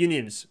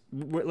unions.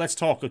 Let's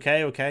talk,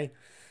 okay.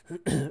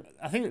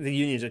 I think the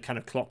unions had kind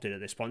of clocked it at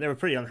this point. They were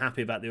pretty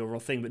unhappy about the overall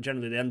thing, but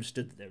generally they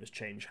understood that there was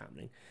change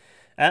happening.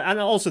 And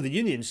also the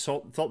unions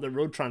thought that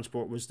road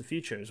transport was the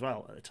future as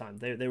well at the time.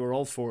 They were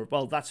all for,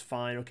 well, that's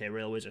fine. Okay,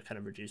 railways are kind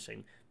of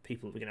reducing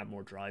people. We can have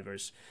more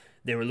drivers.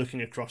 They were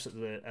looking across at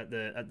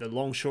the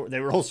longshore. They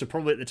were also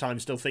probably at the time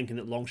still thinking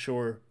that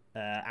longshore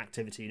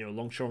activity,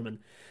 longshoremen,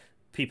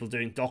 people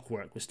doing dock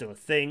work was still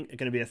going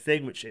to be a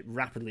thing, which it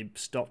rapidly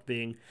stopped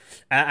being.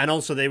 And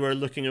also they were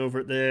looking over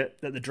at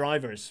the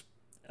drivers.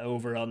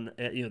 Over on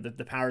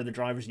the power of the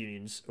drivers'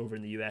 unions over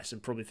in the US,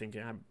 and probably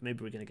thinking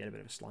maybe we're going to get a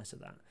bit of a slice of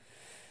that.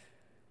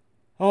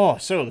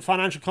 So the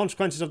financial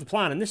consequences of the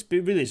plan, and this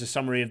really is a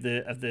summary of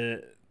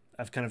the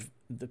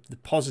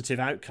positive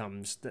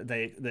outcomes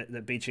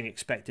that Beeching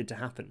expected to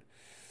happen.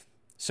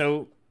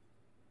 So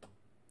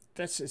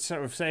that's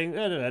sort of saying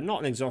not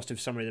an exhaustive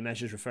summary of the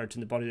measures referred to in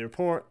the body of the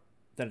report.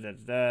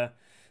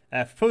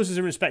 Proposals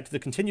in respect to the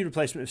continued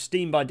replacement of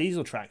steam by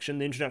diesel traction,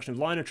 the introduction of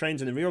liner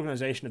trains, and the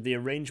reorganisation of the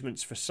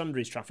arrangements for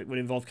sundries traffic would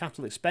involve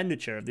capital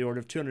expenditure of the order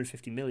of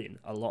 250 million,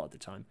 a lot at the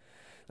time.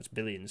 That's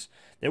billions.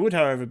 There would,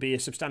 however, be a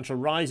substantial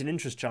rise in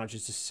interest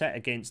charges to set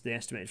against the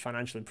estimated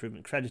financial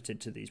improvement credited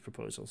to these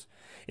proposals.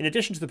 In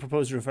addition to the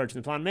proposals referred to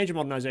in the plan, major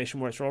modernisation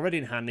works are already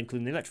in hand,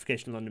 including the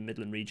electrification of the London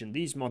Midland region.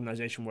 These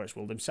modernisation works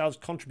will themselves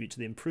contribute to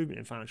the improvement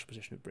in financial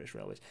position of British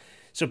Railways.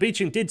 So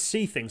Beeching did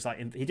see things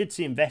like, he did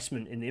see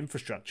investment in the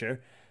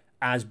infrastructure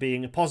as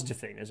being a positive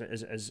thing,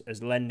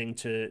 as lending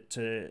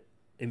to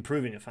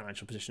improving the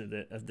financial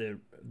position of the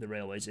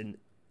railways in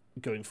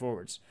going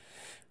forwards.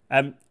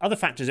 Other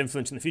factors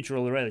influencing the future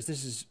role of the railways.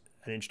 This is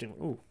an interesting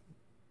one. Ooh,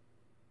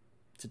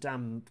 it's a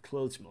damn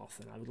clothes moth,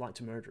 and I would like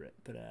to murder it,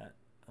 but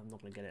I'm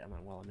not going to get it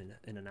while I'm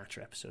in a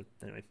Nature episode.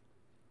 Anyway.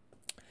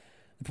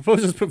 The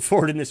proposals put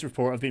forward in this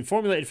report have been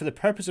formulated for the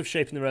purpose of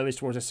shaping the railways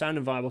towards a sound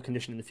and viable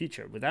condition in the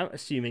future, without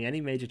assuming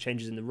any major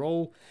changes in the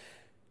role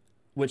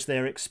which they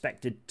are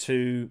expected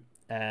to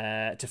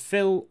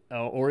fill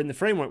or in the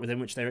framework within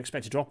which they are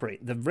expected to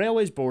operate. The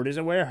Railways Board is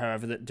aware,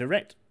 however, that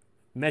direct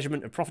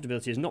measurement of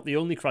profitability is not the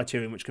only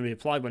criterion which can be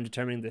applied when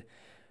determining the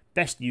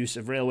best use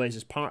of railways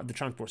as part of the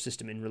transport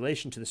system in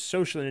relation to the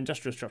social and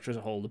industrial structure as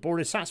a whole. The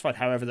board is satisfied,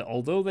 however, that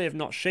although they have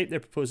not shaped their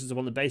proposals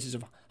upon the basis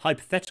of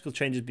hypothetical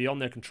changes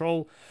beyond their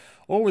control,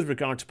 or with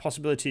regard to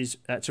possibilities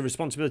to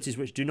responsibilities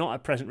which do not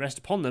at present rest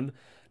upon them,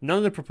 none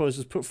of the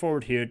proposals put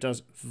forward here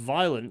does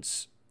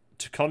violence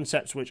to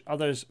concepts which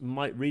others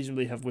might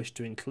reasonably have wished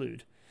to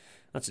include.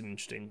 That's an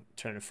interesting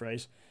turn of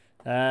phrase.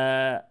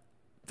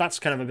 That that's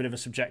kind of a bit of a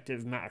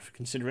subjective matter for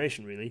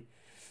consideration, really.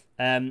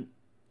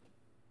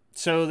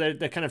 So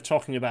they're kind of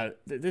talking about,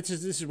 this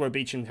is where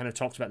Beeching kind of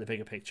talks about the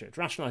bigger picture.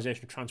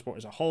 Rationalisation of transport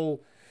as a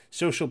whole,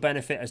 social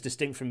benefit as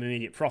distinct from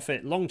immediate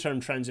profit, long-term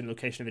trends in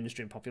location of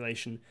industry and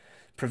population,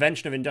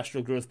 prevention of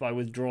industrial growth by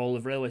withdrawal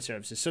of railway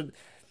services. So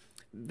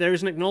there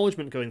is an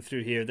acknowledgement going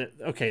through here that,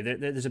 okay,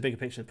 there's a bigger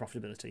picture of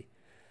profitability.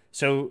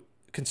 So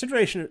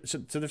consideration,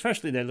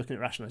 firstly, they're looking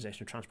at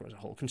rationalisation of transport as a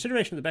whole.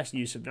 Consideration of the best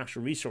use of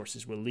natural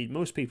resources will lead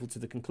most people to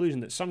the conclusion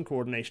that some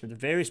coordination of the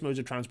various modes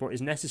of transport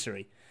is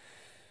necessary.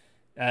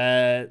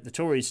 The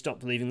Tories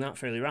stopped believing that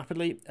fairly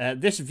rapidly.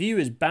 This view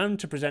is bound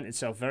to present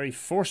itself very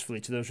forcefully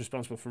to those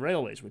responsible for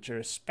railways, which are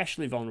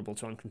especially vulnerable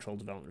to uncontrolled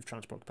development of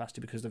transport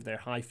capacity because of their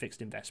high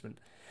fixed investment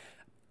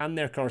and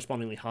their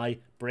correspondingly high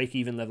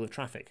break-even level of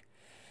traffic.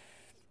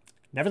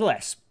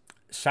 Nevertheless,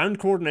 sound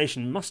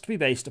coordination must be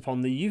based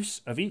upon the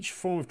use of each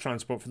form of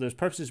transport for those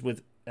purposes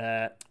with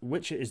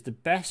which it is the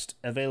best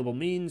available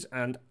means,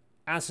 and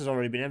as has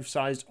already been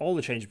emphasised, all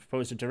the changes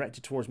proposed are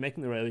directed towards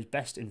making the railways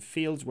best in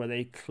fields where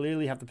they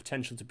clearly have the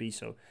potential to be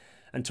so,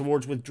 and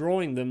towards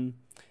withdrawing them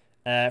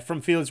from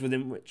fields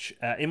in which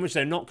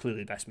they're not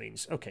clearly the best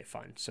means. Okay,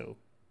 fine. So,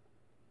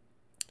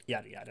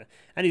 yada yada.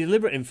 Any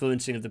deliberate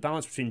influencing of the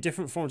balance between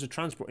different forms of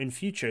transport in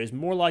future is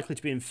more likely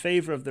to be in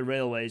favour of the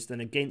railways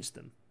than against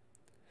them.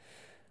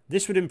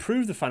 This would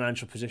improve the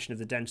financial position of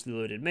the densely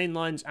loaded main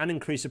lines and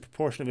increase the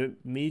proportion of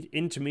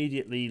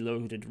intermediately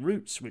loaded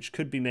routes which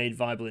could be made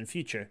viable in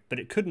future, but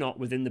it could not,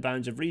 within the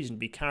bounds of reason,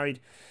 be carried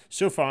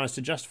so far as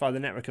to justify the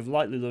network of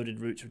lightly loaded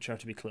routes which are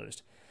to be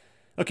closed.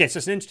 Okay, so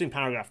it's an interesting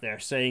paragraph there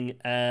saying,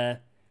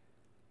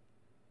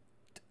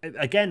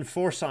 again,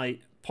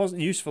 foresight,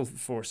 useful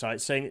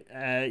foresight, saying,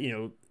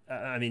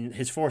 I mean,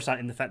 his foresight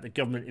in the fact that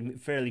government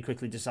fairly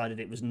quickly decided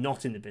it was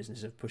not in the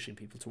business of pushing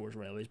people towards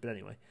railways, but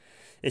anyway,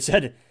 it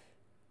said...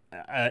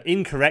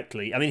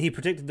 incorrectly. I mean, he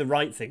predicted the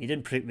right thing. He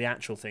didn't predict the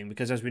actual thing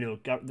because, as we know,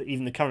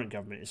 even the current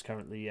government is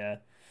currently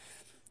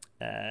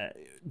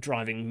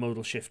driving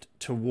modal shift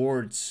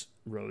towards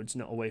roads,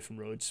 not away from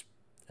roads.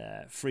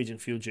 Freezing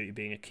fuel duty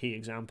being a key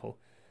example.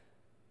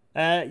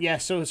 Yeah,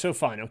 so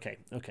fine. Okay.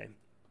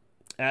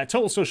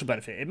 Total social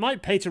benefit. It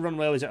might pay to run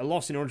railways at a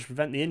loss in order to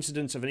prevent the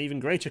incidence of an even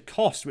greater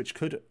cost which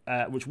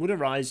would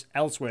arise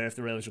elsewhere if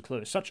the railways were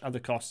closed. Such other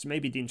costs may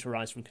be deemed to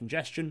arise from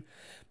congestion,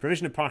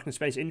 provision of parking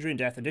space, injury and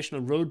death,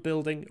 additional road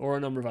building, or a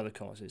number of other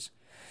causes.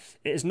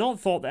 It is not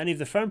thought that any of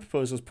the firm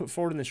proposals put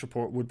forward in this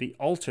report would be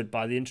altered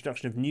by the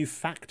introduction of new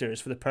factors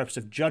for the purpose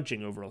of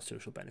judging overall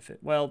social benefit.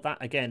 Well, that,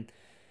 again,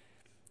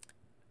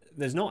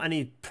 there's not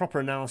any proper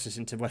analysis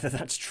into whether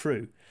that's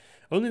true.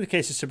 Only in the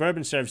case of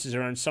suburban services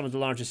around some of the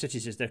larger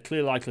cities is there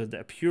clear likelihood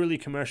that a purely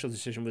commercial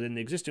decision within the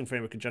existing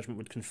framework of judgment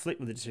would conflict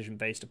with a decision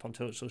based upon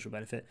total social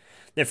benefit.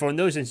 Therefore, in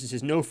those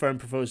instances, no firm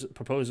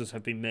proposals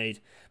have been made,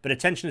 but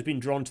attention has been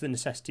drawn to the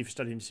necessity for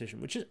studying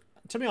decision, which is,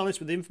 to be honest,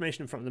 with the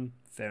information in front of them,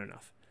 fair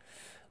enough.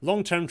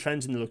 Long-term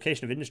trends in the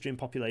location of industry and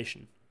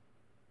population.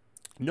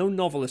 No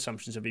novel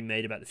assumptions have been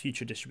made about the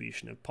future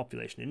distribution of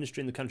population and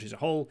industry in the country as a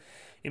whole.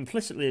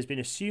 Implicitly has been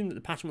assumed that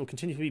the pattern will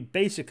continue to be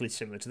basically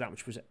similar to that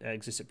which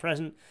exists at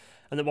present,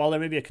 and that while there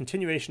may be a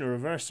continuation or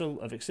reversal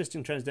of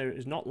existing trends, there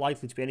is not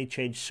likely to be any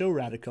change so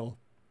radical,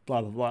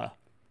 blah, blah, blah.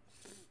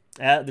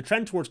 The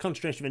trend towards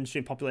concentration of industry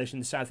and population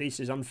in the southeast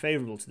is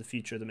unfavourable to the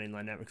future of the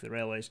mainline network of the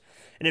railways,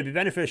 and it would be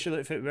beneficial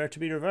if it were to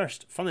be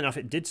reversed. Funnily enough,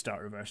 it did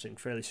start reversing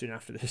fairly soon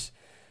after this.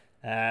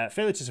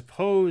 Failure to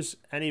suppose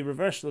any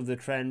reversal of the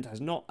trend has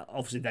not,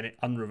 obviously then it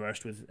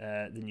unreversed with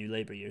the new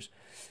Labour years,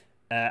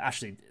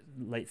 actually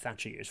late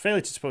Thatcher years.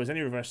 Failure to suppose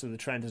any reversal of the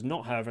trend has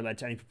not, however, led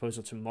to any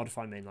proposal to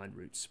modify mainline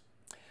routes.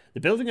 The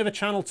building of a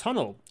channel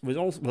tunnel will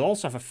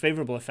also have a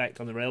favourable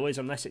effect on the railways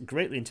unless it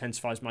greatly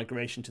intensifies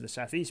migration to the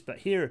southeast, but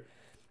here,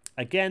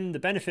 again, the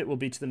benefit will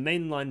be to the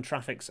mainline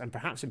traffics and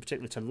perhaps in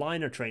particular to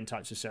liner train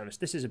types of service.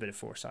 This is a bit of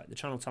foresight, the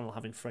channel tunnel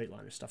having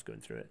Freightliner stuff going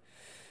through it.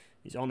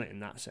 He's on it in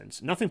that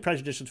sense. Nothing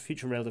prejudicial to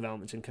future rail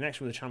developments in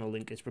connection with the channel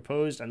link is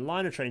proposed, and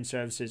liner train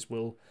services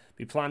will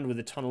be planned with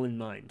the tunnel in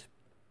mind.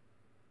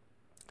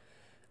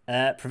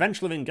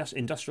 Prevention of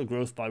industrial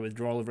growth by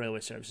withdrawal of railway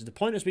services. The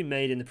point has been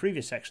made in the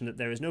previous section that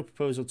there is no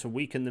proposal to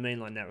weaken the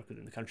mainline network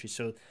within the country,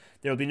 so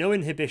there will be no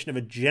inhibition of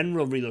a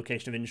general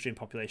relocation of industry and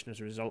population as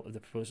a result of the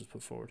proposals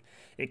put forward.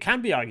 It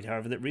can be argued,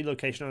 however, that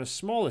relocation on a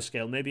smaller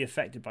scale may be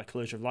affected by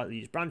closure of lightly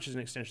used branches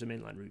and extension of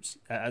the mainline routes,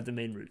 the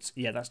main routes.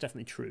 Yeah, that's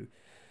definitely true.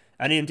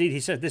 And indeed, he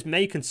said, this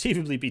may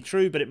conceivably be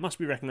true, but it must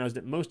be recognised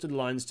that most of the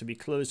lines to be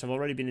closed have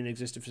already been in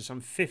existence for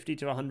some 50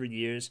 to 100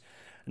 years,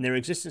 and their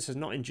existence has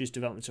not induced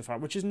development so far,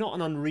 which is not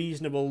an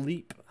unreasonable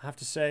leap, I have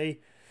to say.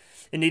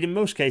 Indeed, in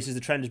most cases, the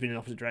trend has been in the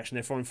opposite direction.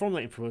 Therefore, in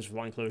formulating proposals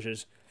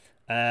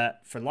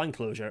for line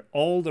closure,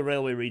 all the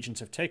railway regions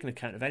have taken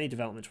account of any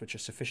developments which are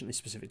sufficiently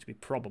specific to be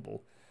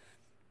probable,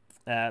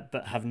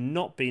 but have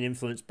not been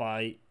influenced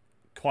by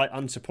quite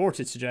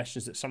unsupported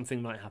suggestions that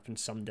something might happen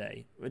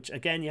someday. Which,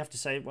 again, you have to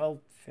say,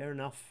 well, fair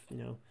enough,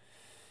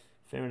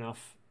 fair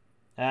enough.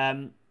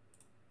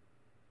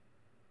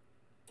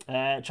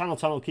 Channel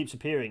Tunnel keeps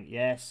appearing.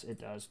 Yes, it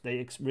does.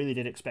 They really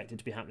did expect it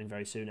to be happening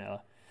very soon,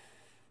 Ella.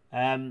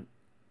 The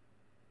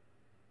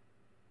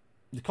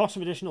cost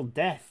of additional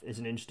death is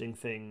an interesting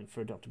thing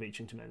for Dr.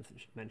 Beeching to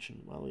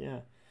mention. Well,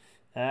 yeah.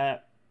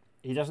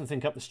 He doesn't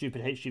think up the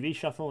stupid HGV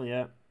shuttle,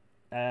 yeah.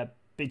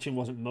 Beeching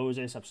wasn't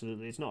Moses,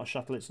 absolutely. It's not a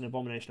shuttle, it's an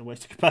abomination of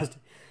waste of capacity.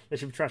 They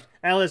should be trashed.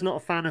 Elle is not a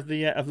fan of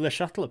the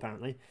shuttle,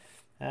 apparently.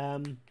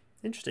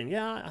 Interesting,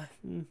 yeah.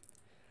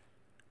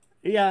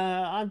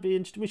 I'd be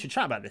interested. We should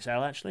chat about this,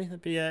 Elle, actually.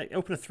 That'd be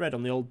open a thread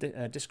on the old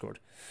Discord.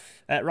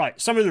 Right,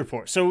 summary of the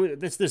report. So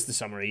this is the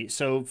summary.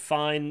 So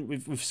fine,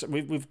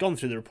 we've gone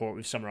through the report,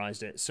 we've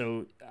summarised it.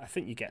 So I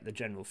think you get the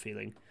general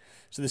feeling.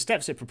 So the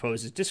steps it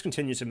proposes: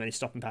 discontinue so many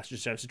stop and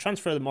passenger services,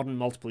 transfer the modern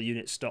multiple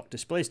unit stock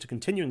displays to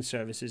continuing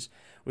services,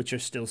 which are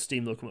still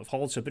steam locomotive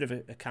hauled. So a bit of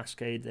a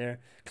cascade there.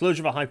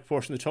 Closure of a high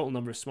proportion of the total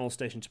number of small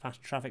stations to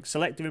passenger traffic.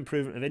 Selective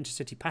improvement of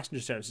intercity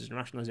passenger services and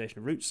rationalisation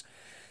of routes.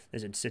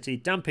 There's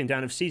intercity. Damping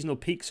down of seasonal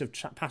peaks of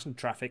passenger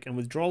traffic and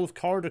withdrawal of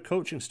corridor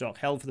coaching stock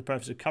held for the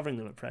purpose of covering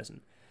them at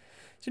present.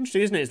 It's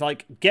interesting, isn't it? It's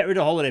like, get rid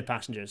of holiday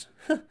passengers.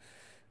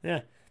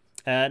 Yeah.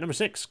 Number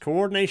 6,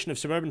 coordination of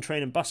suburban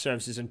train and bus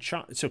services.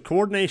 So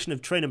coordination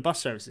of train and bus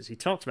services. He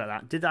talked about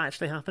that. Did that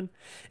actually happen?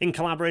 In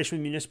collaboration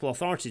with municipal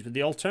authorities, with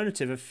the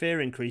alternative of fare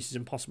increases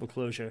and possible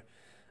closure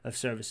of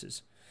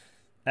services.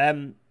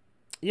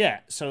 Yeah,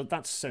 so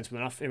that's sensible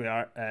enough. Here we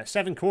are.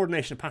 7,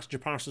 coordination of passenger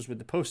parcels with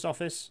the post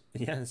office.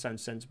 Yeah, that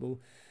sounds sensible.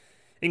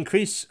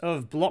 Increase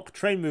of block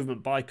train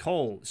movement by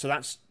coal. So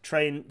that's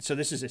train. So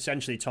this is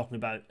essentially talking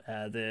about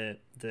the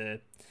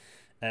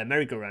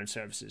merry-go-round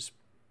services.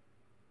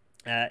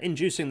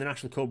 Inducing the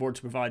National Coal Board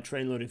to provide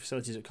train loading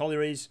facilities at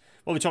collieries.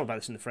 Well, we talked about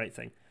this in the freight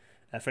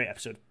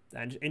episode.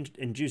 And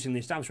inducing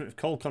the establishment of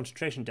coal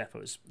concentration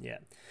depots. Yeah.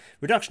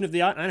 Reduction of the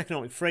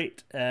uneconomic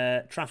freight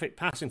traffic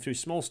passing through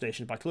small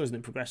stations by closing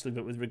them progressively,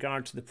 but with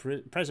regard to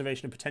the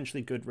preservation of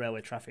potentially good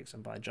railway traffics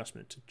and by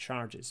adjustment to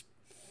charges.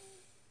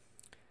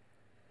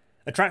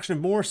 Attraction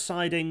of more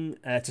siding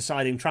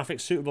traffic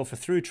suitable for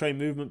through train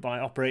movement by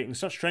operating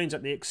such trains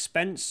at the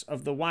expense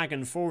of the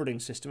wagon forwarding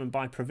system and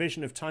by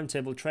provision of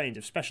timetable trains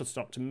of special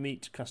stock to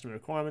meet customer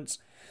requirements.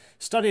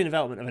 Study and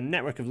development of a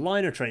network of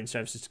liner train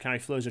services to carry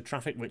flows of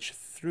traffic which,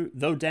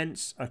 though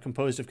dense, are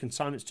composed of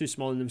consignments too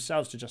small in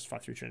themselves to justify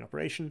through train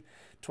operation.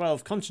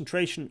 12.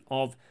 Concentration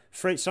of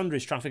freight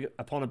sundries traffic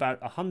upon about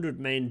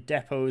 100 main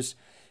depots,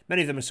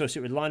 many of them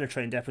associated with liner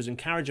train depots, and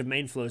carriage of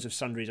main flows of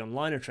sundries on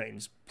liner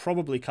trains,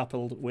 probably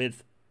coupled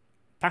with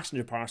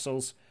passenger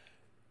parcels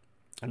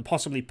and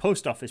possibly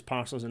post office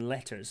parcels and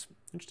letters.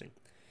 Interesting.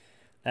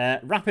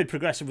 Rapid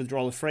progressive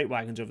withdrawal of freight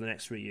wagons over the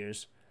next 3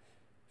 years.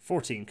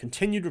 14.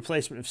 Continued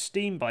replacement of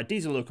steam by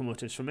diesel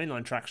locomotives from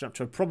mainline traction up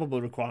to a probable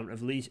requirement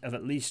of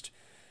at least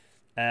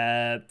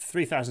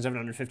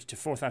 3,750 to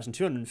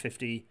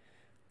 4,250.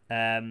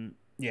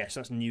 Yes,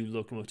 that's new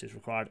locomotives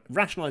required.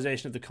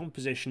 Rationalisation of the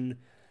composition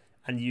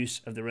and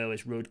use of the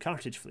railway's road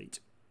cartage fleet.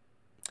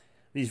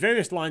 These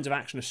various lines of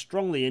action are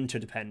strongly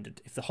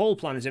interdependent. If the whole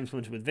plan is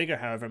implemented with vigour,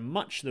 however,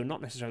 much, though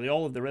not necessarily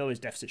all, of the railway's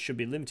deficits should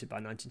be eliminated by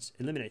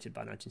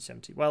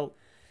 1970. Well,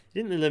 he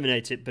didn't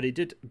eliminate it, but he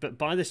did. But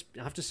by this,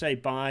 I have to say,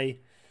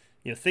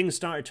 things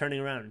started turning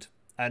around,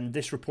 and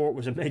this report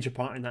was a major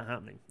part in that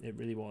happening. It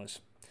really was.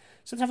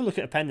 So let's have a look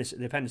at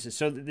the appendices.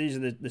 So these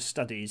are the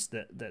studies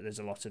that there's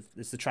a lot of.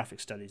 It's the traffic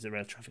studies, the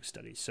rail traffic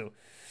studies. So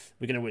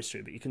we're going to whiz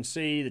through, but you can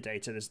see the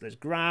data. There's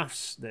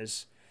graphs.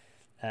 There's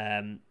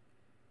actually,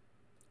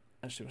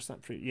 what's that?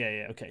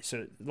 Okay.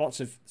 So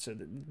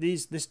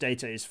this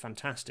data is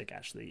fantastic.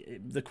 Actually,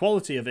 the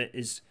quality of it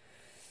is,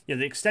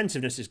 the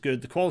extensiveness is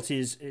good. The quality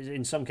is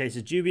in some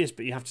cases dubious,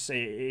 but you have to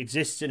say it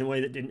exists in a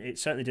way that it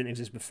certainly didn't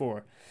exist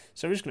before.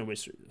 So we're just going to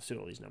whiz through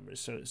all these numbers.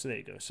 So there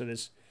you go. So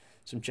there's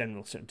some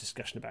general sort of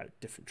discussion about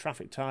different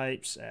traffic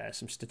types,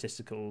 some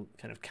statistical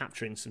kind of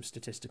capturing some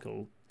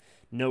statistical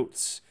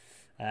notes.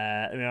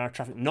 Our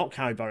traffic not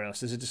carried by rail.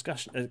 So there's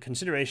a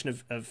consideration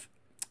of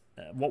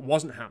what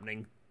wasn't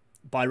happening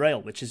by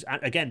rail, which is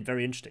again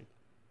very interesting.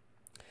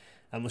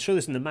 And we'll show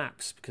this in the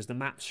maps because the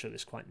maps show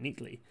this quite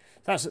neatly.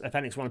 That's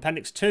Appendix 1.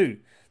 Appendix 2.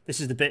 This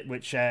is the bit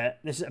which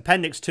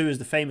Appendix 2 is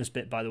the famous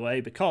bit, by the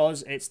way,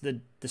 because it's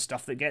the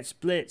stuff that gets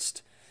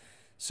blitzed.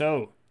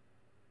 So.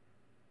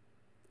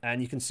 And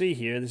you can see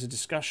here, there's a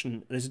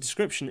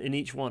description in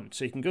each one.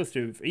 So you can go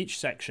through for each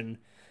section.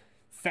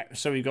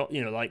 So we've got,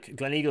 like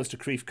Gleneagles to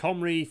Crieff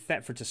Comrie,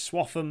 Thetford to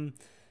Swaffham.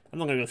 I'm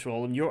not going to go through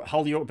all of them.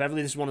 Hull, York,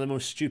 Beverley, this is one of the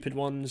most stupid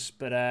ones.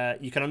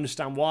 But you can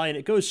understand why. And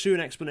it goes through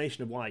an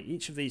explanation of why.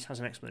 Each of these has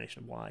an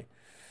explanation of why.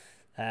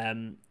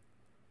 And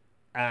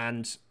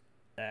kind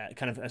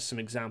of as some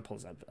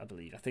examples, I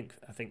believe. I think,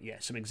 yeah,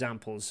 some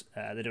examples.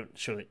 They don't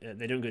show it.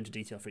 They don't go into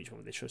detail for each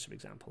one, but they show some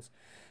examples.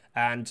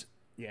 And,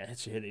 yeah,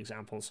 so here are the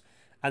examples.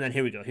 And then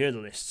here we go. Here are the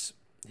lists.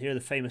 Here are the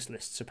famous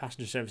lists. So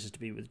passenger services to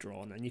be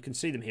withdrawn. And you can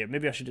see them here.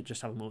 Maybe I should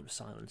just have a moment of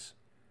silence.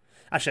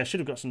 Actually, I should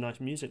have got some nice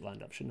music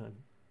lined up, shouldn't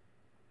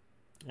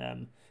I?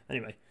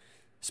 Anyway.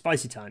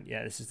 Spicy time.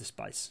 Yeah, this is the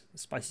spice. The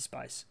spicy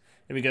spice.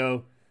 Here we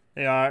go.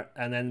 They are.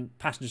 And then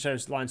passenger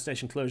service line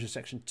station closure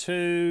section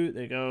 2.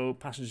 There you go.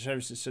 Passenger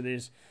services. So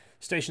there's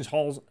stations,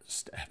 halls,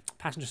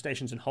 passenger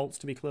stations and halts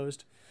to be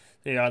closed.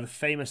 There are the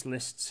famous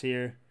lists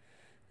here.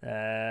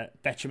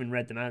 Betjeman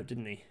read them out,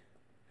 didn't he?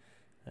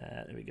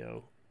 There we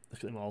go.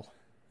 Look at them all.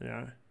 There they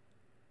are.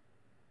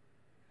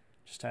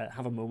 Just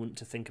have a moment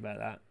to think about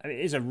that. I mean,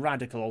 it is a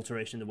radical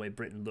alteration in the way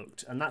Britain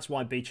looked, and that's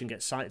why Beecham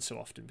gets cited so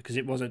often, because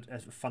it was a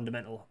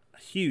fundamental, a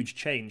huge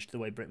change to the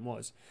way Britain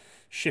was,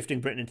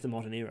 shifting Britain into the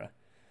modern era.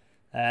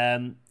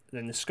 Then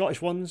the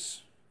Scottish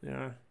ones,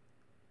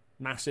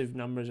 massive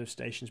numbers of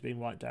stations being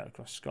wiped out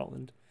across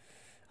Scotland.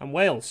 And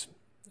Wales.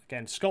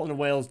 Again, Scotland and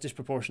Wales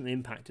disproportionately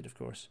impacted, of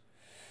course.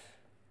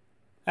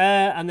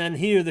 And then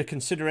here the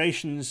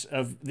considerations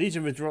of these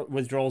are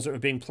withdrawals that were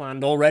being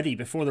planned already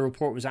before the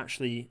report was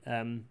actually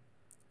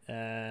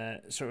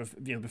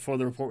before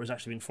the report was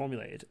actually being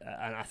formulated.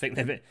 And I think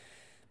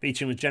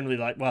Beecham was generally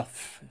like, well,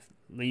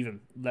 leave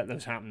them, let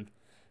those happen.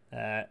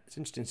 It's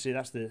interesting to see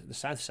that's the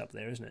south sub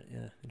there, isn't it?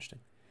 Yeah, interesting.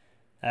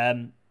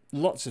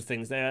 Lots of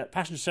things there.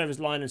 Passenger service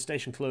line and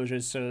station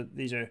closures. So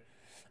these are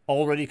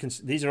already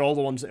these are all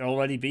the ones that are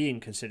already being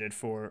considered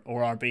for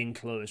or are being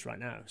closed right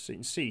now. So you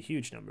can see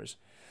huge numbers.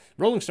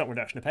 Rolling stock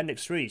reduction,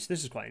 Appendix 3. So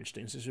this is quite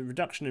interesting. So there's a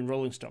reduction in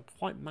rolling stock,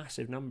 quite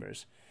massive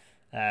numbers.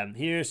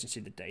 Here, so you see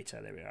the data.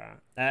 There we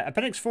are.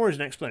 Appendix 4 is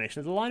an explanation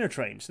of the liner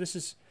train. So this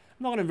is,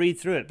 I'm not going to read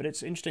through it, but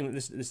it's interesting that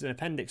this is an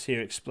appendix here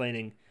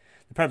explaining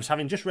the purpose.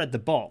 Having just read the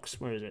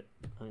box, where is it?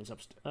 Oh, it's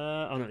upstairs.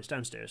 Oh no, it's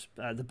downstairs.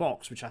 The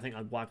box, which I think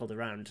I waggled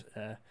around.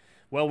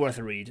 Well worth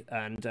a read,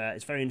 and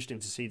it's very interesting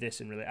to see this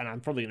and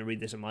I'm probably going to read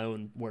this in my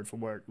own word for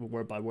word,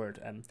 word by word.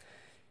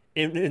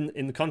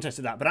 In the context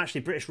of that, but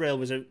actually British Rail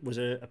was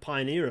a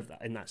pioneer of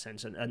that in that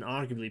sense, and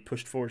arguably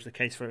pushed forward the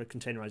case for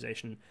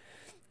containerization,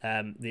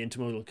 the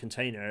intermodal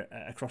container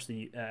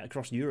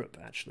across Europe,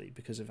 actually,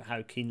 because of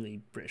how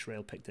keenly British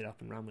Rail picked it up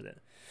and ran with it.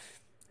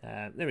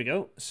 There we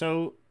go.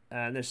 So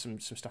there's some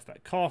stuff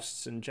about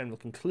costs and general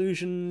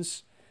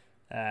conclusions.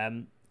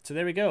 So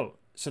there we go.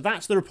 So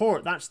that's the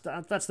report. That's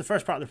the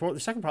first part of the report. The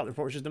second part of the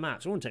report is just the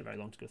maps. It won't take very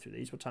long to go through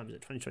these. What time is it?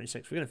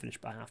 2026. We're going to finish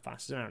by 1:30.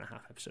 It's an hour and a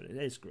half episode. It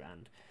is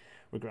grand.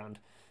 We're grand.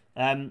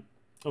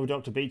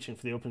 Dr. Beecham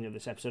for the opening of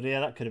this episode.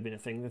 Yeah, that could have been a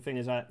thing. The thing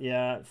is that,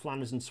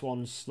 Flanders and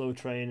Swans slow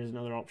train is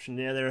another option.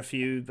 Yeah, there are a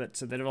few, but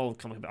they've all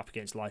come up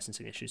against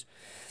licensing issues.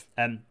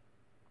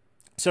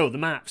 So the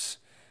maps.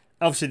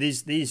 Obviously,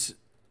 these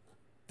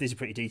are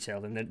pretty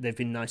detailed, and they've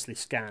been nicely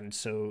scanned,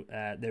 so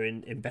they're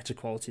in better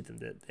quality than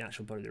the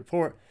actual body of the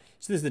report.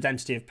 So there's the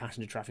density of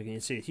passenger traffic, and you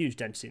can see a huge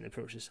density in the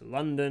approaches to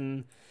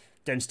London,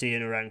 density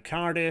in around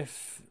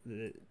Cardiff.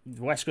 The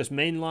West Coast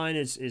Main Line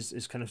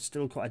is kind of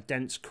still quite a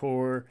dense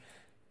core.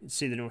 You can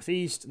see the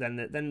northeast, then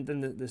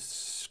the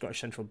Scottish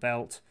Central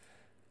Belt,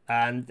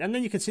 and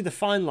then you can see the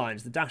fine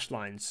lines, the dashed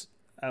lines,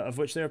 of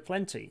which there are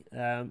plenty.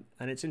 And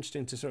it's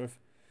interesting to sort of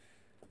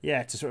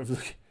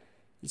look.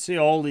 You see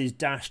all these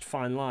dashed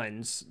fine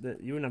lines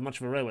that you wouldn't have much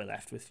of a railway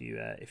left with you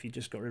if you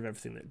just got rid of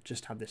everything that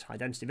just had this high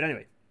density. But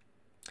anyway,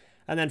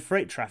 and then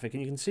freight traffic,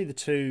 and you can see the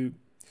two.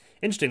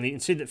 Interestingly, you can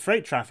see that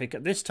freight traffic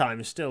at this time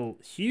is still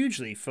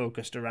hugely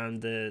focused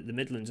around the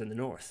Midlands and the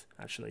North.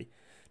 Actually,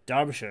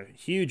 Derbyshire,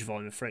 huge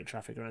volume of freight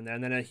traffic around there,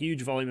 and then a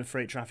huge volume of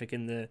freight traffic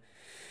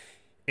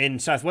in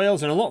South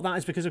Wales, and a lot of that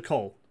is because of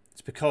coal.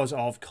 It's because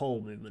of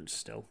coal movements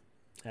still,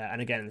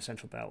 and again in the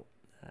Central Belt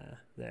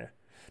there.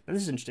 Now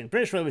this is interesting.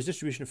 British Railways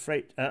distribution of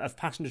freight of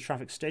passenger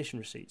traffic station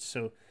receipts.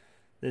 So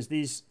there's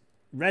these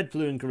red,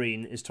 blue, and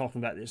green is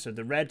talking about this. So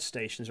the red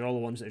stations are all the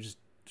ones that are just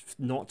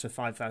not to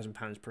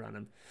 £5,000 per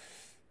annum,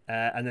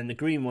 and then the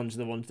green ones are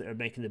the ones that are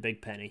making the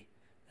big penny,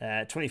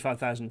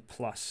 25,000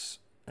 plus.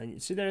 And you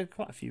see there are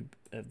quite a few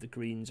of the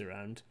greens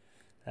around.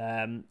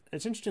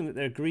 It's interesting that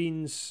there are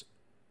greens.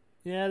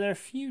 Yeah, there are a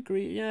few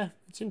green. Yeah,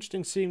 it's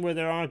interesting seeing where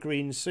there are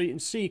greens. So you can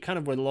see kind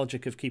of where the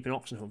logic of keeping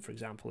Oxenholme, for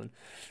example, and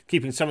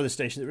keeping some of the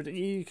stations.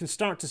 You can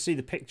start to see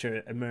the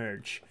picture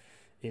emerge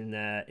in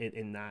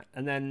that.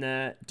 And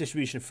then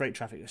distribution of freight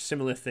traffic, a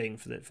similar thing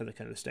for the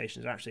kind of the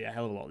stations. Actually, a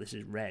hell of a lot of this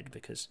is red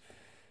because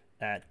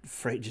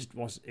freight it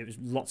was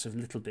lots of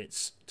little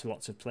bits to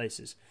lots of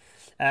places.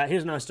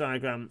 Here's a nice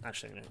diagram.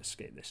 Actually, I'm going to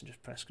escape this and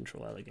just press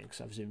Control L again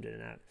because I've zoomed in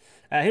and out.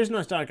 Here's a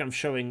nice diagram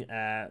showing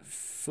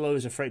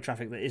flows of freight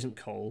traffic that isn't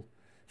coal,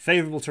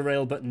 favourable to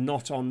rail but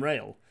not on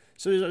rail.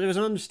 So there was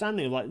an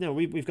understanding of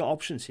we've got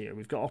options here.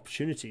 We've got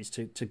opportunities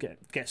to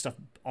get stuff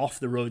off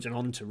the roads and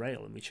onto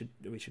rail, and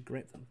we should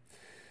grip them.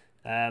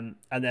 And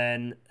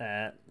then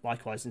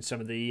likewise in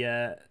some of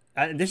the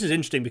and this is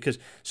interesting because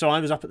I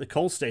was up at the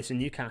coal station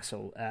in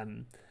Newcastle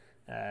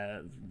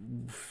a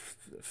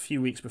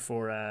few weeks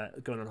before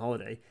going on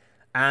holiday,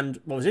 and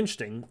what was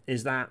interesting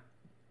is that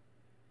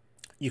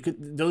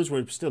those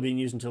were still being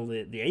used until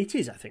the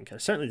 80s, I think,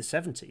 certainly the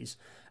 70s,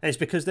 and it's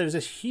because there was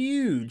this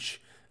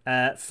huge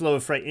flow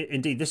of freight.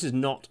 Indeed, this is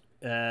not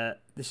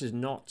this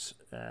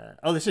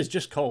is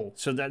just coal.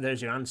 So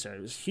there's your answer.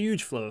 It was a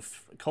huge flow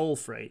of coal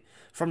freight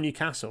from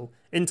Newcastle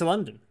into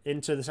London,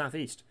 into the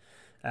southeast.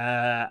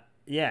 So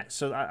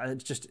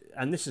it's just,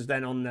 and this is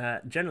then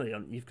on generally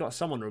on. You've got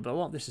some on road, but a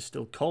lot of this is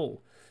still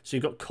coal. So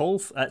you've got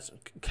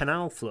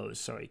canal flows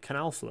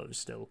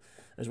still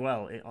as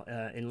well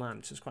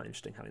inland. So it's quite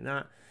interesting having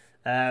that.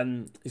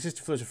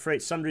 Existing flows of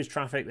freight, sundries,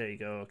 traffic. There you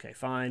go. Okay,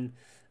 fine.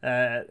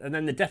 And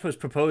then the depots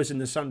proposed in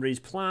the sundries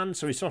plan.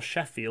 So we saw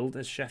Sheffield.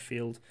 There's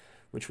Sheffield,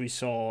 which we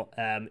saw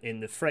in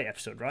the freight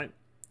episode, right?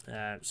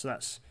 So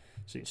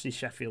you can see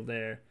Sheffield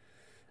there.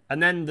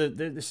 And then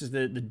this is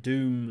the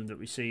doom that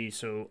we see.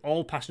 So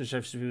all passenger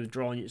services will be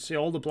withdrawn. You see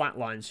all the black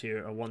lines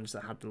here are ones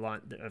that had the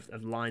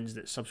lines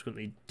that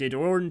subsequently did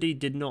or indeed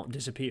did not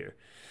disappear,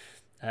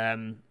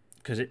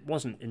 because it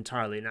wasn't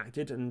entirely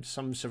enacted, and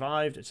some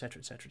survived,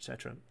 etc., etc.,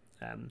 etc.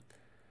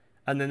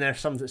 And then there are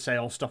some that say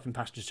all stopping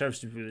passenger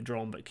services will be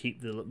withdrawn, but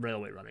keep the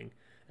railway running,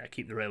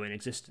 keep the railway in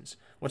existence.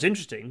 What's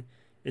interesting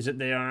is that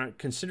they are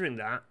considering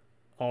that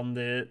on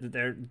they're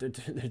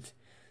getting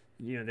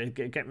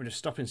rid of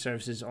stopping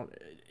services on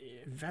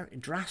very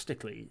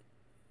drastically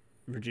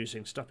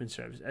reducing stopping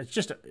services.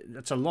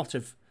 That's an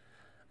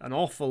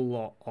awful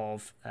lot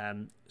of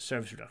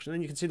service reduction. And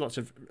then you can see lots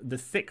of the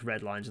thick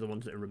red lines are the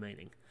ones that are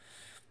remaining.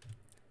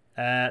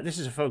 This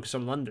is a focus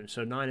on London,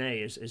 so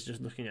 9A is just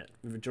looking at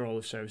the withdrawal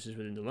of services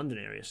within the London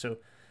area. So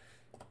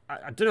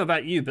I don't know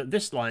about you, but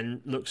this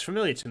line looks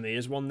familiar to me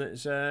as one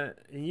that's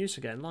in use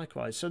again.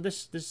 Likewise, so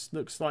this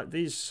looks like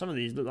some of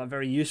these look like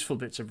very useful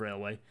bits of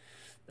railway.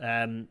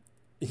 So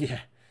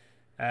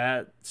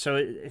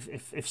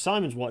if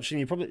Simon's watching,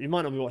 you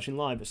might not be watching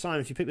live, but Simon,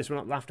 if you pick this one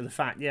up after the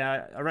fact,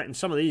 I reckon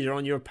some of these are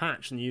on your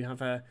patch, and you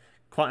have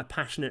quite a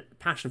passion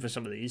for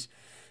some of these.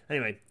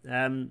 Anyway,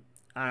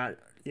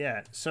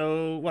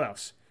 So what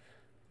else?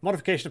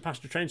 Modification of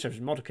passenger train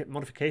services,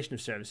 modification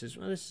of services.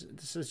 Well, this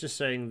is just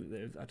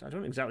saying, I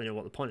don't exactly know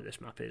what the point of this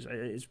map is.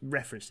 It's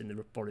referenced in the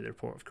body of the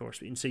report, of course,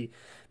 but you can see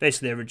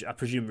basically I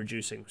presume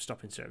reducing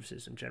stopping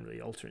services and generally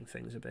altering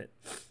things a bit.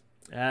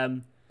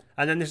 And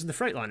then this is the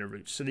Freightliner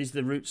routes. So these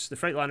are the routes, the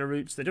Freightliner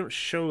routes. They don't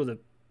show the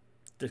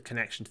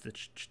connection to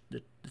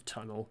the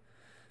tunnel,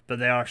 but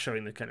they are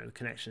showing the kind of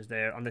connections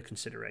there under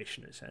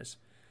consideration, it says.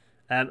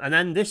 And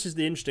then this is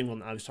the interesting one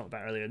that I was talking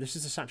about earlier. This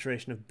is the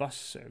saturation of bus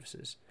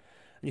services.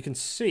 And you can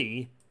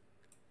see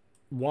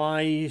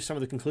why some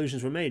of the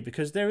conclusions were made,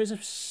 because there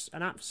is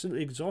an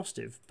absolutely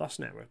exhaustive bus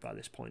network by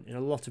this point in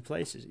a lot of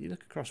places. You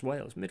look across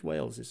Wales,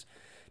 mid-Wales is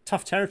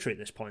tough territory at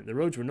this point. The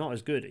roads were not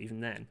as good even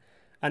then.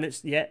 And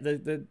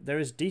there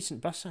is decent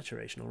bus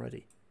saturation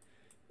already.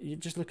 You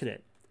just look at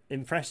it.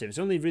 Impressive. It's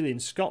only really in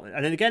Scotland.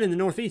 And then again in the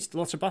northeast,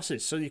 lots of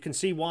buses. So you can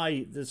see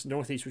why this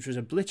northeast, which was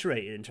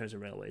obliterated in terms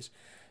of railways,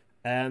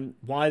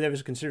 why there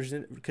was a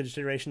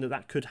consideration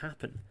that could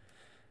happen.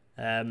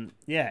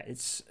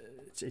 It's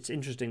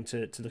interesting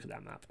to look at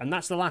that map. And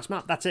that's the last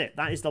map. That's it.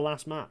 That is the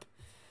last map.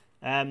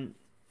 No,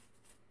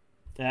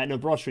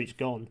 Broad Street's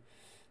gone.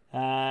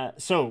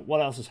 So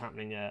what else is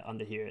happening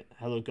under here?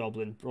 Hello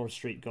Goblin. Broad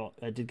Street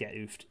did get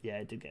oofed. Yeah,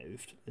 it did get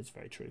oofed. It's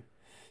very true.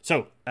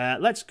 So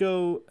let's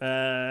go.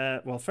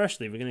 Well,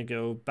 firstly, we're going to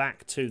go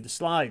back to the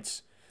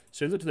slides.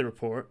 So look at the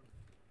report.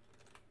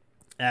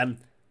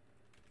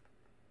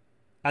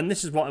 And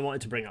this is what I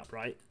wanted to bring up,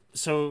 right?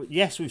 So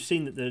yes, we've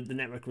seen that the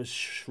network was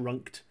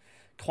shrunked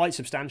quite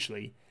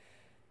substantially,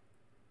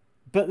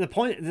 but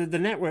the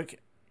network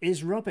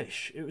is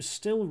rubbish. It was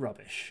still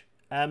rubbish.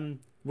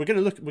 We're going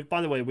to look.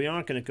 By the way, we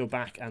are going to go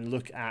back and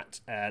look at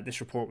this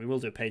report. We will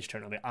do a page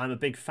turn of it. I'm a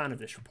big fan of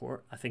this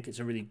report. I think it's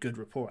a really good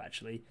report.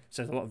 Actually, it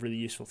says a lot of really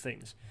useful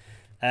things.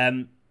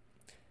 What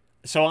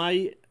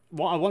I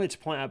wanted to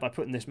point out by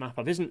putting this map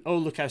up isn't, oh,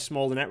 look how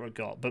small the network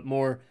got, but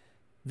more,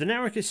 the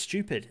network is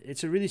stupid.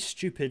 It's a really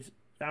stupid.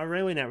 Our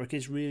railway network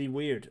is really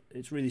weird.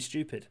 It's really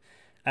stupid.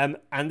 And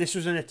this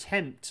was an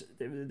attempt.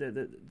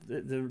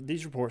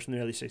 These reports from the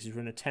early 60s were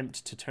an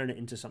attempt to turn it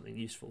into something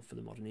useful for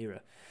the modern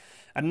era.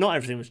 And not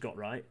everything was got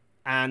right.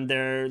 And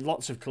there are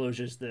lots of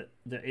closures that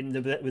with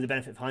the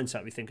benefit of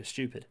hindsight, we think are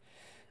stupid.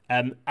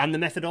 And the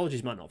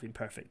methodologies might not have been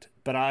perfect.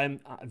 But I'm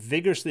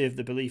vigorously of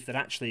the belief that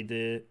actually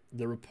the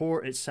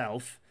report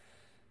itself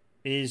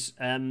is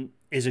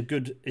a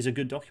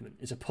good document.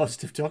 It's a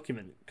positive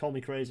document. Call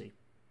me crazy.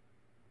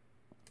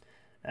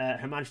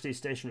 Her Majesty's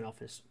Stationery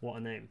Office. What a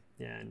name.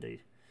 Yeah,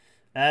 indeed.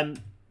 But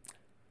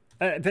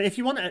if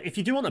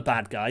you do want a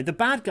bad guy, the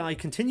bad guy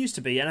continues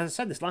to be, and as I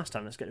said this last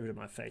time, let's get rid of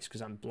my face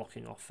because I'm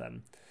blocking off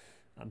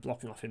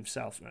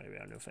himself. There we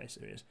are, no face.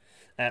 There he is.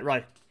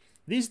 Right,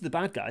 these are the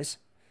bad guys,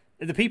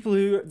 the people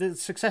the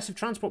successive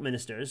transport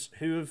ministers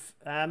who have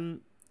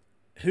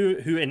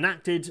who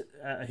enacted,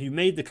 who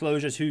made the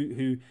closures,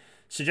 who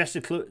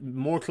suggested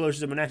more closures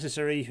than were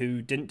necessary,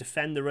 who didn't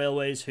defend the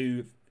railways,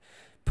 who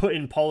put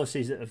in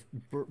policies that have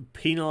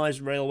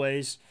penalised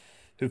railways,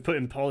 who've put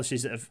in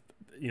policies that have,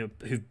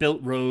 who've built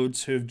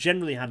roads, who have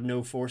generally had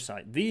no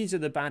foresight. These are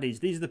the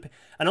baddies.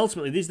 And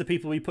ultimately, these are the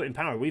people we put in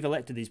power. We've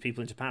elected these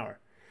people into power.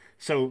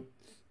 So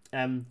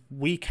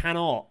we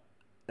cannot,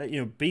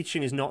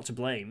 Beeching is not to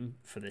blame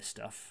for this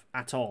stuff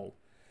at all.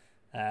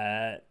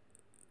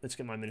 Let's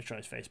get my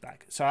miniaturized face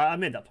back. So I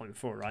made that point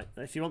before, right?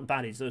 If you want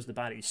baddies, those are the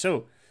baddies.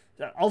 So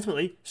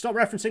ultimately, stop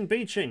referencing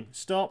Beeching.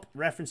 Stop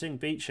referencing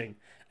Beeching.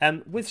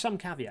 With some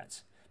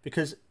caveats,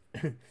 because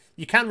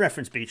you can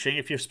reference Beeching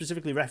if you're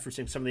specifically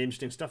referencing some of the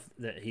interesting stuff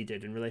that he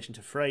did in relation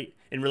to freight,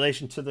 in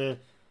relation to the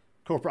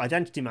corporate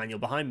identity manual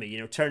behind me. You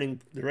know,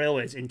 turning the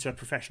railways into a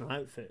professional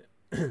outfit.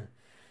 People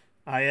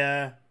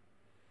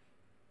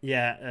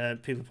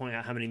point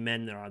out how many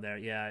men there are there.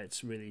 Yeah,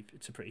 it's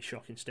a pretty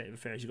shocking state of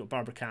affairs. You've got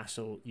Barbara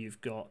Castle.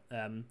 You've got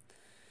oh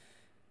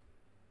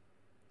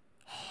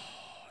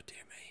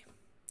dear me,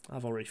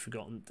 I've already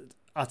forgotten.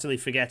 Utterly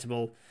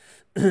forgettable,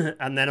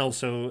 and then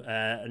also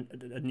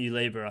a New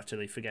Labour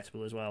utterly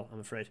forgettable as well. I'm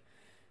afraid.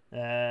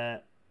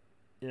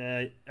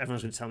 Everyone's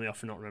going to tell me off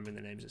for not remembering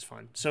the names. It's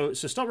fine. So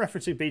stop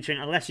referencing Beeching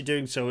unless you're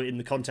doing so in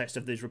the context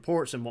of these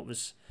reports and what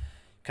was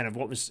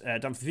done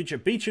for the future.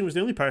 Beeching was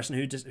the only person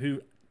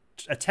who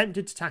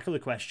attempted to tackle the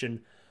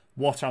question,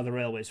 what are the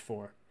railways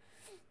for?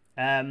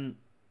 Ella,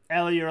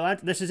 you're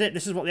allowed. This is it.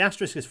 This is what the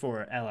asterisk is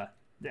for, Ella.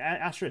 The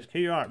asterisk.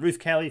 Here you are. Ruth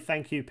Kelly,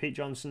 thank you. Pete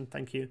Johnson,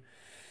 thank you.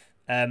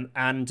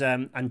 And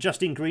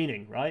Justine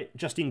Greening, right?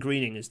 Justine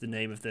Greening is the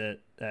name of the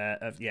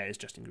it's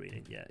Justine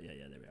Greening. Yeah.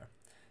 There we are.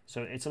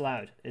 So it's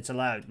allowed. It's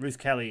allowed. Ruth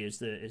Kelly is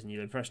the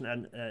new person,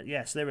 and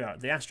yes, there we are.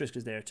 The asterisk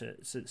is there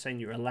saying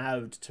you're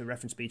allowed to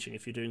reference Beeching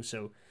if you're doing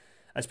so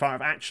as part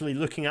of actually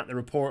looking at the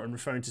report and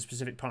referring to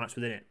specific parts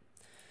within it.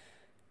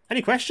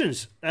 Any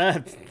questions?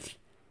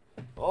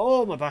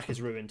 Oh, my back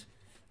is ruined.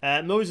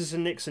 Moses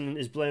and Nixon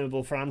is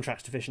blamable for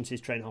Amtrak's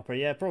deficiencies, Train Hopper.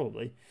 Yeah,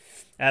 probably.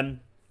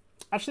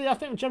 Actually, I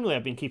think generally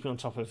I've been keeping on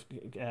top of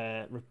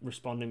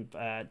responding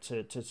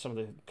to some of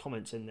the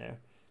comments in there.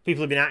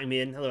 People have been atting me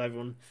in. Hello,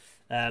 everyone.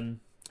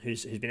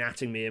 Who's been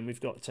atting me, and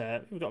we've got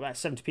about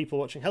 70 people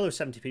watching. Hello,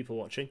 70 people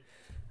watching.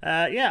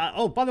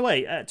 Oh, by the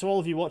way, to all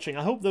of you watching,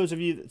 I hope those of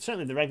you,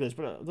 certainly the regulars,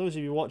 but those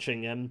of you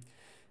watching,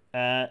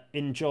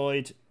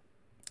 enjoyed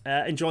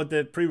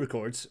the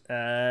pre-records.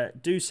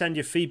 Do send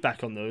your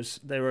feedback on those.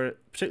 They were,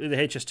 particularly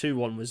the HS2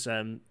 one was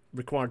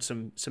required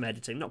some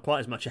editing, not quite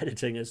as much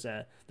editing as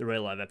the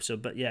Rail Live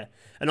episode, but yeah.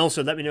 And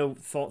also let me know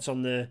thoughts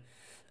on the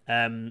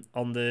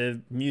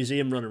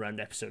museum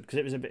runaround episode, because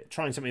it was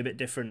trying something a bit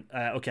different.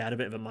 Okay, I had a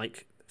bit of a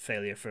mic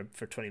failure for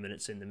 20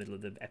 minutes in the middle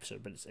of the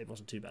episode, but it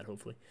wasn't too bad,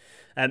 hopefully.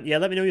 Let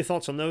me know your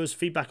thoughts on those.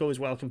 Feedback always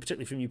welcome,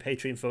 particularly from you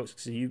Patreon folks,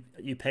 because you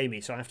pay me,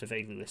 so I have to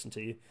vaguely listen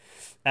to you.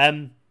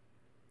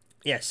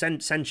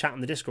 Send chat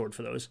on the Discord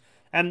for those.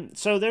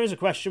 So there is a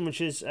question,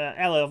 which is,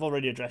 Ella, I've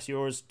already addressed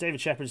yours.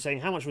 David Shepherd is saying,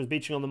 how much was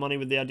Beeching on the money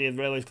with the idea of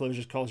railways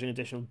closures causing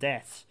additional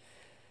deaths?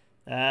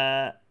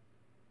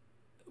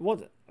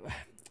 What...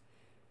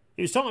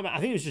 He was talking about. I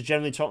think he was just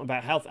generally talking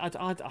about health. I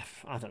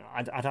don't know.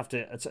 I'd have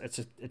to.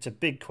 It's a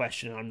big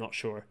question, and I'm not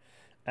sure.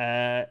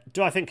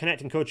 Do I think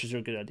connecting coaches are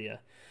a good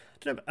idea? I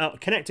don't know.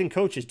 Connecting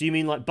coaches. Do you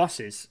mean like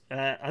buses?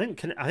 I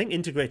think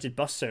integrated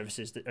bus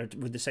services that are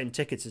with the same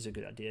tickets is a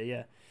good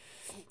idea.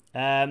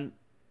 Yeah.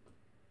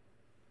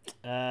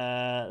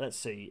 Let's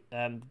see.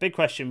 Big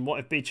question.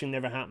 What if Beeching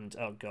never happened?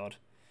 Oh God.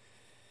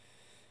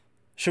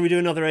 Shall we do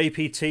another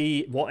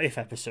APT what if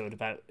episode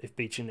about if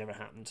Beeching never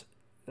happened?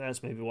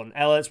 That's maybe one.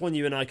 Ella, it's one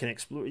you and I can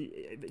explore.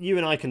 You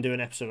and I can do an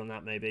episode on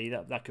that. Maybe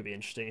that could be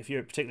interesting.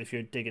 Particularly if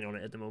you're digging on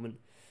it at the moment.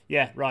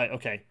 Yeah, right.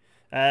 Okay.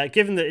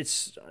 Given that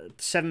it's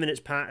 7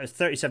 minutes past,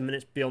 37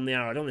 minutes beyond the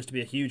hour, I don't want this to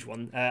be a huge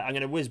one. I'm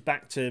going to whiz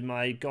back to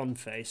my gone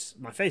face.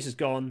 My face is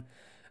gone,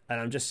 and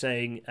I'm just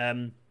saying.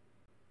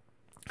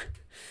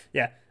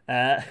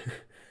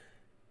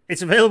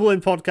 It's available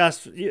in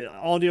podcast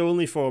audio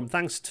only form.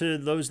 Thanks to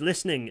those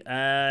listening.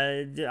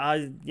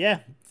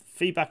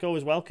 Feedback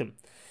always welcome.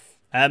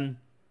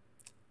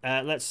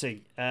 Let's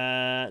see.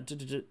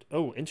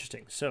 Oh,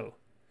 interesting. So,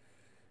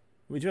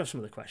 we do have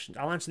some of the questions.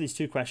 I'll answer these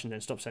two questions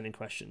and stop sending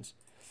questions.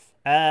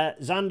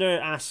 Xander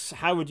asks,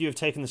 how would you have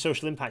taken the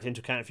social impact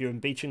into account if you were in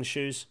Beeching's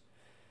shoes?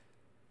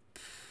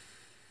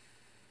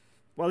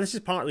 Well, this is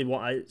partly what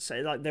I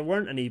say. Like, there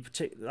weren't any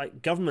particular...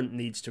 Like, government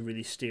needs to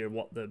really steer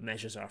what the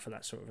measures are for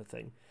that sort of a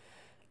thing.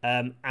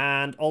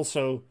 And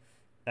also...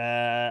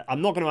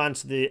 I'm not going to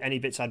answer any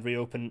bits I'd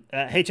reopen.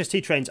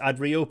 HST trains, I'd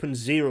reopen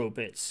 0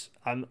 bits.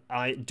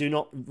 I do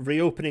not.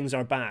 Reopenings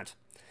are bad.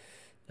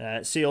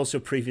 See also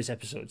previous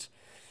episodes.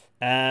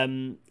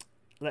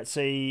 Let's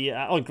see.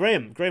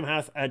 Graham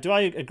Harth. Do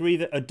I agree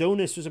that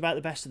Adonis was about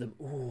the best of them?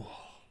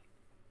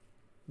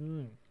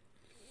 Ooh.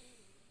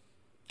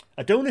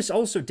 Adonis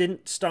also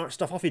didn't start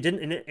stuff off. He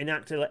didn't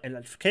enact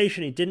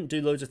electrification. He didn't do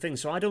loads of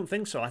things. So I don't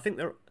think so. I think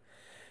they're.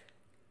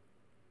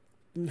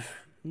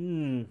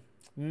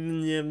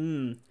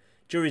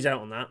 Jury's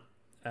out on that.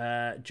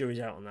 I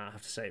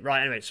have to say.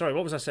 Right, anyway, sorry,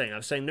 what was I saying? I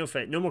was saying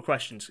no more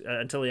questions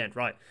until the end.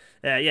 Right.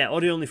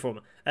 Audio only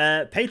format.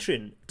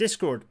 Patreon,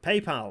 Discord,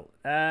 PayPal.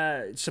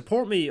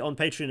 Support me on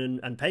Patreon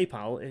and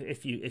PayPal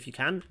if you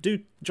can.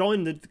 Do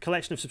join the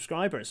collection of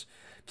subscribers.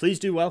 Please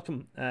do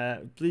welcome.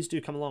 Please do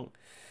come along.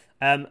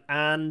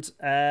 And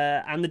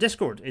the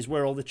Discord is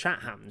where all the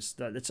chat happens.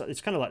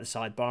 It's kind of like the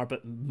sidebar,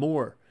 but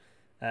more.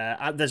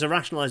 There's a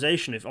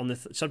rationalization on the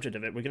subject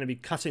of it. We're going to be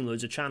cutting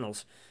loads of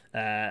channels,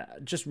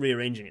 just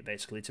rearranging it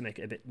basically to make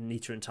it a bit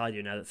neater and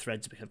tidier now that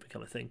threads have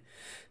become a thing.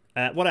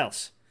 What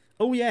else?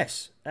 Oh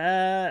yes,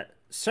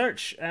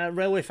 search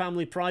Railway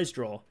Family Prize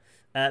Draw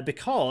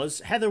because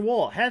Heather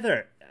what?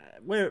 Heather,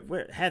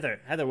 where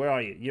Heather? Heather, where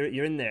are you?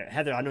 You're in there.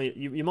 Heather, I know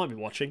you might be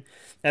watching.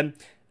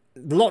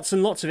 lots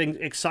and lots of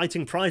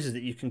exciting prizes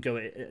that you can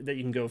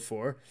go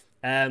for.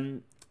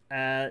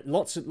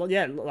 Lots of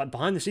like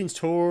behind the scenes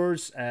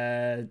tours,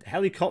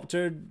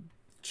 helicopter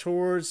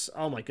tours.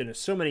 Oh my goodness,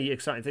 so many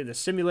exciting things. The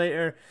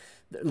simulator,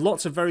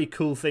 lots of very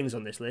cool things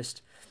on this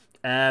list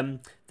that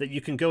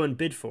you can go and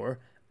bid for,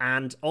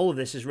 and all of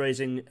this is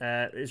raising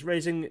it's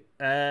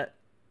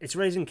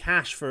raising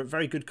cash for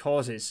very good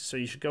causes. So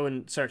you should go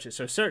and search it.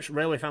 So search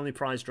Railway Family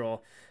Prize Draw.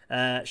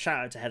 Shout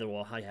out to Heather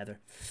Wall. Hi Heather.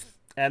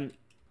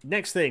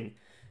 Next thing,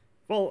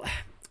 well,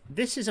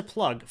 this is a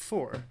plug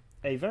for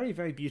a very,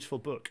 very beautiful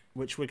book,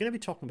 which we're going to be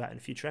talking about in a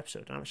future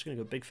episode. I'm just going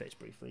to go big face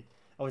briefly.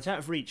 Oh, it's out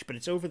of reach, but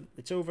it's over.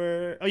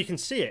 Oh, you can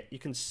see it. You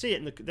can see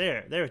it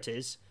there it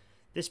is.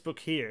 This book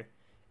here.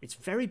 It's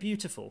very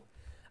beautiful.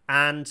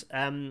 And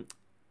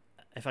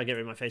if I get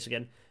rid of my face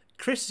again,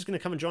 Chris is going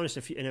to come and join us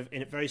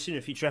very soon in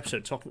a future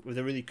episode, talking with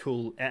a really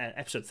cool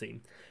episode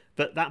theme.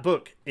 But that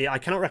book, I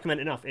cannot recommend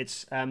it enough.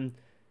 It's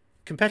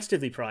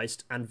competitively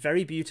priced and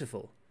very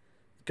beautiful.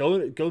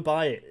 Go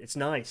buy it. It's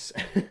nice.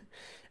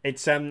 You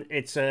support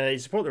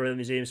the Railway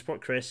Museum,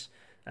 support Chris.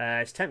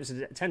 It's Thames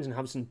and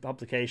Hudson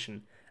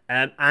publication,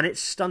 and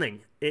it's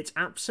stunning. It's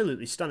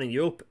absolutely stunning.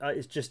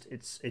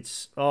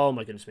 It's oh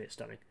my goodness me, it's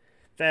stunning,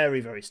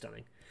 very, very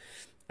stunning.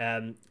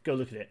 Go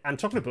look at it. And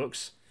talking of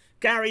books,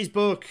 Gary's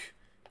book,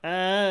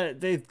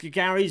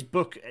 Gary's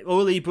book,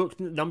 Oli book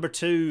number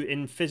 2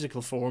 in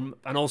physical form,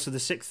 and also the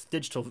 6th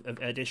digital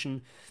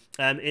edition,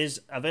 is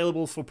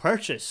available for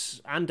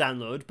purchase and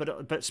download,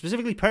 but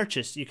specifically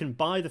purchase. You can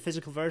buy the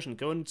physical version.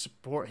 Go and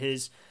support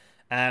his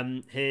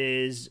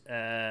is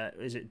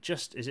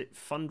it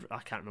fund? I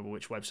can't remember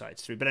which website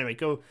it's through, but anyway,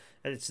 go.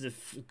 It's the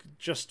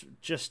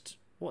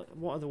what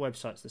are the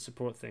websites that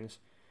support things?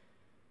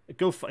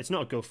 It's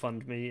not a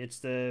GoFundMe. It's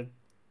the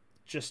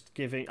Just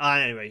Giving.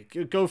 Anyway,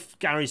 go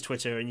Gary's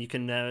Twitter, and you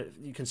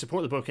can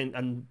support the book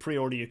and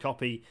pre-order your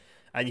copy.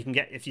 And you can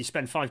get, if you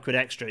spend £5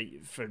 extra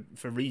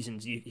for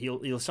reasons,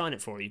 he'll sign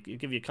it for you. He'll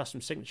give you a custom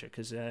signature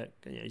because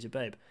he's a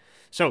babe.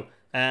 So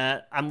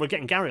and we're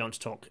getting Gary on to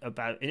talk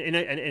about in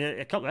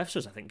a couple of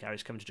episodes. I think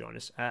Gary's coming to join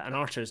us. And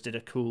Archer's did a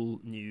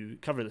cool new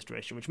cover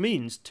illustration, which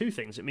means 2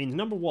 things. It means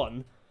number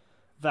 1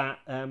 that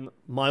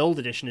my old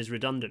edition is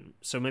redundant,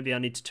 so maybe I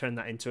need to turn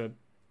that into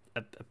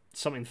a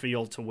something for you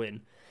all to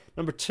win.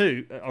 Number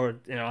 2, or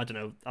I don't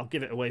know, I'll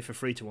give it away for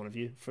free to one of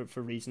you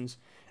for reasons.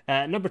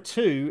 Number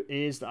 2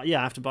 is that I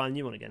have to buy a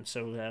new one again.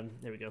 So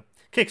there we go.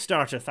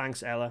 Kickstarter,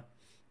 thanks Ella.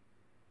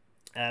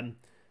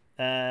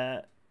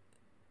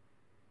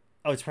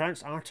 It's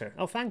pronounced Arter.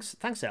 Oh, thanks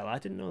Ella. I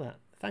didn't know that.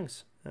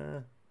 Thanks.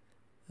 Oh,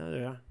 there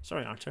we are.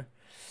 Sorry, Arter.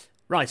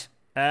 Right.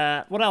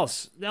 What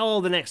else?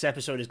 The next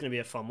episode is going to be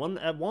a fun one.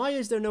 Why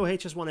is there no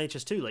HS1,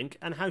 HS2 link,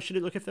 and how should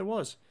it look if there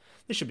was?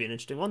 This should be an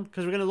interesting one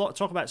because we're going to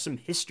talk about some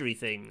history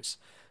things.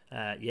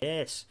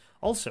 Yes.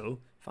 Also,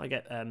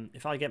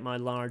 if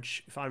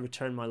I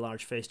return my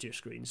large face to your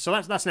screen. So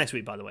that's next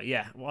week, by the way.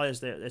 Yeah. Why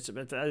is there?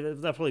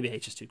 There'll probably be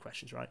HS2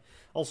 questions, right?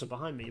 Also,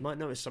 behind me, you might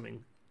notice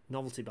something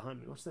novelty behind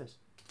me. What's this?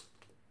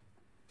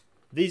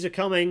 These are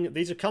coming.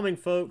 These are coming,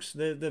 folks.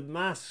 The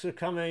masks are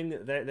coming.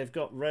 They've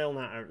got Rail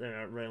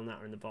Natter. Rail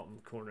Natter in the bottom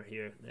corner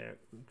here. There,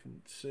 you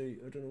can see.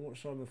 I don't know what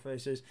side my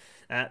face is.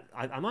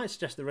 I might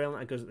suggest the Rail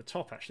Natter goes at the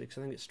top actually, because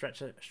I think it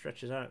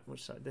stretches out.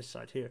 Which side? This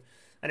side here.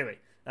 Anyway,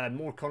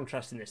 more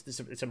contrast in this.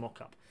 It's a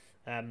mock-up.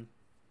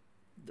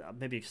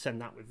 Maybe send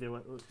that with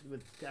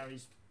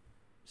Gary's.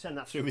 Send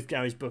that through with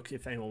Gary's book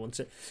if anyone wants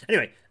it.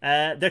 Anyway,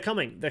 they're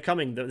coming.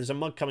 There's a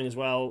mug coming as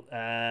well.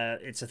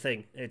 It's a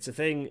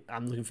thing.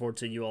 I'm looking forward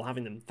to you all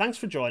having them. Thanks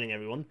for joining,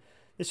 everyone.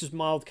 This was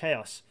Mild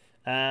Chaos.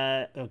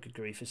 Oh, good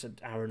grief. It's an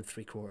hour and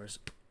 3/4.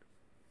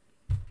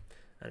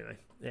 Anyway,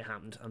 it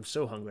happened. I'm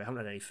so hungry. I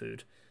haven't had any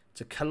food.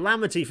 It's a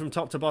calamity from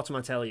top to bottom,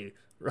 I tell you.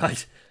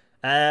 Right.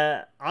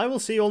 I will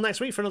see you all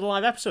next week for another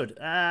live episode.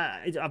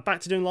 I'm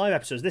back to doing live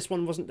episodes. This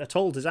one wasn't a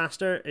total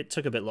disaster. It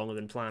took a bit longer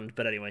than planned,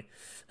 but anyway,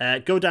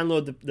 go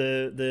download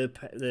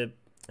the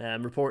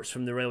reports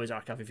from the Railways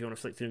Archive if you want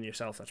to flick through them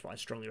yourself. That's what I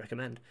strongly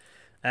recommend.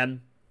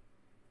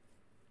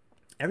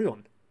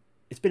 Everyone,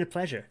 it's been a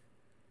pleasure.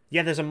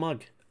 Yeah, there's a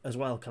mug as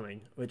well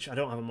coming, which I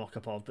don't have a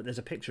mock-up of, but there's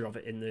a picture of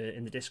it in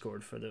the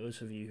Discord for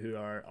those of you who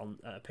are on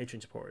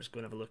Patreon supporters. Go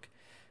and have a look.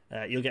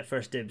 You'll get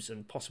first dibs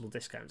and possible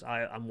discounts.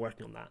 I'm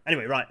working on that.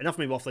 Anyway, right, enough of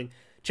me waffling.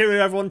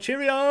 Cheerio, everyone.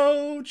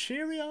 Cheerio!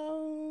 Cheerio!